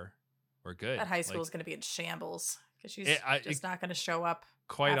good. That high school is going to be in shambles because she's just not going to show up.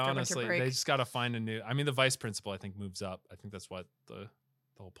 Quite honestly, they just got to find a new. I mean, the vice principal, I think, moves up. I think that's what the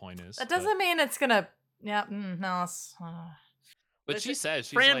whole point is. That doesn't mean it's gonna. Yeah, no. But she says,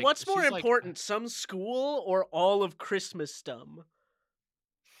 she's Fran, what's more important, some school or all of Christmasdom?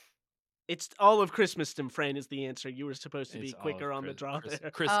 It's all of Christmasdom, Fran, is the answer. You were supposed to be quicker on the draw there.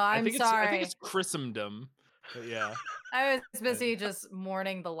 I'm sorry. I think it's Christendom. But yeah. I was busy just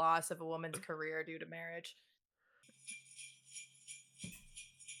mourning the loss of a woman's career due to marriage.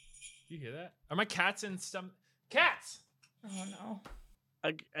 You hear that? Are my cats in some cats? Oh no.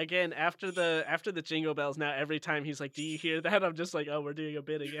 Again, after the jingle bells, now every time he's like, do you hear that? I'm just like, oh, we're doing a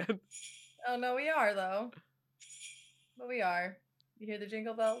bit again. Oh no, we are though. But we are. You hear the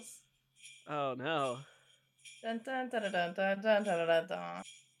jingle bells? Oh no. Dun dun dun dun dun dun dun dun dun.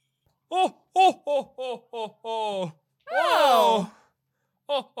 Oh oh oh oh oh oh oh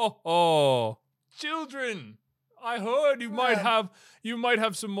oh oh oh! Children, I heard you might Yeah.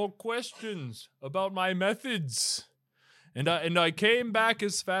 have some more questions about my methods. And I came back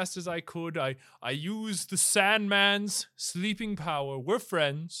as fast as I could. I used the Sandman's sleeping power. We're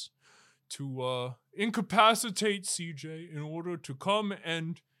friends. To incapacitate CJ in order to come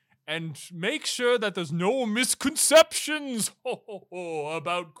and make sure that there's no misconceptions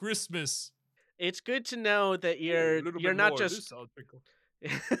about Christmas. It's good to know that A you're little you're bit not more of just this, I'll tickle.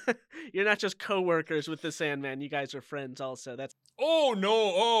 you're not just co-workers with the Sandman. You guys are friends also. That's Oh no!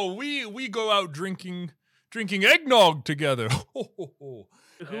 Oh, we go out drinking eggnog together.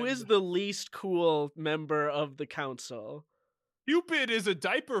 who is And the least cool member of the council? Cupid is a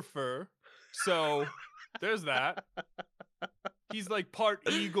diaper fur, so there's that. He's like part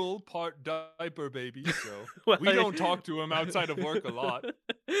eagle, part diaper baby, so Well, we don't talk to him outside of work a lot.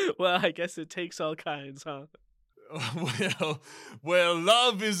 Well, I guess it takes all kinds, huh? Well,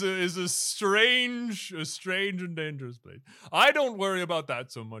 love is a strange and dangerous place. I don't worry about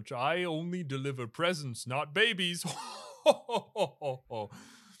that so much. I only deliver presents, not babies.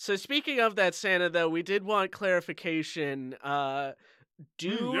 So speaking of that, Santa, though, we did want clarification.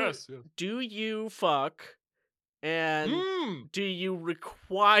 Yes. Do you fuck, and Mm. do you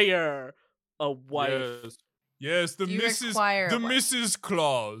require a wife? Yes, the Do you require a wife? Mrs.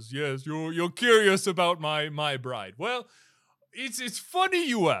 Claus. Yes, you're curious about my bride. Well, it's funny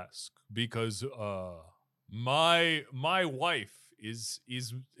you ask because my wife is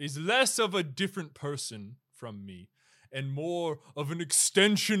less of a different person from me and more of an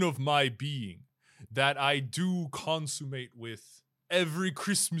extension of my being that I do consummate with every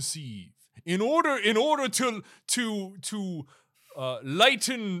Christmas Eve in order to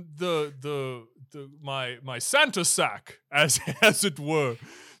lighten my Santa sack as it were,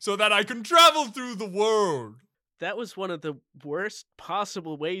 so that I can travel through the world. That was one of the worst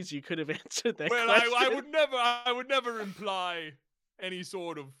possible ways you could have answered that Well, question. I would never imply any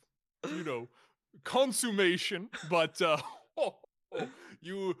sort of, consummation, but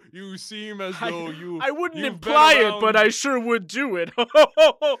you seem as though I wouldn't you've imply been it, but around- I sure would do it.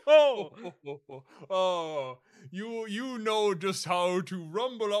 Oh, you know just how to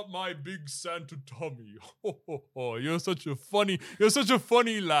rumble up my big Santa tummy. You're such a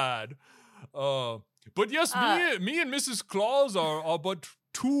funny lad. But yes, me and Mrs. Claus are but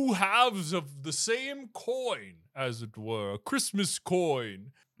two halves of the same coin, as it were, a Christmas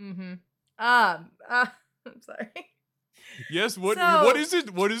coin. Mm-hmm. I'm sorry. Yes, what So- is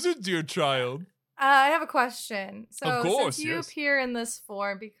it? What is it, dear child? I have a question. So, Of course, since you yes. appear in this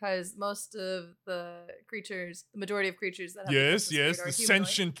form, because most of the majority of creatures that have Yes, the Christmas spirit the are humanoid.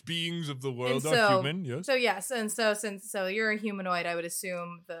 sentient beings of the world And are so- human, yes. So yes, and so since you're a humanoid, I would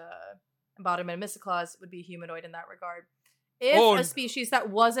assume the embodiment of Mrs. Claus would be humanoid in that regard. If a species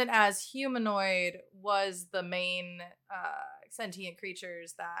that wasn't as humanoid was the main sentient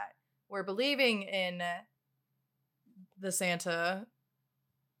creatures that were believing in the Santa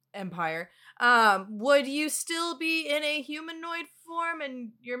Empire, would you still be in a humanoid form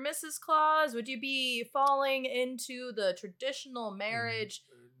and you're Mrs. Claus? Would you be falling into the traditional marriage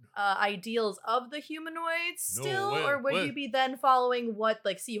ideals of the humanoids No, still, well, or would well. you be then following what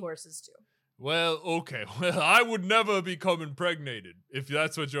like seahorses do? Well, okay. Well, I would never become impregnated, if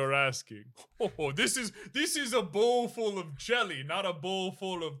that's what you're asking. Oh, this is a bowl full of jelly, not a bowl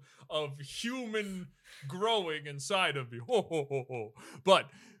full of human growing inside of me. But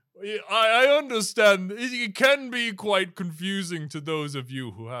I understand it can be quite confusing to those of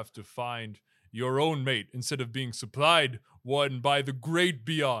you who have to find your own mate instead of being supplied one by the great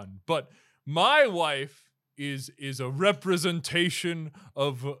beyond. But my wife is a representation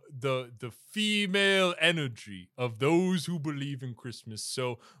of the female energy of those who believe in Christmas.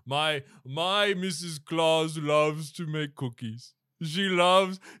 So my Mrs. Claus loves to make cookies. She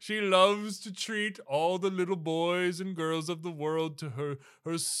loves to treat all the little boys and girls of the world to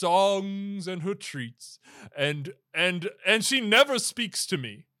her songs and her treats. And she never speaks to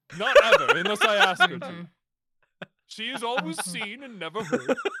me. Not ever, unless I ask her to. She is always seen and never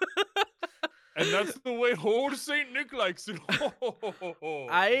heard. And that's the way old Saint Nick likes it.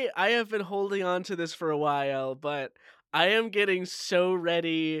 I have been holding on to this for a while, but I am getting so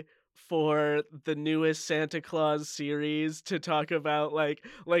ready for the newest Santa Claus series to talk about like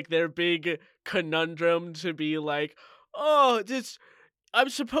their big conundrum to be like, oh, I'm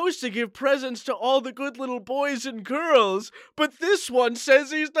supposed to give presents to all the good little boys and girls, but this one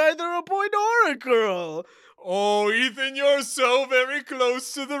says he's neither a boy nor a girl. Oh, Ethan, you're so very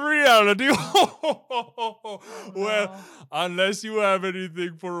close to the reality. Well, unless you have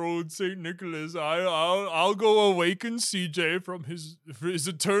anything for old Saint Nicholas, I'll go awaken CJ from his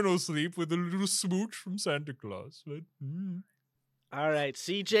eternal sleep with a little smooch from Santa Claus. But, All right,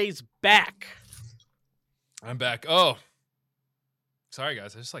 CJ's back. I'm back. Oh, sorry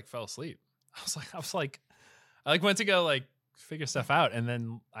guys, I just fell asleep. I went to go figure stuff out, and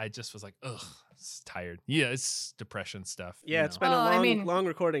then I just was like, ugh, it's tired. Yeah, it's depression stuff. Yeah, it's been a long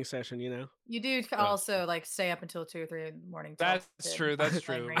recording session, You do also stay up until 2 or 3 in the morning. That's true. That's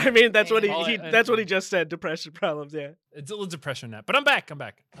true. I mean, that's what he just said. Depression problems. Yeah, it's a little depression nap, but I'm back.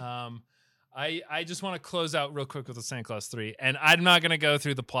 I just want to close out real quick with the Santa Claus 3, and I'm not gonna go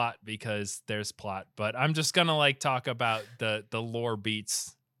through the plot because there's plot, but I'm just gonna talk about the lore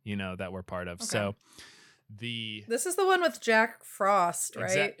beats, that we're part of. Okay. So this is the one with Jack Frost,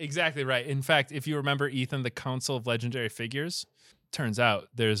 right? Exactly right. In fact, if you remember, Ethan, the Council of Legendary Figures, turns out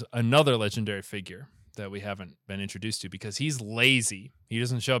there's another legendary figure that we haven't been introduced to because he's lazy. He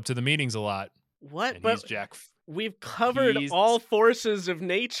doesn't show up to the meetings a lot. What? And he's Jack. We've covered all forces of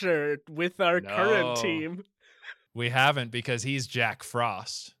nature with our current team. We haven't, because he's Jack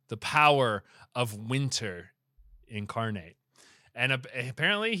Frost, the power of winter incarnate. And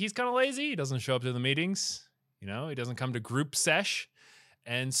apparently he's kind of lazy. He doesn't show up to the meetings. He doesn't come to group sesh.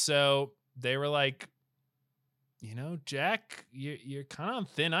 And so they were like, Jack, you're kind of on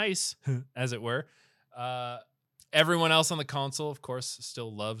thin ice, as it were. Everyone else on the council, of course,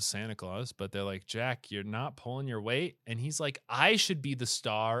 still loves Santa Claus, but they're like, Jack, you're not pulling your weight. And he's like, I should be the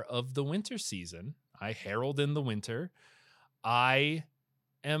star of the winter season. I herald in the winter. I'm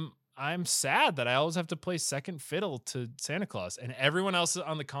sad that I always have to play second fiddle to Santa Claus. And everyone else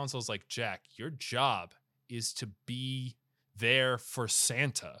on the council is like, Jack, your job is to be there for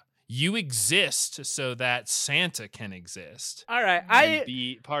Santa. You exist so that Santa can exist. All right, and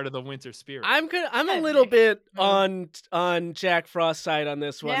be part of the winter spirit. I'm a little bit on Jack Frost's side on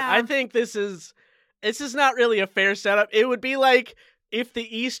this one. Yeah. I think this is not really a fair setup. It would be like if the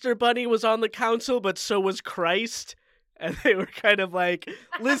Easter Bunny was on the council, but so was Christ, and they were kind of like,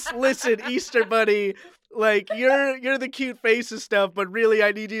 listen, Easter Bunny, you're the cute face and stuff, but really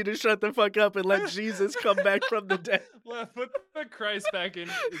I need you to shut the fuck up and let Jesus come back from the dead. Put the Christ back in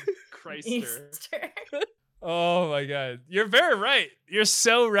Christer. Oh my God. You're very right. You're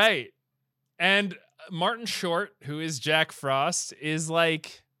so right. And Martin Short, who is Jack Frost, is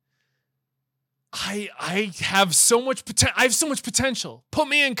like, I have so much potential. I have so much potential. Put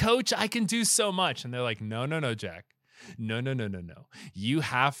me in, coach. I can do so much. And they're like, no, Jack. No. You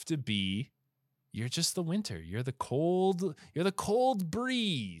have to be, you're just the winter. You're the cold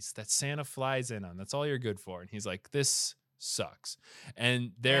breeze that Santa flies in on. That's all you're good for. And he's like, this sucks.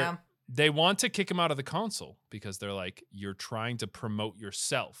 And they want to kick him out of the council because they're like, you're trying to promote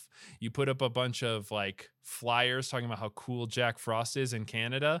yourself. You put up a bunch of flyers talking about how cool Jack Frost is in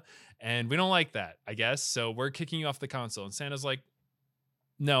Canada. And we don't like that, I guess. So we're kicking you off the council. And Santa's like,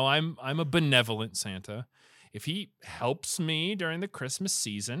 no, I'm a benevolent Santa. If he helps me during the Christmas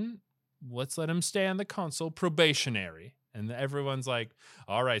season, let's let him stay on the council probationary. And everyone's like,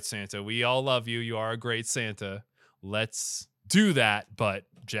 all right, Santa, we all love you. You are a great Santa. Let's do that. But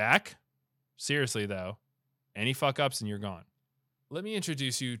Jack, seriously though, any fuck ups and you're gone. Let me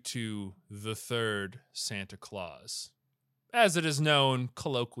introduce you to the third Santa Claus, as it is known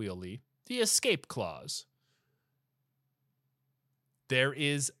colloquially, the escape clause. There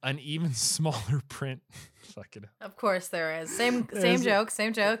is an even smaller print. Fucking. Of course there is. Same joke.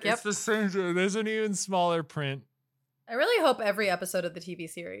 Yep. It's the same joke. There's an even smaller print. I really hope every episode of the TV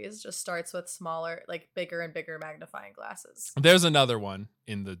series just starts with smaller, bigger and bigger magnifying glasses. There's another one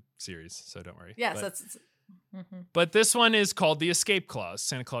in the series, so don't worry. Yes, But this one is called the escape clause,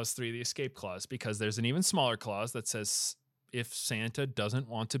 Santa Claus 3, the escape clause, because there's an even smaller clause that says if Santa doesn't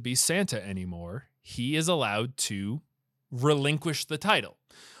want to be Santa anymore, he is allowed to relinquish the title.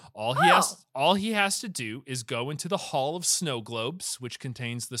 All he has to do is go into the Hall of Snow Globes, which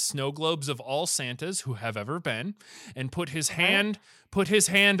contains the snow globes of all Santas who have ever been, and put his hand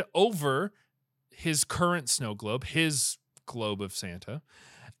over his current snow globe, his globe of Santa,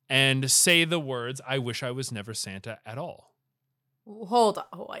 and say the words, I wish I was never Santa at all. Hold on.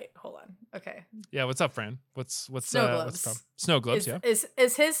 Okay. Yeah, what's up, Fran? What's snow globes? What's the problem? Snow globes, yeah.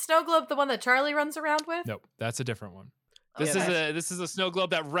 Is his snow globe the one that Charlie runs around with? Nope, that's a different one. This is a snow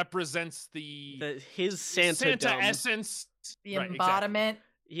globe that represents his Santa essence, the embodiment.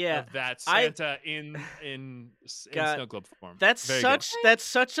 Yeah, of that I Santa in got snow globe form. that's Very good.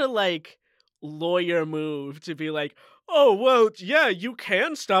 such a like lawyer move to be like, oh well, yeah, you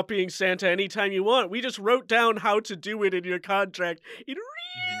can stop being Santa anytime you want. We just wrote down how to do it in your contract in Mhm.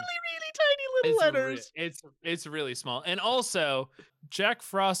 really tiny little letters. It's really small. And also, Jack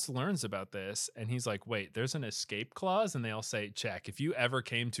Frost learns about this and he's like, wait, there's an escape clause? And they all say, Jack, if you ever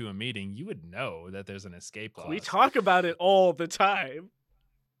came to a meeting, you would know that there's an escape clause. We talk about it all the time.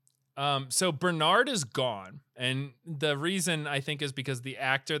 So Bernard is gone. And the reason I think is because the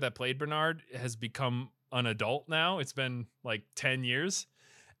actor that played Bernard has become an adult now. It's been like 10 years.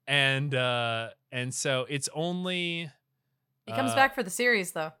 And so it's only He comes back for the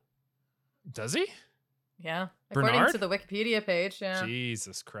series, though. does he? Yeah. According Bernard? to the Wikipedia page, yeah.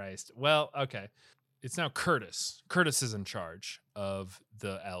 Jesus Christ. Well, okay. It's now Curtis. Curtis is in charge of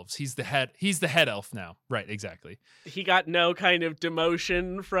the elves. He's the head elf now. Right, exactly. He got no kind of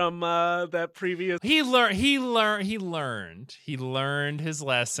demotion from that previous. He learned his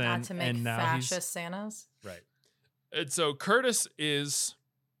lesson. Not to make and now fascist Santas. right. And so Curtis is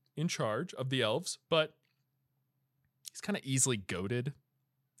in charge of the elves, but he's kind of easily goaded.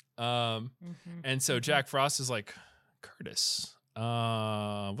 And so Jack Frost is like, Curtis,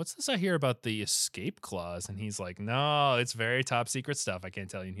 what's this I hear about the escape clause? And he's like, no, it's very top secret stuff. I can't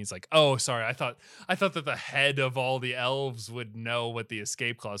tell you. And he's like, oh, sorry. I thought that the head of all the elves would know what the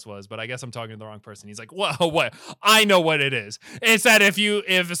escape clause was, but I guess I'm talking to the wrong person. He's like, well, what? I know what it is. It's that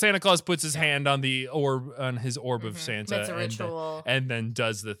if Santa Claus puts his hand on his orb of Santa It's a ritual. and then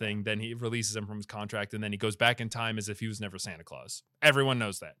does the thing, then he releases him from his contract, and then he goes back in time as if he was never Santa Claus. Everyone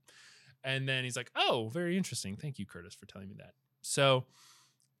knows that. And then he's like, oh, very interesting. Thank you, Curtis, for telling me that. So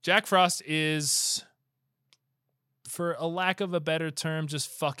Jack Frost is, for a lack of a better term,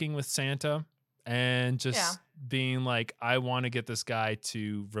 just fucking with Santa and just being like, I want to get this guy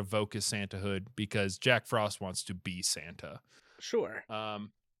to revoke his Santahood because Jack Frost wants to be Santa. Sure.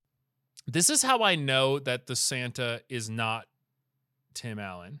 This is how I know that the Santa is not Tim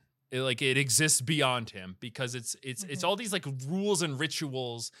Allen. It exists beyond him because it's all these like rules and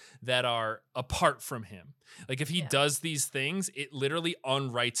rituals that are apart from him. Like if he does these things, it literally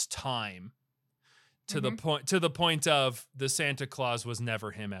unwrites time to the point of the Santa Claus was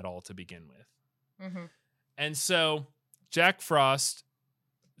never him at all to begin with. And so Jack Frost,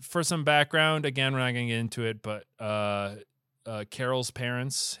 for some background, again, we're not going to get into it, but Carol's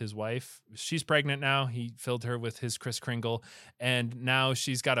parents, his wife, she's pregnant now. He filled her with his Kris Kringle, and now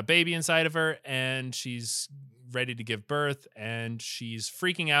she's got a baby inside of her, and she's ready to give birth, and she's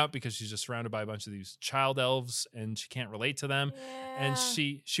freaking out because she's just surrounded by a bunch of these child elves, and she can't relate to them. And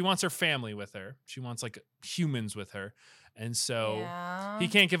she wants her family with her. She wants like humans with her. And so he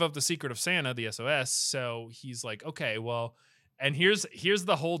can't give up the secret of Santa, the SOS. So he's like, okay, well, and here's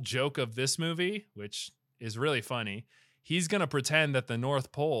the whole joke of this movie, which is really funny. He's going to pretend that the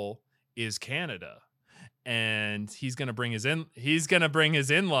North Pole is Canada, and he's going to bring his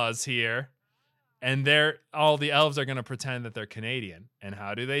in-laws here, and all the elves are going to pretend that they're Canadian. And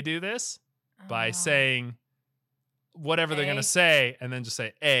how do they do this? By saying whatever they're going to say and then just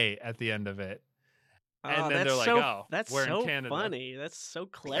say A at the end of it. And then they're like, "Oh, that's we're so in Canada." Funny. That's so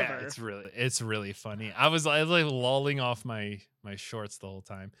clever. Yeah, it's really funny. I was like lolling off my shorts the whole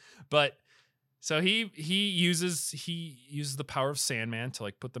time. But so he uses the power of Sandman to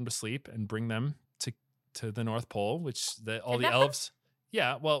like put them to sleep and bring them to the North Pole, which all the elves.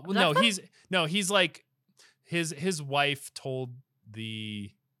 Yeah, well, he's like his wife told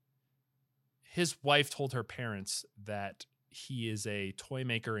her parents that he is a toy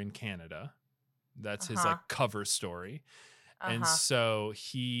maker in Canada. That's his like cover story. And so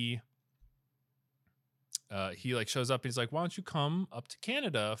he like shows up and he's like, why don't you come up to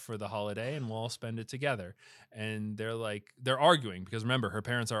Canada for the holiday and we'll all spend it together. And they're arguing because remember, her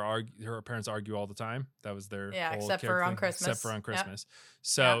parents argue all the time. That was their whole except for on Christmas. Yep.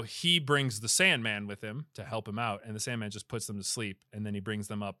 So he brings the Sandman with him to help him out, and the Sandman just puts them to sleep, and then he brings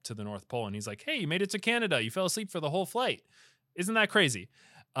them up to the North Pole, and he's like, hey, you made it to Canada. You fell asleep for the whole flight. Isn't that crazy?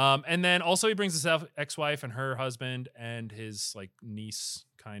 And then also he brings his ex-wife and her husband and his like niece,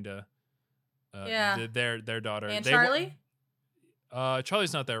 kind of. Their daughter. And Charlie?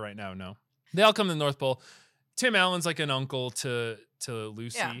 Charlie's not there right now, no. They all come to the North Pole. Tim Allen's like an uncle to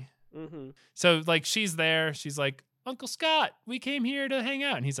Lucy. Yeah. Mm-hmm. So like she's there. She's like, Uncle Scott, we came here to hang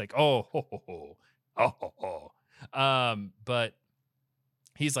out. And he's like, oh, ho, ho, ho. Oh, ho, ho. But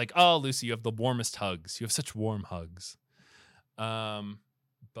he's like, oh, Lucy, you have the warmest hugs. You have such warm hugs.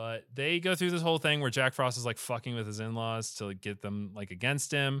 But they go through this whole thing where Jack Frost is like fucking with his in-laws to like, get them like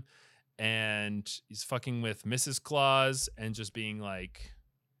against him. And he's fucking with Mrs. Claus and just being like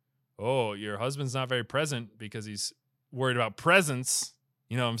oh, your husband's not very present because he's worried about presents.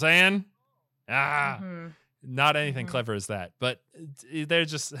 You know what I'm saying? Not anything clever as that, but they're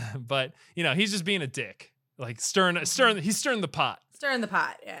just, but he's just being a dick, like he's stirring the pot. Stirring the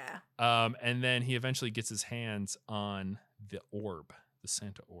pot, yeah. And then he eventually gets his hands on the orb, the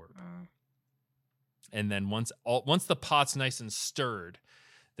Santa orb. And then once the pot's nice and stirred,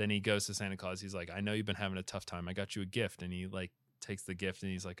 then he goes to Santa Claus. He's like, I know you've been having a tough time. I got you a gift. And he like takes the gift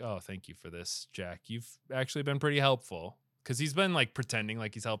and he's like, oh, thank you for this, Jack. You've actually been pretty helpful. Because he's been like pretending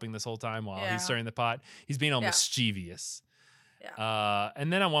like he's helping this whole time while he's stirring the pot. He's being all mischievous. Yeah.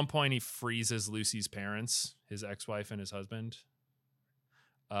 And then at one point he freezes Lucy's parents, his ex-wife and his husband,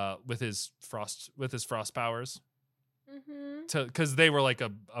 with his frost powers. Because they were like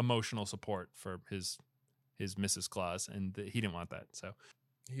a emotional support for his Mrs. Claus, and he didn't want that. So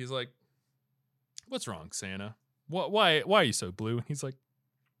he's like, "What's wrong, Santa? Why are you so blue?" And he's like,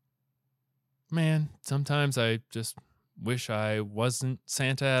 "Man, sometimes I just wish I wasn't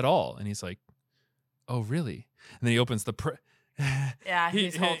Santa at all." And he's like, "Oh, really?" And then he opens the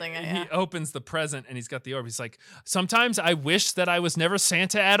he's holding it. He opens the present and he's got the orb. He's like, "Sometimes I wish that I was never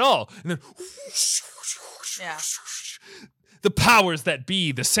Santa at all." And then the powers that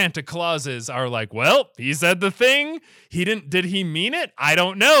be, the Santa Clauses, are like, "Well, he said the thing. Did he mean it? I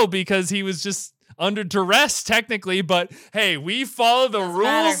don't know, because he was just under duress technically, but hey, we follow the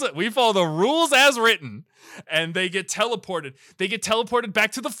rules. We follow the rules as written." And they get teleported. They get teleported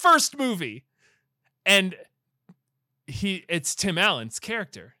back to the first movie. And it's Tim Allen's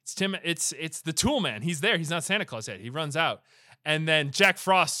character. It's the Tool Man. He's there. He's not Santa Claus yet. He runs out. And then Jack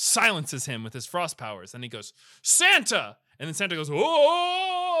Frost silences him with his frost powers. And he goes, "Santa!" And then Santa goes,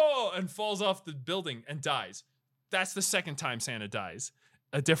 "Oh!" and falls off the building and dies. That's the second time Santa dies.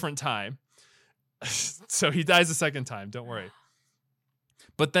 A different time. So he dies a second time. Don't worry.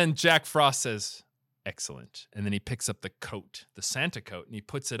 But then Jack Frost says, "Excellent." And then he picks up the coat, the Santa coat, and he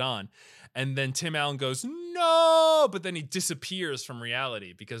puts it on. And then Tim Allen goes, "No!" But then he disappears from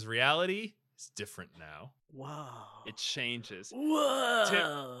reality because reality is different now. Wow. It changes.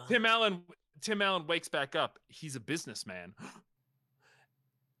 Whoa. Tim Allen wakes back up. He's a businessman.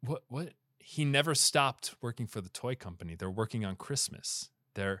 What? He never stopped working for the toy company. They're working on Christmas.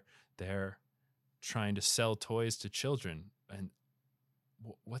 They're trying to sell toys to children. And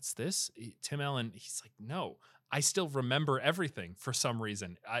what's this? Tim Allen, he's like, "No, I still remember everything for some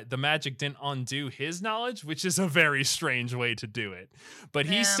reason." The magic didn't undo his knowledge, which is a very strange way to do it. But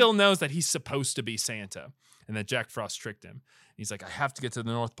he still knows that he's supposed to be Santa and that Jack Frost tricked him. He's like, "I have to get to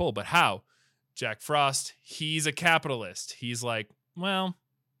the North Pole, but how?" Jack Frost, he's a capitalist. He's like, "Well,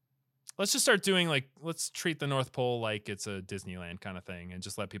 let's just start doing let's treat the North Pole like it's a Disneyland kind of thing and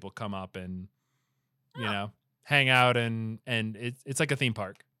just let people come up and, hang out and it's like a theme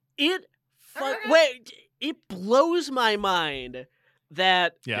park." It blows my mind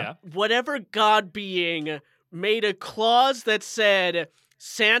that whatever god being made a clause that said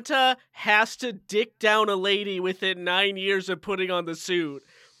Santa has to dick down a lady within 9 years of putting on the suit.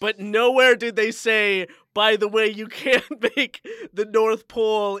 But nowhere did they say, by the way, you can't make the North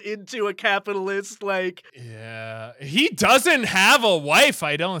Pole into a capitalist, Yeah. He doesn't have a wife,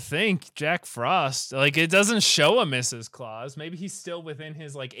 I don't think, Jack Frost. It doesn't show a Mrs. Claus. Maybe he's still within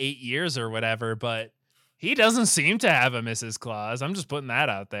his, 8 years or whatever, but he doesn't seem to have a Mrs. Claus. I'm just putting that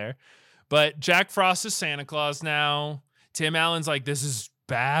out there. But Jack Frost is Santa Claus now. Tim Allen's like, "This is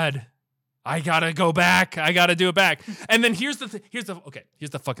bad. I gotta go back. I gotta do it back." And then here's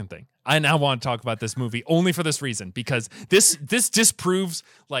the fucking thing. I now want to talk about this movie only for this reason, because this disproves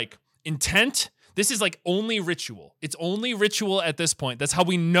intent. This is only ritual. It's only ritual at this point. That's how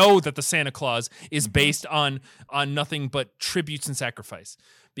we know that the Santa Claus is based on nothing but tributes and sacrifice.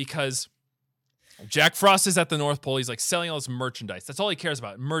 Because Jack Frost is at the North Pole. He's selling all this merchandise. That's all he cares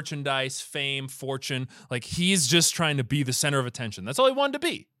about. Merchandise, fame, fortune. He's just trying to be the center of attention. That's all he wanted to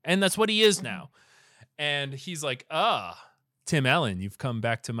be. And that's what he is now. And he's like, Tim Allen, you've come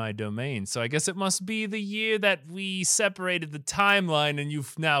back to my domain. So I guess it must be the year that we separated the timeline and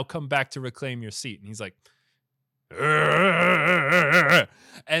you've now come back to reclaim your seat. And he's like,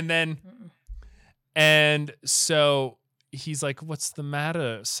 and so he's like, "What's the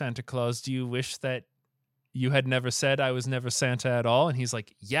matter, Santa Claus? Do you wish that you had never said I was never Santa at all?" And he's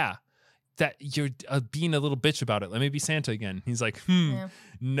like, "Yeah, that you're being a little bitch about it. Let me be Santa again." He's like,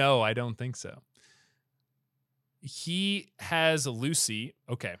 "No, I don't think so." He has Lucy.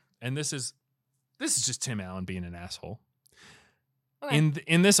 Okay. And this is just Tim Allen being an asshole. Okay.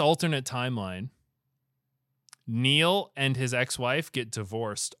 In this alternate timeline, Neil and his ex-wife get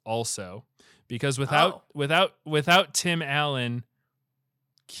divorced also. Because without Tim Allen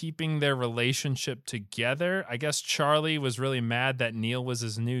keeping their relationship together. I guess Charlie was really mad that Neil was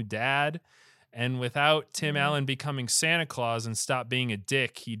his new dad. And without Tim Allen becoming Santa Claus and stop being a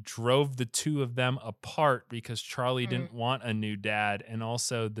dick, he drove the two of them apart because Charlie didn't want a new dad. And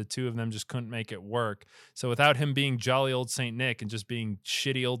also the two of them just couldn't make it work. So without him being jolly old Saint Nick and just being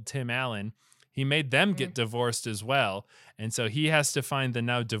shitty old Tim Allen, he made them get divorced as well. And so he has to find the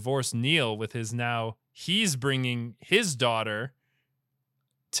now divorced Neil with his now, he's bringing his daughter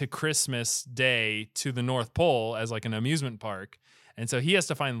to Christmas Day to the North Pole as like an amusement park. And so he has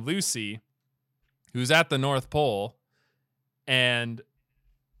to find Lucy, who's at the North Pole, and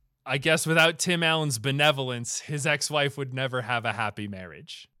I guess without Tim Allen's benevolence, his ex-wife would never have a happy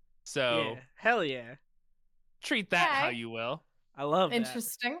marriage. So, Yeah. Hell yeah. treat that Okay. how you will. I love that.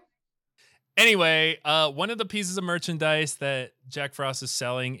 Interesting. Anyway, one of the pieces of merchandise that Jack Frost is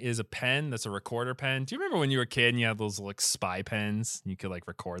selling is a pen that's a recorder pen. Do you remember when you were a kid and you had those like spy pens and you could like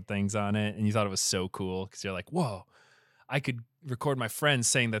record things on it and you thought it was so cool because you're like, whoa, I could record my friends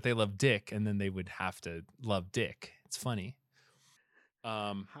saying that they love Dick and then they would have to love Dick. It's funny.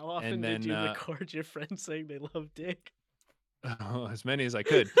 How often did you record your friends saying they love Dick? As many as I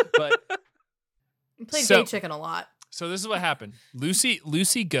could. But You played Gay Chicken a lot. so this is what happened.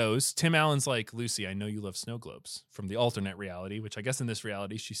 Lucy goes. Tim Allen's like, Lucy, I know you love snow globes from the alternate reality, which I guess in this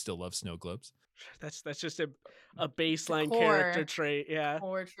reality she still loves snow globes. That's just a baseline Core. character trait. Yeah.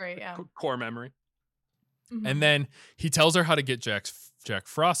 Or trait, yeah. Core memory. Mhm. And then he tells her how to get Jack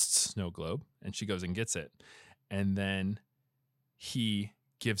Frost's snow globe, and she goes and gets it. And then he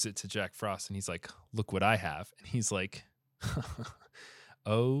gives it to Jack Frost, and he's like, look what I have. And he's like,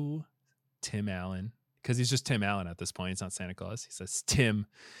 oh, Tim Allen. Because he's just Tim Allen at this point. He's not Santa Claus. He says, Tim,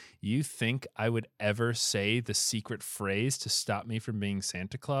 you think I would ever say the secret phrase to stop me from being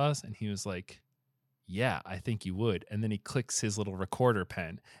Santa Claus? And he was like, yeah, I think you would. And then he clicks his little recorder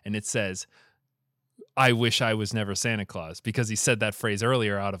pen, and it says, I wish I was never Santa Claus, because he said that phrase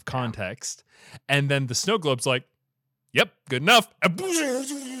earlier out of context. And then the snow globe's like, yep, good enough.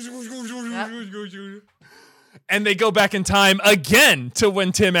 And they go back in time again to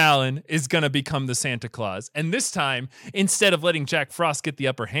when Tim Allen is going to become the Santa Claus. And this time, instead of letting Jack Frost get the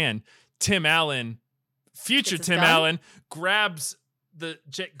upper hand, Tim Allen, future Gets his Tim gun? Allen, grabs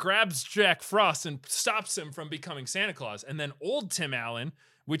Jack Frost and stops him from becoming Santa Claus. And then old Tim Allen,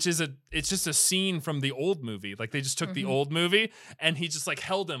 which is it's just a scene from the old movie. Like they just took the old movie and he just like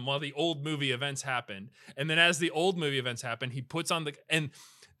held him while the old movie events happened. And then as the old movie events happen, he puts on and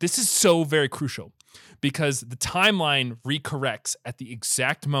this is so very crucial because the timeline recorrects at the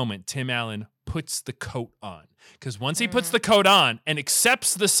exact moment Tim Allen puts the coat on. Because once he puts the coat on and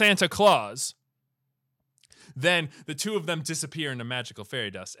accepts the Santa Claus, then the two of them disappear into magical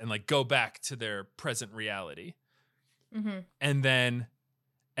fairy dust and like go back to their present reality. And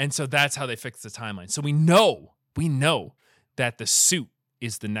so that's how they fix the timeline. So we know that the suit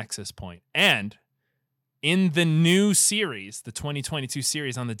is the nexus point. And in the new series, the 2022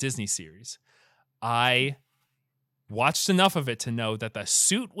 series on the Disney series, I watched enough of it to know that the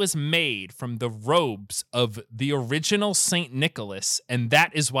suit was made from the robes of the original Saint Nicholas, and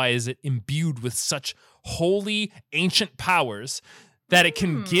that is why is it imbued with such holy ancient powers that it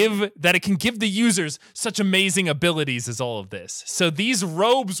can give the users such amazing abilities as all of this. So these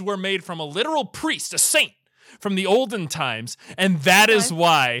robes were made from a literal priest, a saint from the olden times, and that is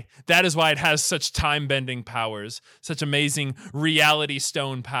why it has such time-bending powers, such amazing reality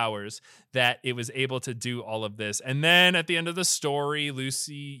stone powers, that it was able to do all of this. And then at the end of the story,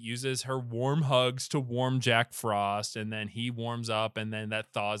 Lucy uses her warm hugs to warm Jack Frost, and then he warms up, and then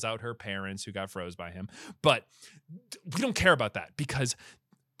that thaws out her parents who got froze by him. But we don't care about that because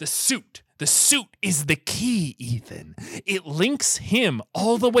the suit is the key, Ethan. It links him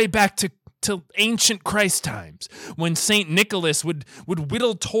all the way back to ancient Christ times when Saint Nicholas would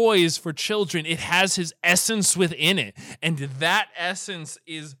whittle toys for children. It has his essence within it, and that essence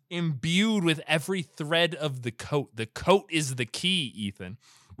is imbued with every thread of the coat. The coat is the key, Ethan,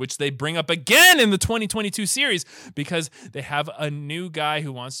 which they bring up again in the 2022 series because they have a new guy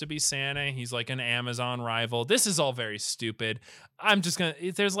who wants to be Santa. He's like an Amazon rival. This is all very stupid.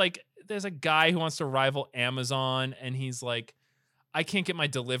 There's a guy who wants to rival Amazon, and he's like, I can't get my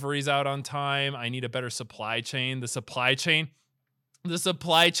deliveries out on time. I need a better supply chain. The supply chain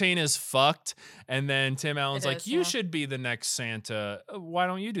is fucked. And then Tim Allen's like, you should be the next Santa. Why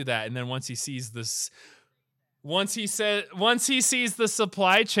don't you do that? And then once he sees the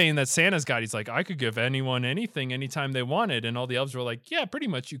supply chain that Santa's got, he's like, I could give anyone anything anytime they wanted. And all the elves were like, yeah, pretty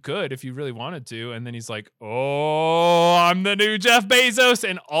much you could if you really wanted to. And then he's like, oh, I'm the new Jeff Bezos.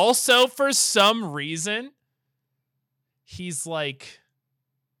 And also for some reason, he's like,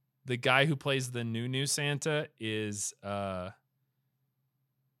 the guy who plays the new Santa is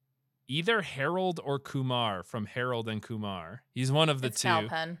either Harold or Kumar from Harold and Kumar. He's one of the It's two. Cal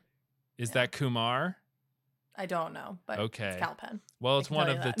Penn. Is that Kumar? I don't know, but Okay. it's Cal Penn. Well, it's one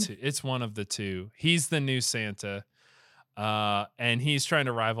of the two. It's one of the two. He's the new Santa. And he's trying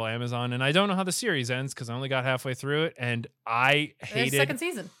to rival Amazon, and I don't know how the series ends because I only got halfway through it, and I hated second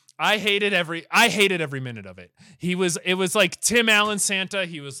season. I hated every minute of it. It was like Tim Allen Santa.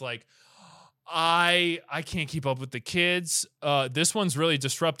 He was like, I can't keep up with the kids. This one's really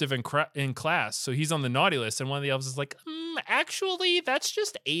disruptive in class, so he's on the naughty list. And one of the elves is like, actually, that's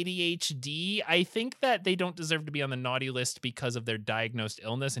just ADHD. I think that they don't deserve to be on the naughty list because of their diagnosed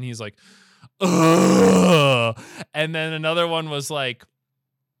illness. And he's like, ugh. And then another one was like,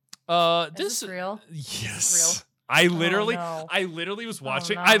 this is real? Yes. Real? I literally was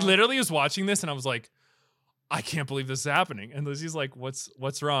watching. I literally was watching this, and I was like, I can't believe this is happening. And Lizzie's like,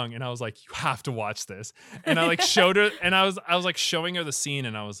 what's wrong? And I was like, you have to watch this. And I like showed her, and I was like showing her the scene,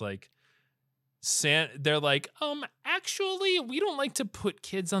 and I was like, they're like, actually, we don't like to put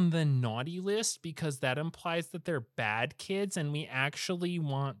kids on the naughty list because that implies that they're bad kids, and we actually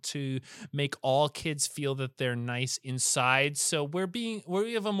want to make all kids feel that they're nice inside. So we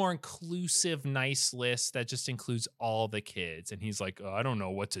have a more inclusive, nice list that just includes all the kids. And he's like, I don't know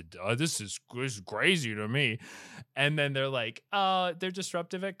what to do. This is crazy to me. And then they're like, they're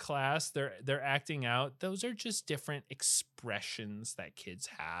disruptive at class. They're acting out. Those are just different expressions that kids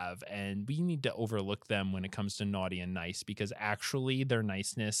have, and we need to overlook them when it comes to naughty and nice because actually their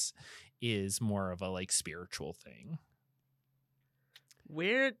niceness is more of a like spiritual thing.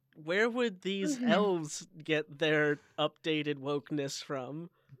 Where would these elves get their updated wokeness from?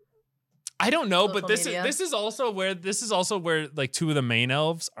 I don't know, Social but media. this is also where like two of the main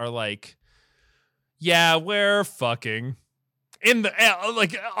elves are like, yeah, we're fucking in the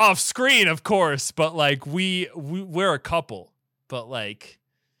like off screen, of course, but like we're a couple, but like,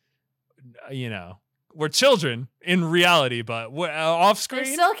 you know, we're children in reality, but we're off screen.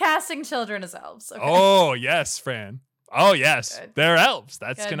 They're still casting children as elves. Okay. Oh yes, Fran. Oh yes, Good. they're elves.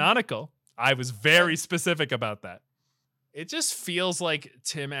 That's Good. canonical. I was very specific about that. It just feels like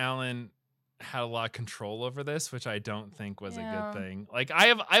Tim Allen had a lot of control over this, which I don't think was a good thing. Like I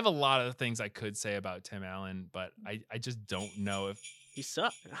have a lot of things I could say about Tim Allen, but I just don't know if He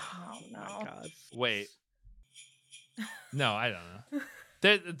sucked. Oh, no. My God. wait. No, I don't know.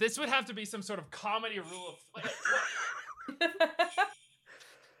 This would have to be some sort of comedy rule of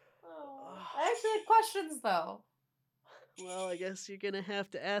I actually had questions though. Well, I guess you're gonna have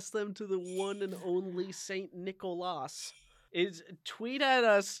to ask them to the one and only Saint Nicholas. Tweet at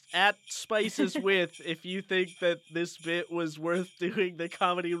us at Spices with if you think that this bit was worth doing the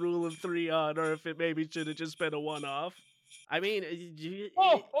comedy rule of 3 on, or if it maybe should have just been a one-off. I mean, You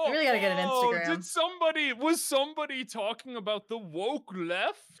really gotta get an Instagram. Was somebody talking about the woke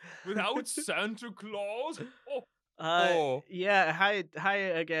left without Santa Claus? Yeah, hi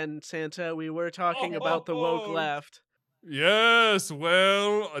again, Santa. We were talking about the woke left. Yes,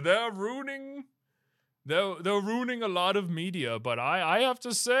 well, they're ruining a lot of media, but I have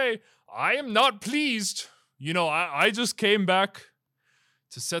to say, I am not pleased. You know, I just came back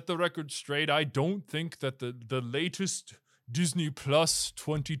to set the record straight. I don't think that the latest Disney Plus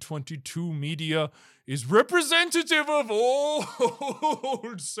 2022 media is representative of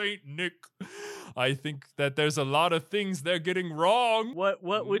old Saint Nick. I think that there's a lot of things they're getting wrong. What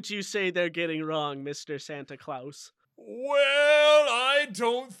would you say they're getting wrong, Mr. Santa Claus? Well, I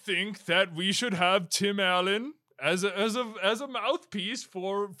don't think that we should have Tim Allen as a mouthpiece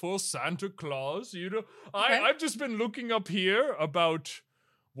for Santa Claus. You know, Okay. I've just been looking up here about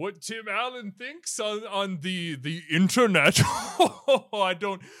what Tim Allen thinks on the internet. I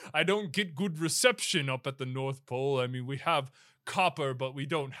don't get good reception up at the North Pole. I mean, we have copper, but we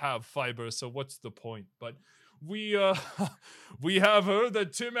don't have fiber, so what's the point? But we have heard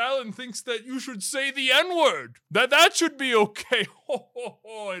that Tim Allen thinks that you should say the N-word. That should be okay.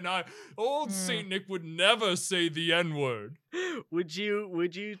 And Saint Nick would never say the N-word. Would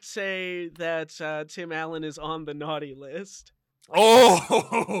you say that Tim Allen is on the naughty list?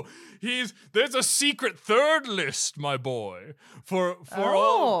 Oh, there's a secret third list, my boy, for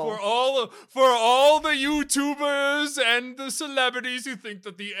all the YouTubers and the celebrities who think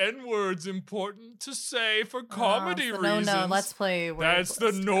that the N-word's important to say for comedy reasons. No, let's play. That's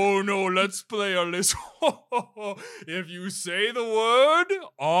the no, let's play a list. If you say the word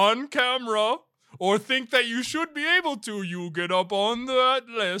on camera or think that you should be able to, you get up on that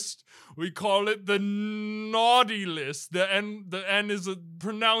list. We call it the naughty list. The N is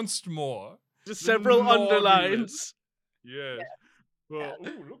pronounced more. Just several underlines. Yes. Well,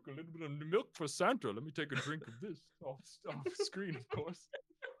 ooh, look, a little bit of milk for Santa. Let me take a drink of this off screen, of course.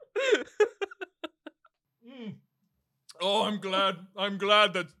 Oh, I'm glad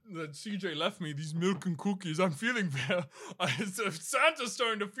that CJ left me these milk and cookies. I'm feeling better. Santa's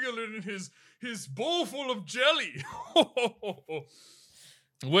starting to feel it in his bowl full of jelly.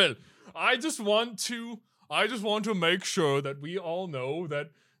 Well, I just want to make sure that we all know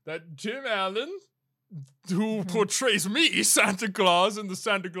that Tim Allen, who portrays me, Santa Claus, in the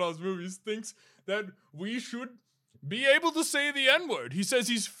Santa Claus movies, thinks that we should be able to say the N-word. He says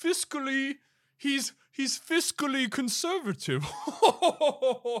he's fiscally conservative.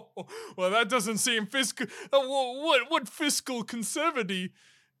 Well, that doesn't seem fiscal. What fiscal conservative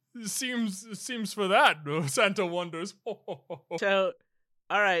seems for that? Santa wonders. So,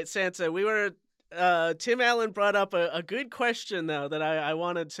 all right, Santa, we were. Tim Allen brought up a good question though that I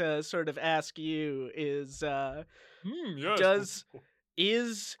wanted to sort of ask you is Yes.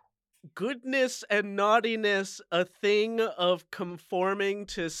 Is goodness and naughtiness a thing of conforming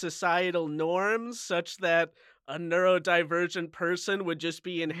to societal norms such that a neurodivergent person would just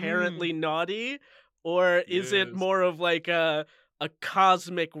be inherently naughty, or is it Yes. more of like a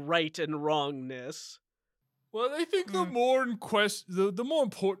cosmic right and wrongness? Well, I think the more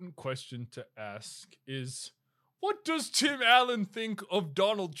important question to ask is, what does Tim Allen think of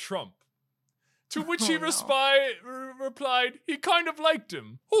Donald Trump? To which he replied, he kind of liked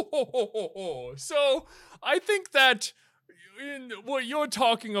him. So I think that in what you're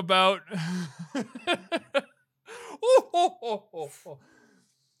talking about,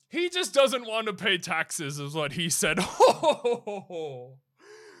 he just doesn't want to pay taxes, is what he said.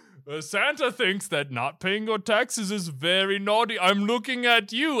 Santa thinks that not paying your taxes is very naughty. I'm looking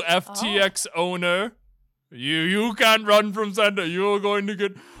at you, FTX owner. You can't run from Santa. You're going to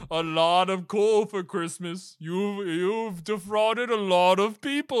get a lot of coal for Christmas. You've defrauded a lot of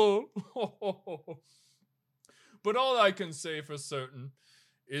people. But all I can say for certain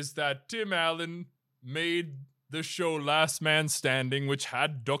is that Tim Allen made the show Last Man Standing, which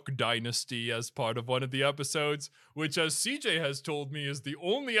had Duck Dynasty as part of one of the episodes, which, as CJ has told me, is the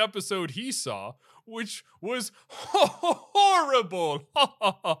only episode he saw, which was horrible.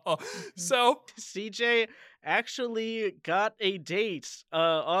 So CJ actually got a date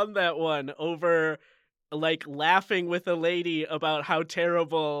on that one over like laughing with a lady about how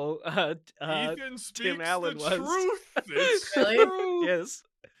terrible Ethan speaks Tim Allen the was. truth. It's Really? true. Yes.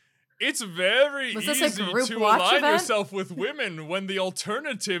 It's very Was this a easy group to watch align event? yourself with women when the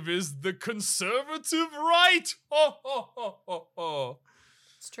alternative is the conservative right.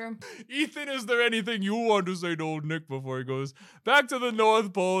 It's true. Ethan, is there anything you want to say to old Nick before he goes back to the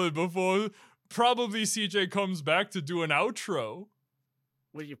North Pole and before probably CJ comes back to do an outro?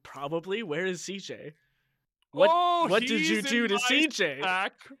 Well, you probably. Where is CJ? What did you he's do in to my CJ?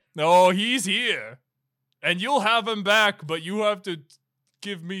 Back. No, he's here. And you'll have him back, but you have to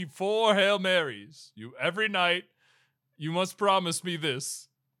give me 4 Hail Marys. Every night, you must promise me this.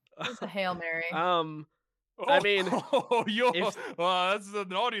 It's a Hail Mary. I mean, that's the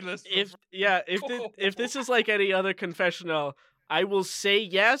naughty list. if this is like any other confessional, I will say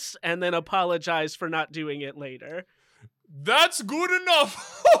yes and then apologize for not doing it later. That's good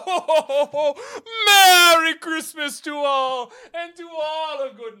enough. Merry Christmas to all, and to all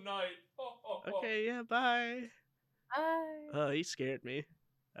a good night. Okay, yeah, bye. Bye. Oh, he scared me.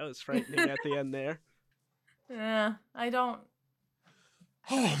 That was frightening at the end there. Yeah, I don't.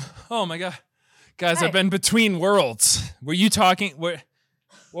 Oh my god, guys! Hey. I've been between worlds. Were you talking? Were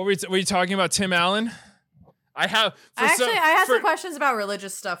you talking about Tim Allen? I have. I had some questions about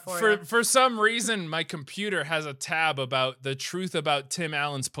religious stuff for you. For some reason, my computer has a tab about the truth about Tim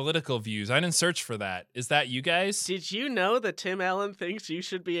Allen's political views. I didn't search for that. Is that you guys? Did you know that Tim Allen thinks you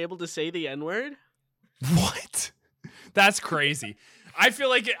should be able to say the N-word? What? That's crazy. I feel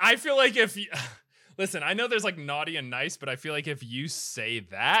like if you, listen, I know there's like naughty and nice, but I feel like if you say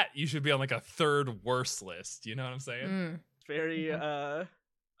that, you should be on like a 3rd worst list. You know what I'm saying? Very,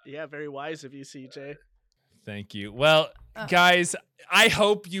 very wise of you, CJ. Thank you. Well, guys, I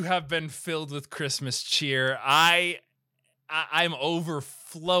hope you have been filled with Christmas cheer. I'm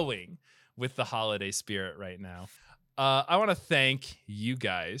overflowing with the holiday spirit right now. I want to thank you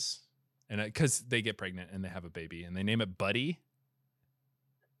guys, and because they get pregnant and they have a baby, and they name it Buddy.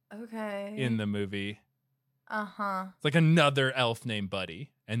 Okay. In the movie. Uh-huh. It's like another elf named Buddy.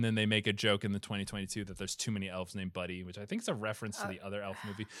 And then they make a joke in the 2022 that there's too many elves named Buddy, which I think is a reference to the other elf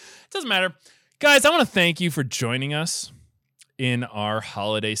movie. It doesn't matter. Guys, I want to thank you for joining us in our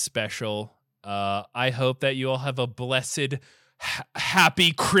holiday special. I hope that you all have a blessed,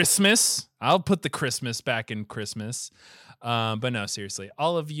 happy Christmas. I'll put the Christmas back in Christmas. But no, seriously,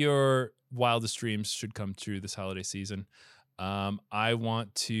 all of your wildest dreams should come true this holiday season. I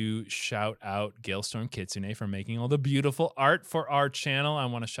want to shout out Galestorm Kitsune for making all the beautiful art for our channel. I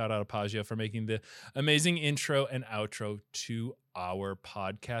want to shout out Apagio for making the amazing intro and outro to our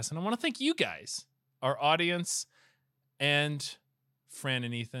podcast. And I want to thank you guys, our audience, and Fran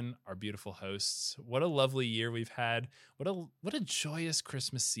and Ethan, our beautiful hosts. What a lovely year we've had. What a joyous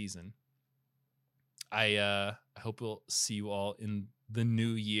Christmas season. I hope we'll see you all in the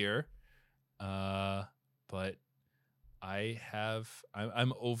new year. But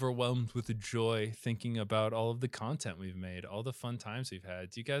I'm overwhelmed with joy thinking about all of the content we've made, all the fun times we've had.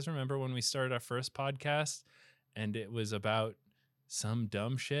 Do you guys remember when we started our first podcast and it was about some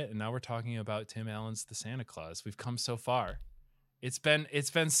dumb shit, and now we're talking about Tim Allen's The Santa Claus? We've come so far. It's been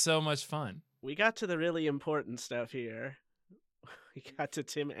so much fun. We got to the really important stuff here. We got to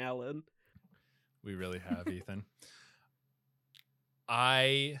Tim Allen. We really have, Ethan.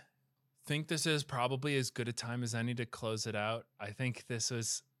 I think this is probably as good a time as any to close it out. I think this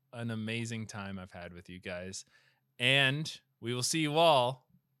was an amazing time I've had with you guys. And we will see you all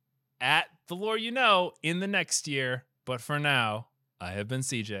at The Lore You Know in the next year. But for now, I have been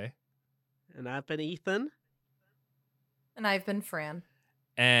CJ. And I've been Ethan. And I've been Fran.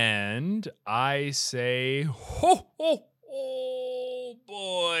 And I say, ho, ho, oh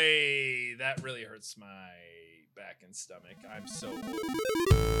boy. That really hurts my back and stomach. I'm so